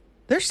jail.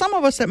 There's some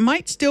of us that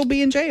might still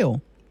be in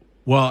jail.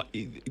 Well,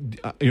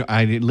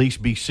 I'd at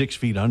least be 6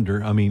 feet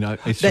under. I mean,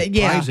 it's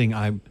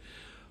surprising.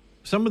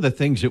 Some of the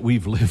things that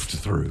we've lived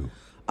through.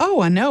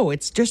 Oh, I know.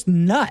 It's just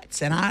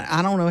nuts. And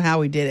I don't know how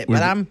we did it,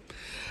 but I'm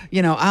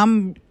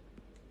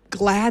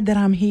glad that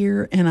I'm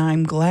here, and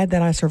I'm glad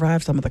that I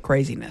survived some of the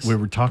craziness. We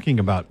were talking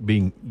about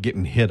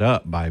getting hit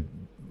up by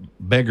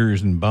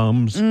beggars and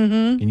bums.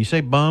 Mm-hmm. Can you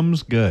say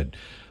bums? Good.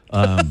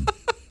 A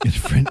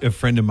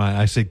friend of mine,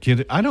 I said,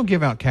 "Kid, I don't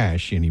give out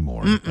cash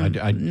anymore.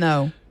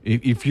 No.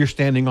 If you're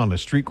standing on a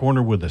street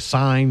corner with a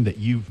sign that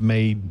you've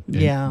made,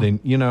 then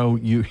you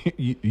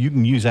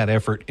can use that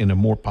effort in a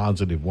more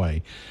positive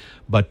way."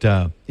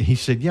 But he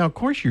said, "Yeah, of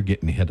course you're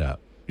getting hit up."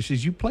 He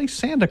says, "You play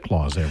Santa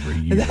Claus every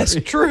year." That's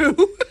true.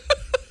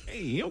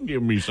 Hey, he'll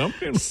give me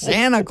something.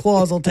 Santa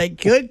Claus will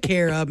take good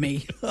care of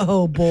me.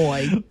 Oh,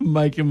 boy.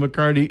 Mike and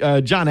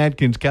McCarty. John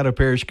Atkins, Caddo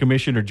Parish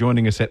Commissioner,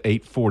 joining us at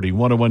 840,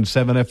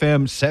 1017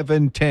 FM,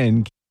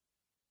 710.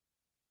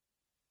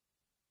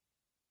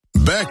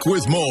 Back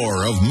with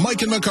more of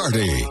Mike and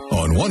McCarty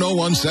on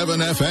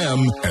 1017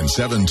 FM and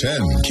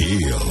 710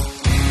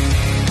 KEEL.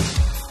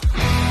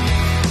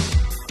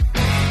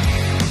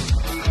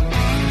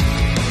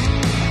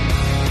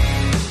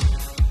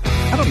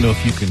 I don't know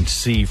if you can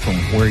see from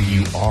where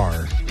you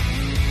are.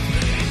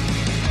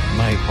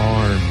 My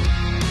arm.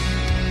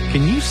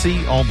 Can you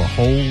see all the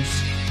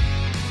holes?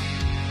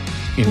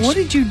 What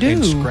did you do?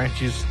 And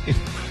scratches.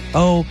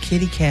 Oh,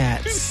 kitty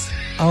cats.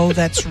 Oh,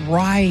 that's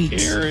right.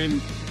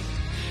 Aaron.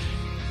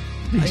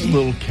 These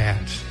little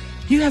cats.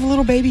 You have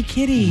little baby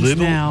kitties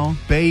now. Little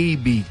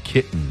baby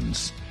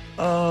kittens.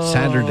 Oh.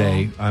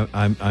 Saturday,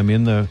 I'm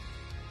in the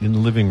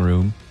living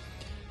room,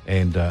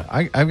 and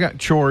I've got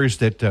chores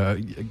that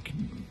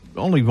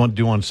only want to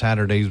do on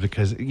Saturdays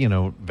because,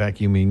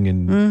 vacuuming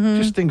and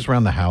just things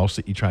around the house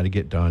that you try to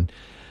get done.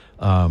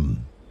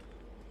 And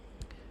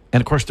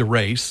of course the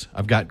race,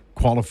 I've got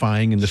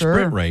qualifying in the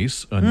sprint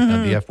race on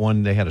the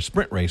F1. They had a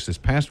sprint race this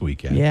past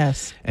weekend.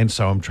 Yes. And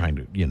so I'm trying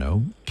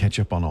to, catch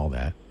up on all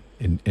that.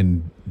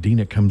 And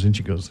Dina comes in,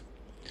 she goes,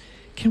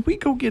 "Can we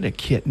go get a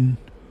kitten?"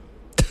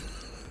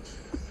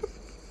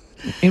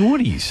 And what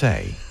do you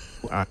say?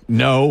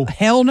 No.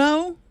 Hell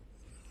no.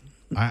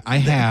 I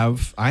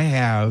have.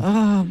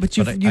 Oh, but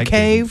you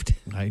caved.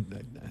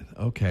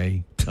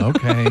 Okay.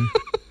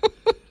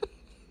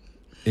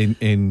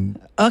 In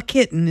a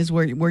kitten is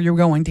where you're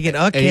going to get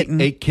a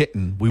kitten. A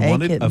kitten. We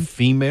wanted a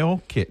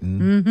female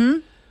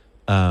kitten.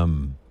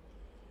 Mm-hmm.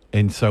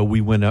 And so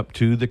we went up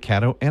to the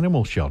Caddo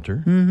Animal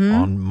Shelter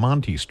on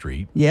Monty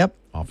Street. Yep.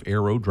 Off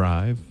Arrow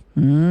Drive.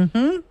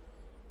 Mm-hmm.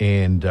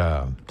 And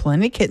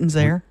plenty of kittens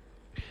there.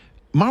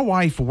 My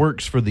wife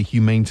works for the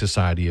Humane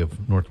Society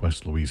of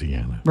Northwest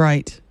Louisiana.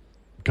 Right.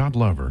 God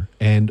love her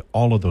and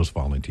all of those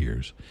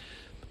volunteers.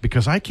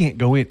 Because I can't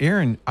go in.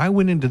 Aaron, I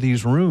went into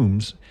these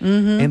rooms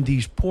and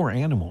these poor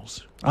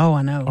animals. Oh,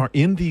 I know. Are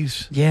in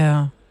these.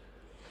 Yeah.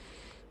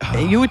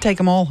 You would take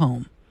them all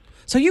home.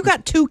 So you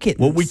got two kittens.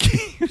 Well,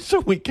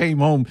 we came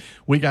home.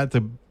 We got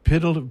the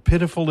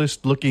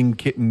pitifulest looking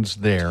kittens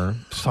there,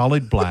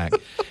 solid black,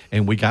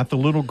 and we got the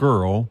little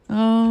girl.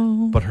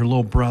 Oh. But her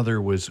little brother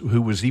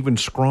who was even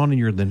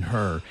scrawnier than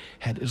her,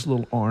 had his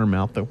little arm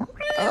out there.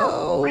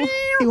 Oh,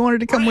 he wanted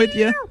to come with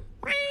you.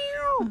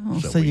 Oh,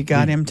 so you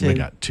got him too. We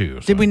got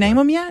two. Did we name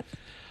them yet?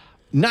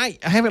 No, I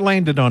haven't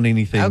landed on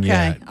anything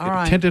yet. All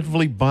right.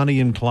 Tentatively Bonnie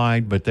and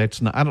Clyde, but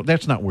that's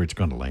not where it's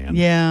going to land.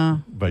 Yeah,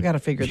 but we got to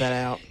figure that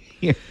out.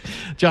 Yeah.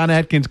 John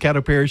Atkins,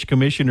 Caddo Parish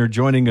Commissioner,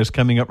 joining us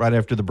coming up right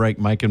after the break.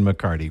 Mike and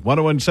McCarty,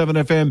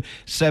 1017 FM,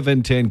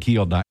 710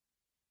 KEEL.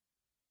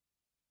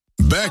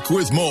 Back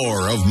with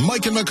more of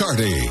Mike and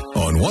McCarty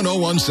on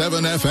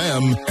 1017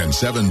 FM and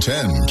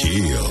 710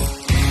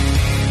 KEEL.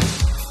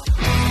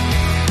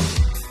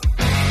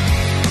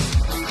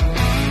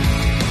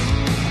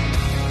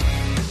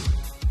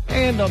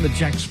 And on the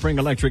Jack Spring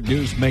Electric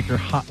Newsmaker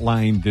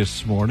hotline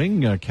this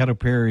morning, Caddo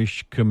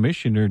Parish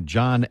Commissioner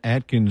John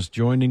Atkins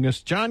joining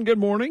us. John, good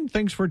morning.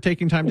 Thanks for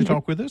taking time to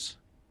talk with us.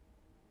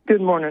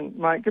 Good morning,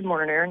 Mike. Good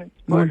morning, Aaron. It's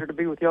a pleasure to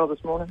be with y'all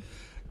this morning.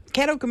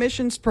 Caddo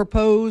Commission's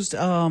proposed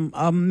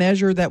a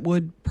measure that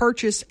would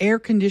purchase air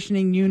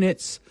conditioning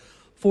units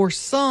for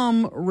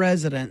some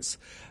residents.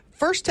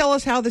 First, tell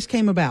us how this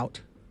came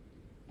about.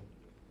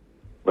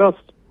 Well,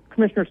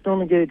 Commissioner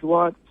Stormy Gage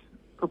Watts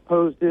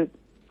proposed this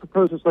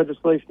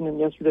legislation in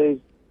yesterday's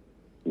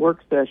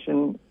work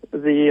session.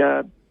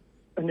 The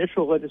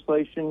initial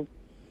legislation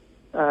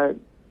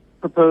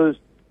proposed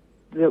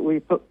that we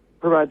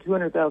provide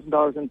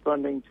 $200,000 in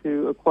funding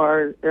to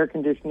acquire air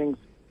conditioning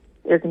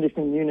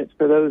units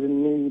for those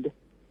in need.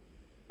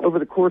 Over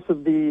the course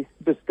of the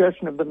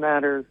discussion of the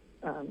matter,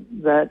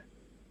 that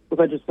the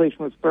legislation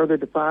was further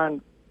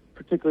defined,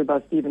 particularly by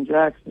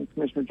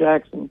Commissioner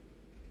Jackson,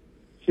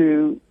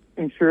 to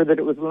ensure that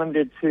it was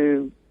limited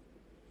to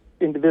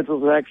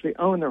individuals that actually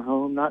own their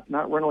home, not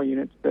rental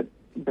units, but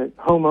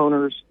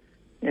homeowners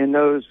and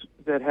those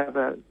that have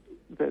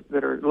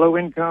that are low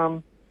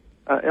income,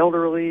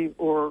 elderly,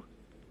 or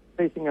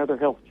facing other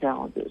health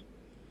challenges.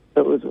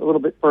 So it was a little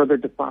bit further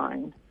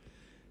defined.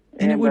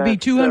 And it would be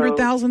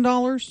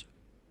 $200,000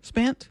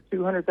 spent?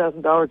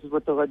 $200,000 is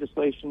what the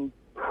legislation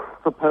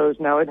proposed.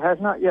 Now, it has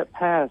not yet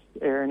passed,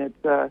 Aaron.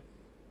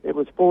 It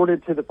was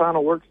forwarded to the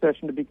final work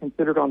session to be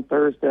considered on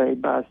Thursday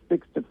by a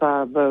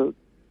 6-5 vote.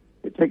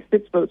 It takes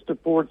 6 votes to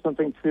forward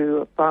something to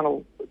a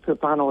final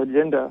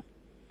agenda.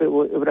 It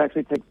would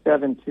actually take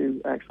 7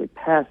 to actually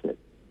pass it.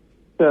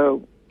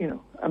 So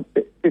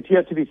it's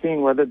yet to be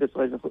seen whether this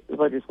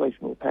legislation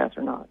will pass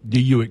or not. Do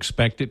you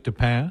expect it to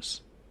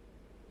pass?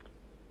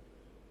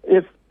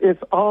 If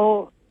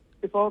all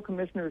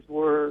commissioners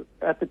were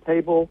at the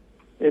table,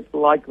 it's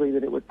likely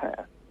that it would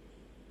pass.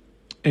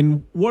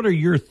 And what are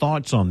your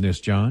thoughts on this,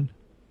 John?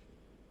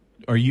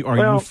 Are you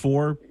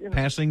for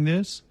passing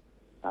this?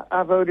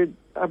 I voted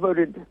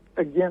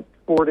against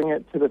forwarding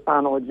it to the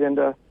final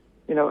agenda.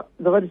 The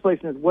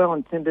legislation is well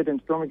intended,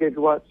 and Stormy Gage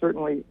Watt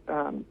certainly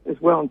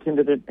is well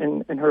intended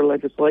in her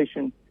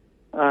legislation.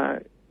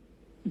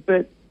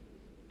 But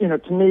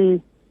to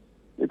me,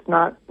 it's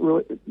not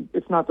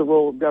the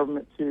role of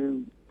government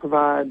to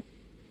provide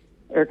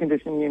air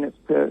conditioning units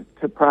to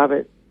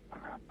private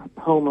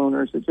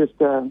homeowners. It's just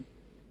I'm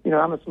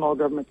a small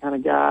government kind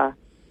of guy,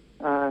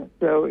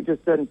 so it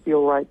just doesn't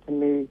feel right to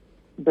me.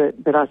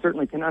 But I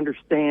certainly can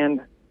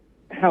understand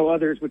how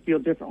others would feel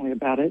differently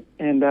about it.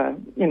 And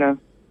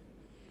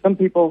some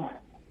people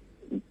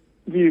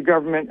view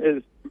government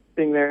as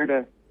being there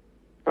to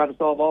try to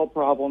solve all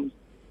problems.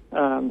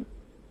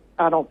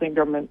 I don't think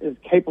government is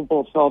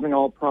capable of solving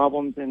all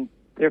problems, and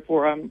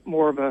therefore I'm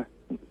more of a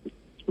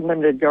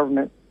limited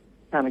government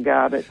kind of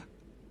guy. But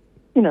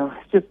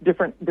it's just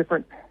different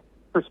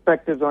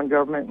perspectives on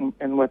government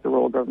and what the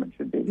role of government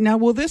should be. Now,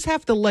 will this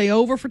have to lay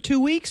over for 2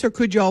 weeks, or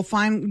could y'all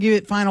give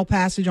it final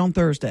passage on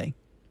Thursday?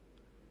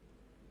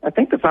 I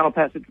think the final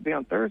passage would be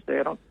on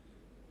Thursday.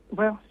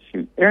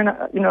 Aaron,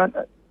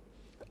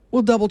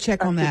 we'll double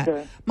check on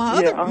that.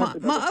 My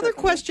other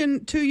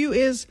question to you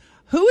is,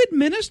 who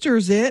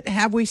administers it?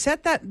 Have we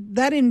set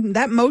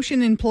that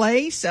motion in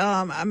place?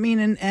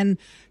 And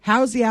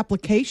how's the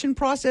application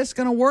process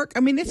going to work?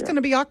 It's going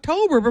to be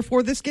October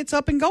before this gets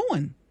up and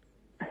going.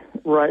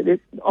 Right.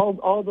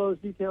 All those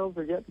details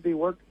are yet to be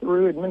worked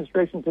through.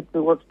 Administration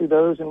typically works through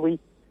those, and we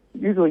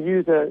usually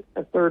use a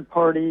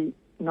third-party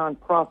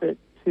nonprofit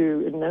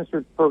to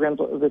administer programs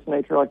of this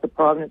nature. Like the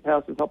Providence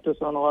House has helped us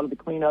on a lot of the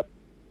cleanup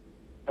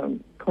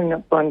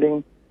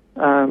funding.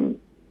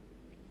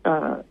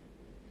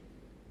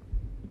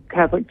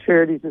 Catholic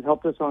Charities has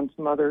helped us on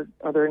some other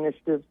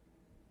initiatives.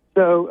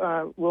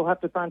 So we'll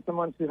have to find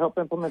someone to help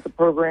implement the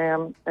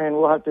program, and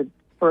we'll have to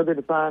further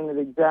define the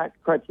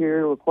exact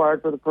criteria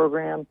required for the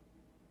program.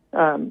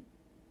 The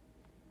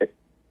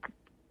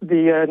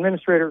new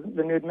administrator,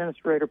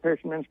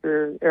 parish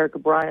administrator, Erica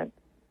Bryant,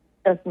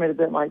 estimated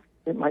that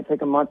it might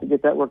take a month to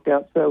get that worked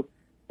out. So,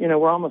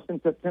 we're almost in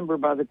September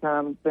by the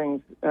time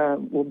things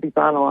will be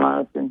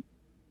finalized. And,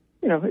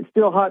 it's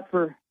still hot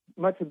for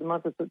much of the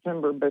month of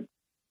September, but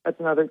that's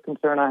another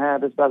concern I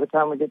have is by the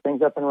time we get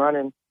things up and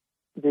running,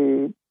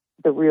 the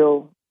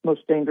real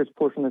most dangerous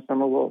portion of the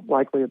summer will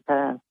likely have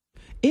passed.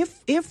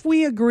 If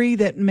we agree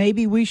that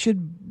maybe we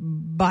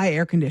should buy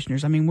air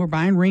conditioners, we're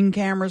buying Ring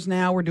cameras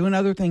now, we're doing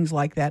other things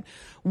like that,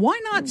 why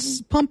not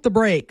pump the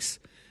brakes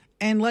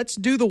and let's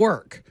do the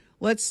work?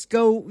 Let's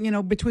go,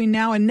 between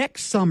now and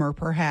next summer,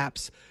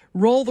 perhaps,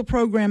 roll the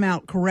program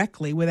out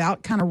correctly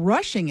without kind of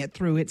rushing it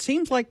through. It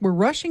seems like we're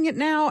rushing it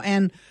now,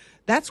 and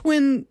that's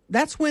when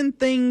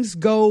things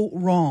go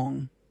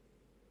wrong.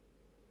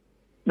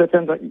 That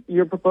sounds like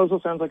your proposal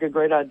sounds like a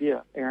great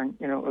idea, Aaron.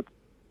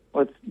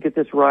 Let's get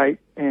this right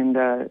and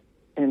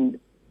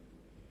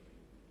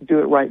do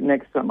it right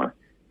next summer.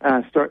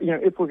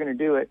 If we're going to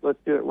do it, let's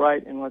do it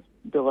right, and let's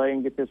delay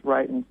and get this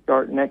right and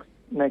start next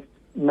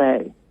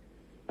May.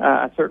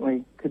 I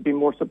certainly could be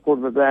more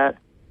supportive of that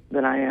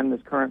than I am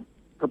this current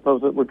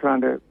proposal that we're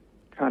trying to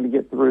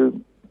get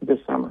through this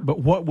summer. But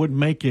what would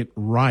make it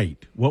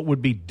right? What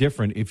would be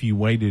different if you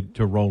waited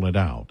to roll it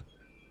out?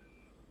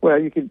 Well,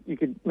 you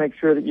could make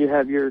sure that you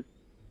have your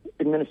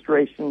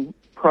administration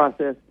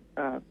process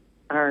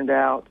ironed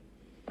out.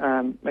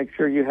 Make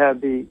sure you have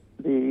the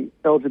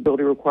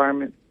eligibility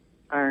requirements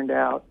ironed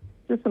out.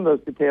 Just some of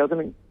those details.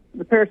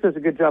 The parish does a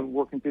good job of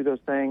working through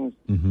those things.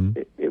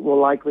 Mm-hmm. It will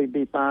likely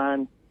be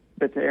fine.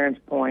 But to Aaron's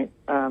point,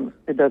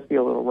 it does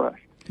feel a little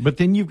rushed. But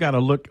then you've got to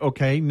look,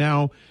 okay,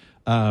 now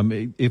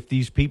if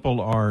these people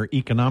are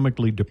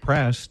economically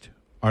depressed,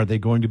 are they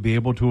going to be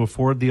able to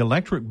afford the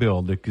electric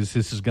bill? Because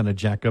this is going to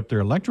jack up their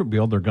electric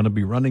bill. They're going to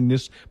be running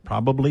this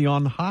probably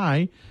on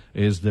high.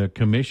 Is the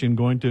commission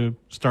going to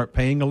start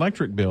paying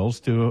electric bills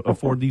to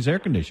afford these air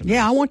conditioners?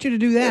 Yeah, I want you to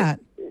do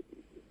that.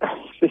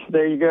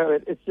 There you go.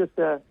 It's just,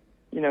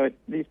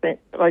 these things,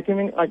 like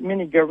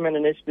many government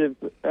initiatives,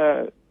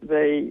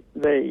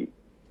 they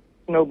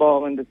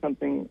snowball into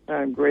something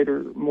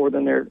greater, more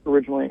than they're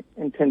originally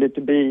intended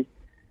to be.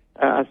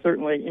 I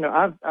certainly,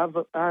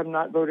 I've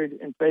not voted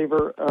in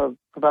favor of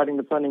providing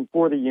the funding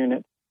for the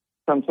unit,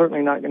 so I'm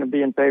certainly not going to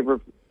be in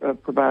favor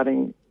of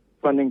providing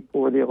funding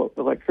for the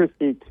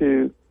electricity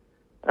to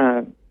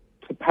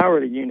power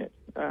the unit.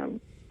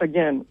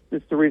 Again,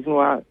 it's the reason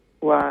why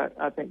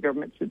I think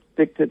government should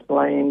stick to its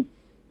lanes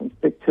and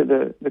stick to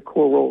the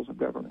core roles of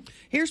government.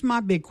 Here's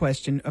my big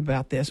question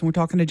about this, and we're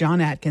talking to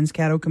John Atkins,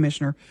 Caddo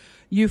Commissioner.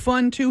 You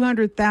fund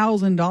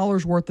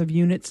 $200,000 worth of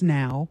units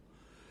now.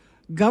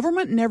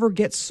 Government never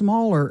gets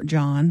smaller,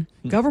 John.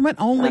 Government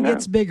only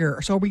gets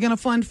bigger. So are we going to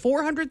fund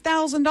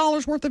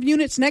 $400,000 worth of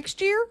units next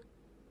year?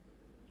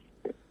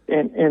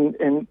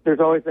 and there's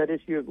always that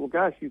issue of, well,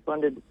 gosh, you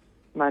funded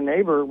my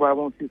neighbor, why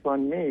won't you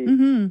fund me?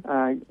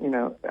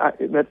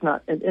 That's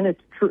not, and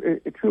it's true.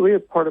 It truly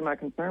is part of my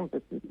concern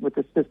with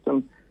the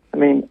system. I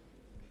mean,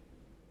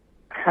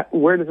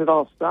 where does it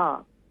all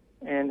stop?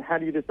 And how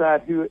do you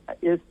decide who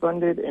is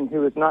funded and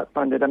who is not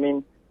funded? I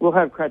mean, we'll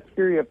have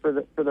criteria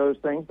for those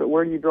things, but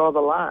where do you draw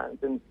the lines?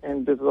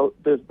 And does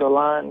the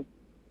line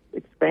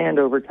expand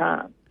over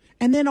time?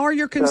 And then are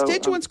your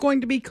constituents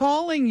going to be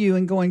calling you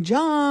and going,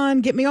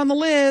 John, get me on the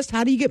list?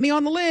 How do you get me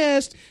on the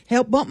list?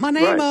 Help bump my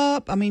name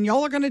up. I mean,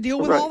 y'all are going to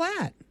deal with all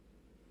that.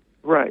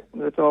 Right.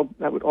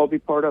 That would all be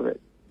part of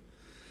it.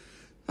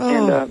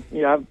 Oh.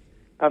 And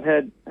I've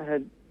had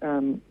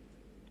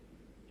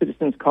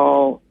citizens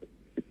call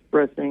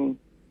expressing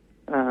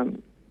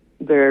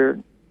their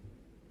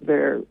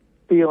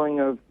feeling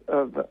of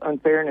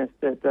unfairness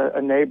that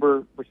a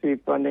neighbor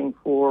received funding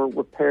for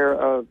repair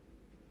of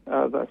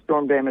a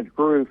storm damaged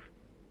roof,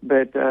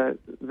 but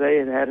they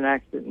had an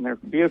accident in their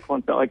vehicle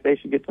and felt like they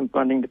should get some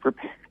funding to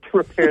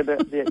repair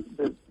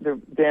the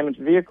damaged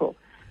vehicle.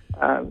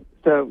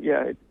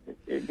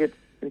 It gets.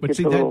 But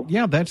see,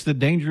 that's the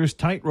dangerous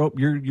tightrope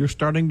you're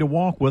starting to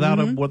walk without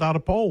a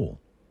pole.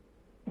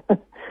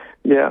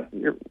 Yeah.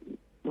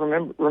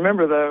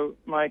 Remember though,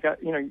 Mike,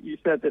 you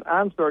said that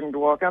I'm starting to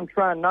walk. I'm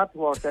trying not to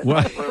walk that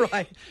tightrope.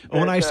 Right.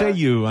 When I say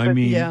you, I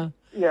mean...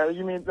 Yeah,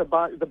 you mean the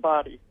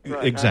body.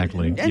 Right.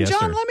 Exactly. And yes,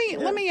 John, sir.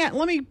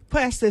 let me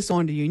pass this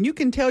on to you, and you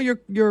can tell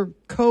your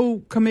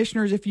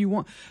co-commissioners if you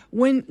want.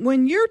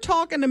 When you're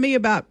talking to me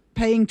about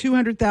paying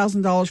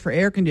 $200,000 for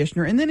air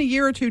conditioner, and then a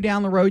year or two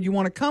down the road you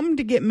want to come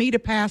to get me to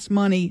pass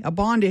money, a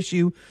bond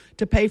issue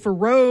to pay for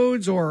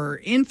roads or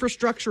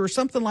infrastructure or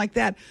something like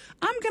that,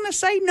 I'm going to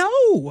say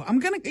no.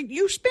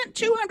 You spent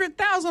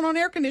 $200,000 on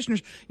air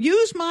conditioners.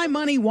 Use my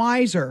money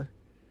wiser.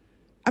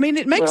 I mean,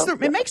 it makes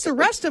the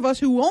rest of us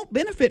who won't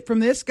benefit from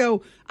this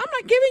go, I'm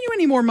not giving you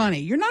any more money.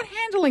 You're not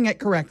handling it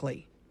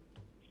correctly.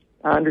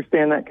 I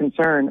understand that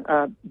concern,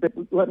 but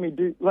let me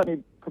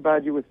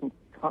provide you with some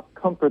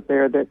comfort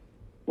there that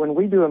when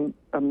we do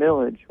a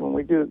millage, when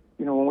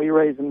we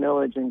raise a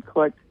millage and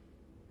collect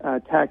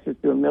taxes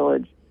through a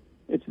millage,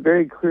 it's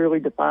very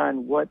clearly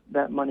defined what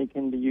that money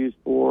can be used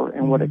for,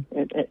 and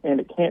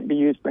it can't be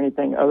used for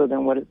anything other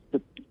than what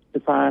it's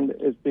defined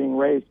as being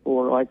raised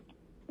for, like.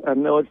 A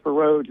millage for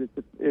roads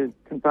is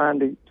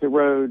confined to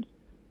roads.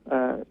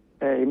 A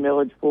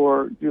millage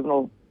for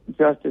juvenile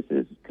justice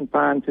is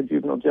confined to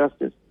juvenile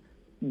justice.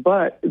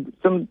 But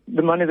the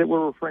money that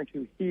we're referring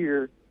to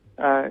here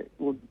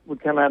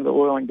would come out of the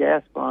oil and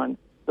gas fund.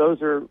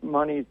 Those are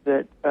monies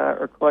that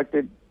are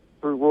collected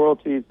through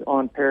royalties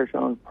on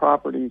parish-owned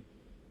properties.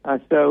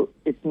 So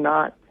it's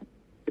not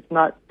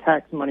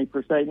tax money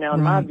per se. Now,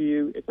 in my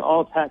view, it's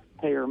all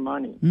taxpayer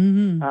money.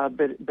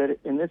 But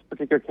in this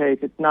particular case,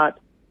 it's not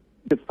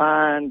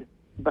defined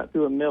but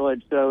through a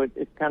millage, so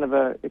it's kind of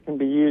it can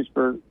be used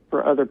for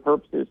other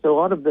purposes. So a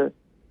lot of the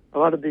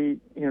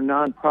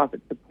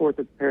nonprofit support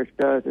that the parish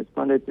does is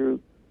funded through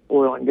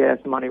oil and gas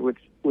money, which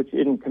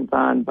isn't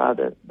confined by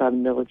the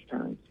millage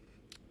terms.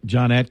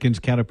 John Atkins,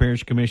 County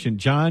Parish Commission.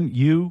 John,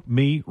 you,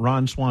 me,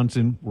 Ron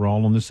Swanson, we're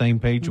all on the same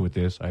page with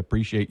this. I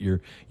appreciate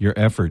your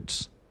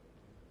efforts.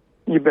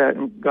 You bet.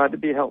 I'm glad to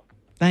be helpful.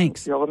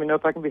 Thanks. Y'all let me know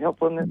if I can be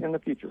helpful in the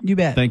future. You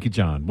bet. Thank you,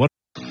 John.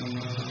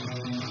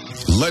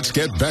 Let's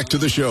get back to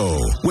the show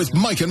with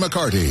Mike and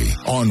McCarty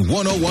on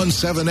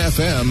 101.7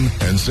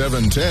 FM and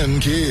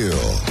 710 KEEL.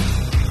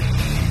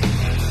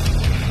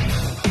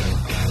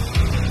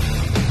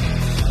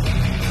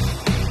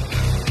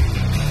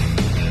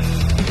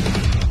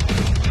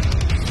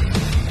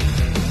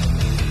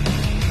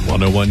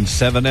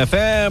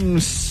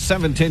 FM,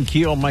 710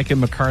 KEEL, Mike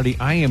and McCarty.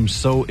 I am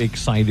so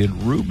excited.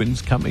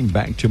 Ruben's coming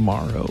back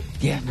tomorrow.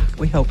 Yeah,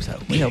 we hope so.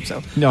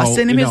 No, I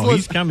sent him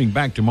he's coming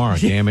back tomorrow,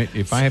 damn it.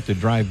 If I have to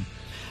drive...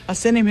 I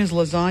sent him his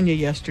lasagna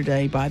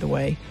yesterday, by the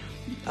way.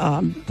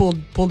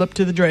 Pulled up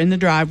to in the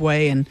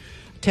driveway and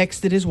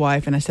texted his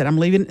wife, and I said, I'm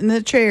leaving in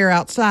the chair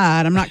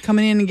outside. I'm not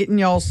coming in and getting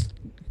y'all's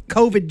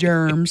COVID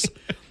germs.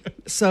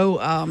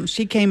 So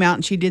she came out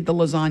and she did the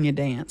lasagna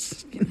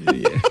dance.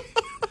 Yeah.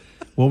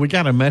 Well, we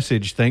got a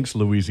message. Thanks,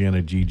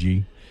 Louisiana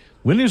Gigi.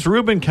 When is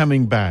Ruben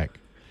coming back?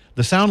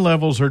 The sound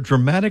levels are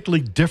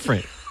dramatically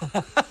different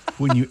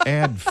when you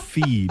add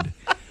feed.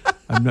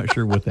 I'm not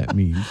sure what that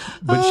means,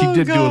 but she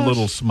did do a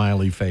little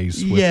smiley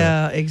face.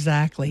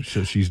 Exactly.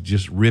 So she's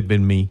just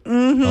ribbing me a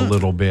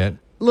little bit.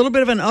 A little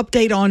bit of an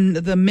update on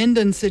the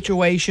Minden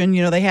situation.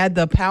 You know, they had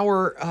the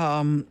power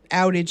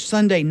outage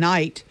Sunday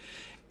night,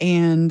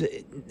 and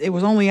it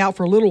was only out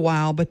for a little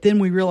while. But then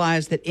we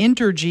realized that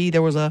Entergy,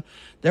 there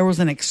was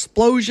an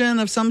explosion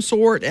of some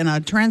sort, and a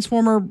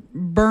transformer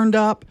burned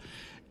up,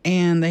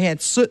 and they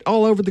had soot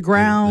all over the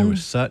ground. There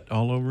was soot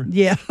all over?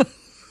 Yeah.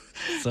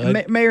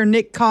 Mayor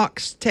Nick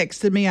Cox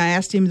texted me. I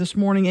asked him this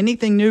morning,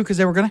 anything new? Because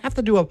they were going to have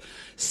to do a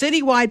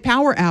citywide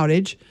power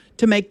outage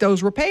to make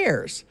those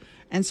repairs.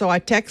 And so I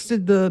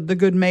texted the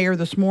good mayor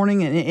this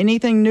morning, and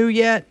anything new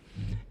yet?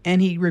 And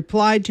he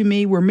replied to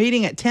me, we're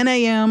meeting at 10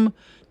 a.m.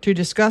 to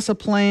discuss a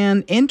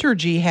plan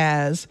Entergy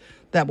has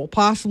that will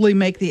possibly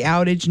make the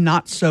outage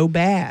not so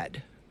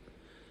bad.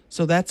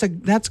 So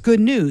that's good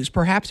news.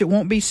 Perhaps it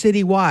won't be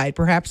citywide.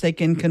 Perhaps they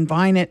can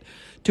confine it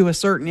to a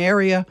certain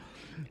area.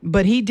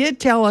 But he did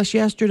tell us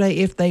yesterday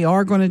if they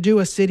are going to do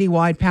a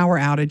citywide power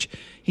outage,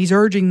 he's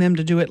urging them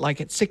to do it like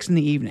at 6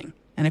 p.m.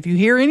 And if you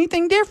hear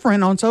anything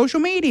different on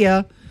social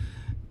media,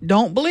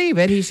 don't believe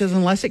it. He says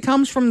unless it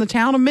comes from the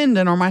town of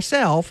Minden or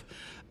myself,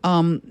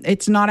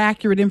 it's not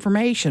accurate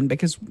information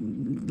because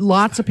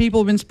lots of people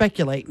have been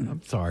speculating.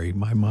 I'm sorry,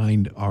 my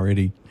mind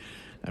already.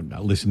 I'm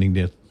not listening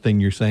to a thing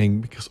you're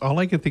saying because all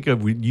I can think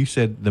of when you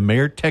said the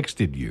mayor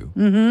texted you.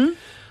 Mm-hmm.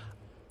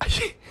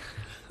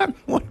 I'm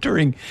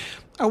wondering.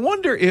 I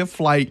wonder if,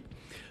 like,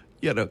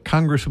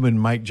 Congressman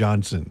Mike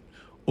Johnson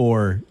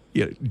or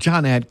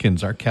John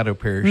Atkins, our Caddo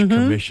Parish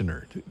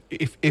commissioner,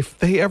 if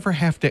they ever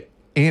have to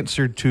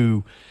answer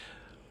to,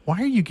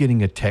 why are you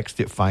getting a text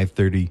at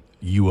 5:30?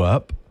 You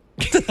up?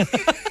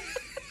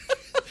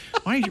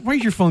 Why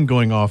is your phone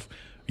going off?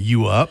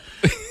 You up?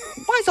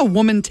 Why is a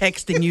woman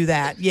texting you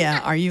that? Yeah,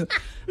 are you?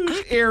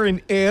 Who's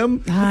Aaron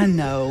M? I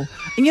know.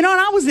 And and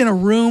I was in a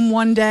room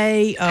one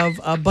day of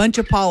a bunch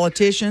of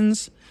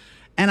politicians,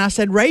 and I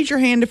said, raise your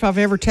hand if I've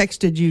ever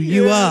texted you,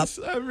 you up.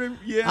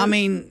 Yes. I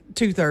mean,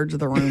 2/3 of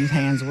the room's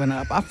hands went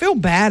up. I feel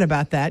bad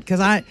about that because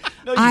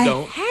No, you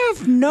don't.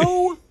 have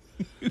no...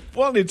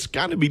 Well, it's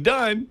got to be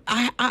done.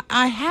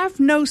 I have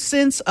no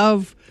sense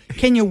of,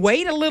 can you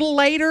wait a little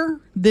later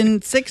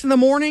than 6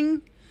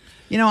 a.m?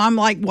 I'm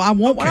like, well, I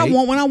want what I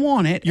want when I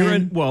want it.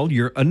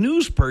 You're a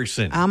news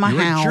person. I'm a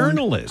You're hound. a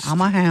journalist.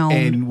 I'm a hound.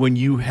 And when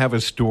you have a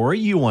story,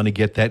 you want to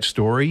get that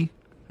story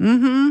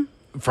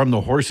from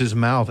the horse's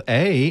mouth,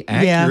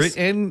 accurate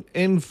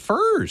and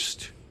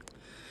first.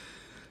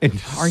 And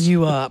Are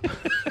you up?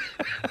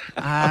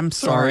 I'm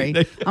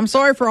sorry. I'm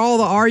sorry for all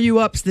the are you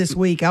ups this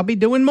week. I'll be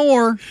doing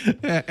more.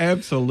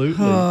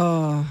 Absolutely.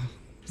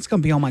 It's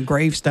going to be on my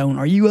gravestone.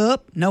 Are you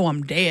up? No,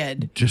 I'm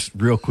dead. Just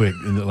real quick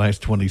in the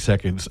last 20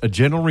 seconds, a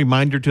gentle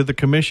reminder to the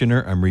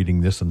commissioner. I'm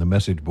reading this on the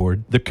message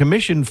board. The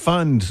commission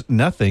funds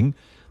nothing.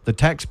 The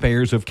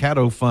taxpayers of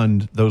Caddo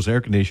fund those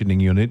air conditioning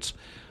units.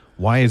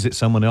 Why is it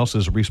someone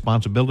else's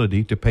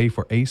responsibility to pay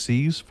for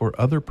ACs for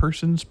other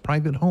persons'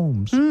 private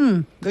homes?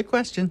 Good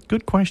question.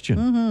 Good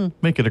question.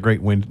 Make it a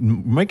great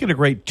Make it a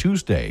great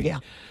Tuesday. Yeah.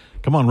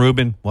 Come on,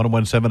 Ruben.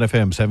 101.7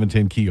 FM,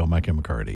 710 KEEL, Mike and McCarty.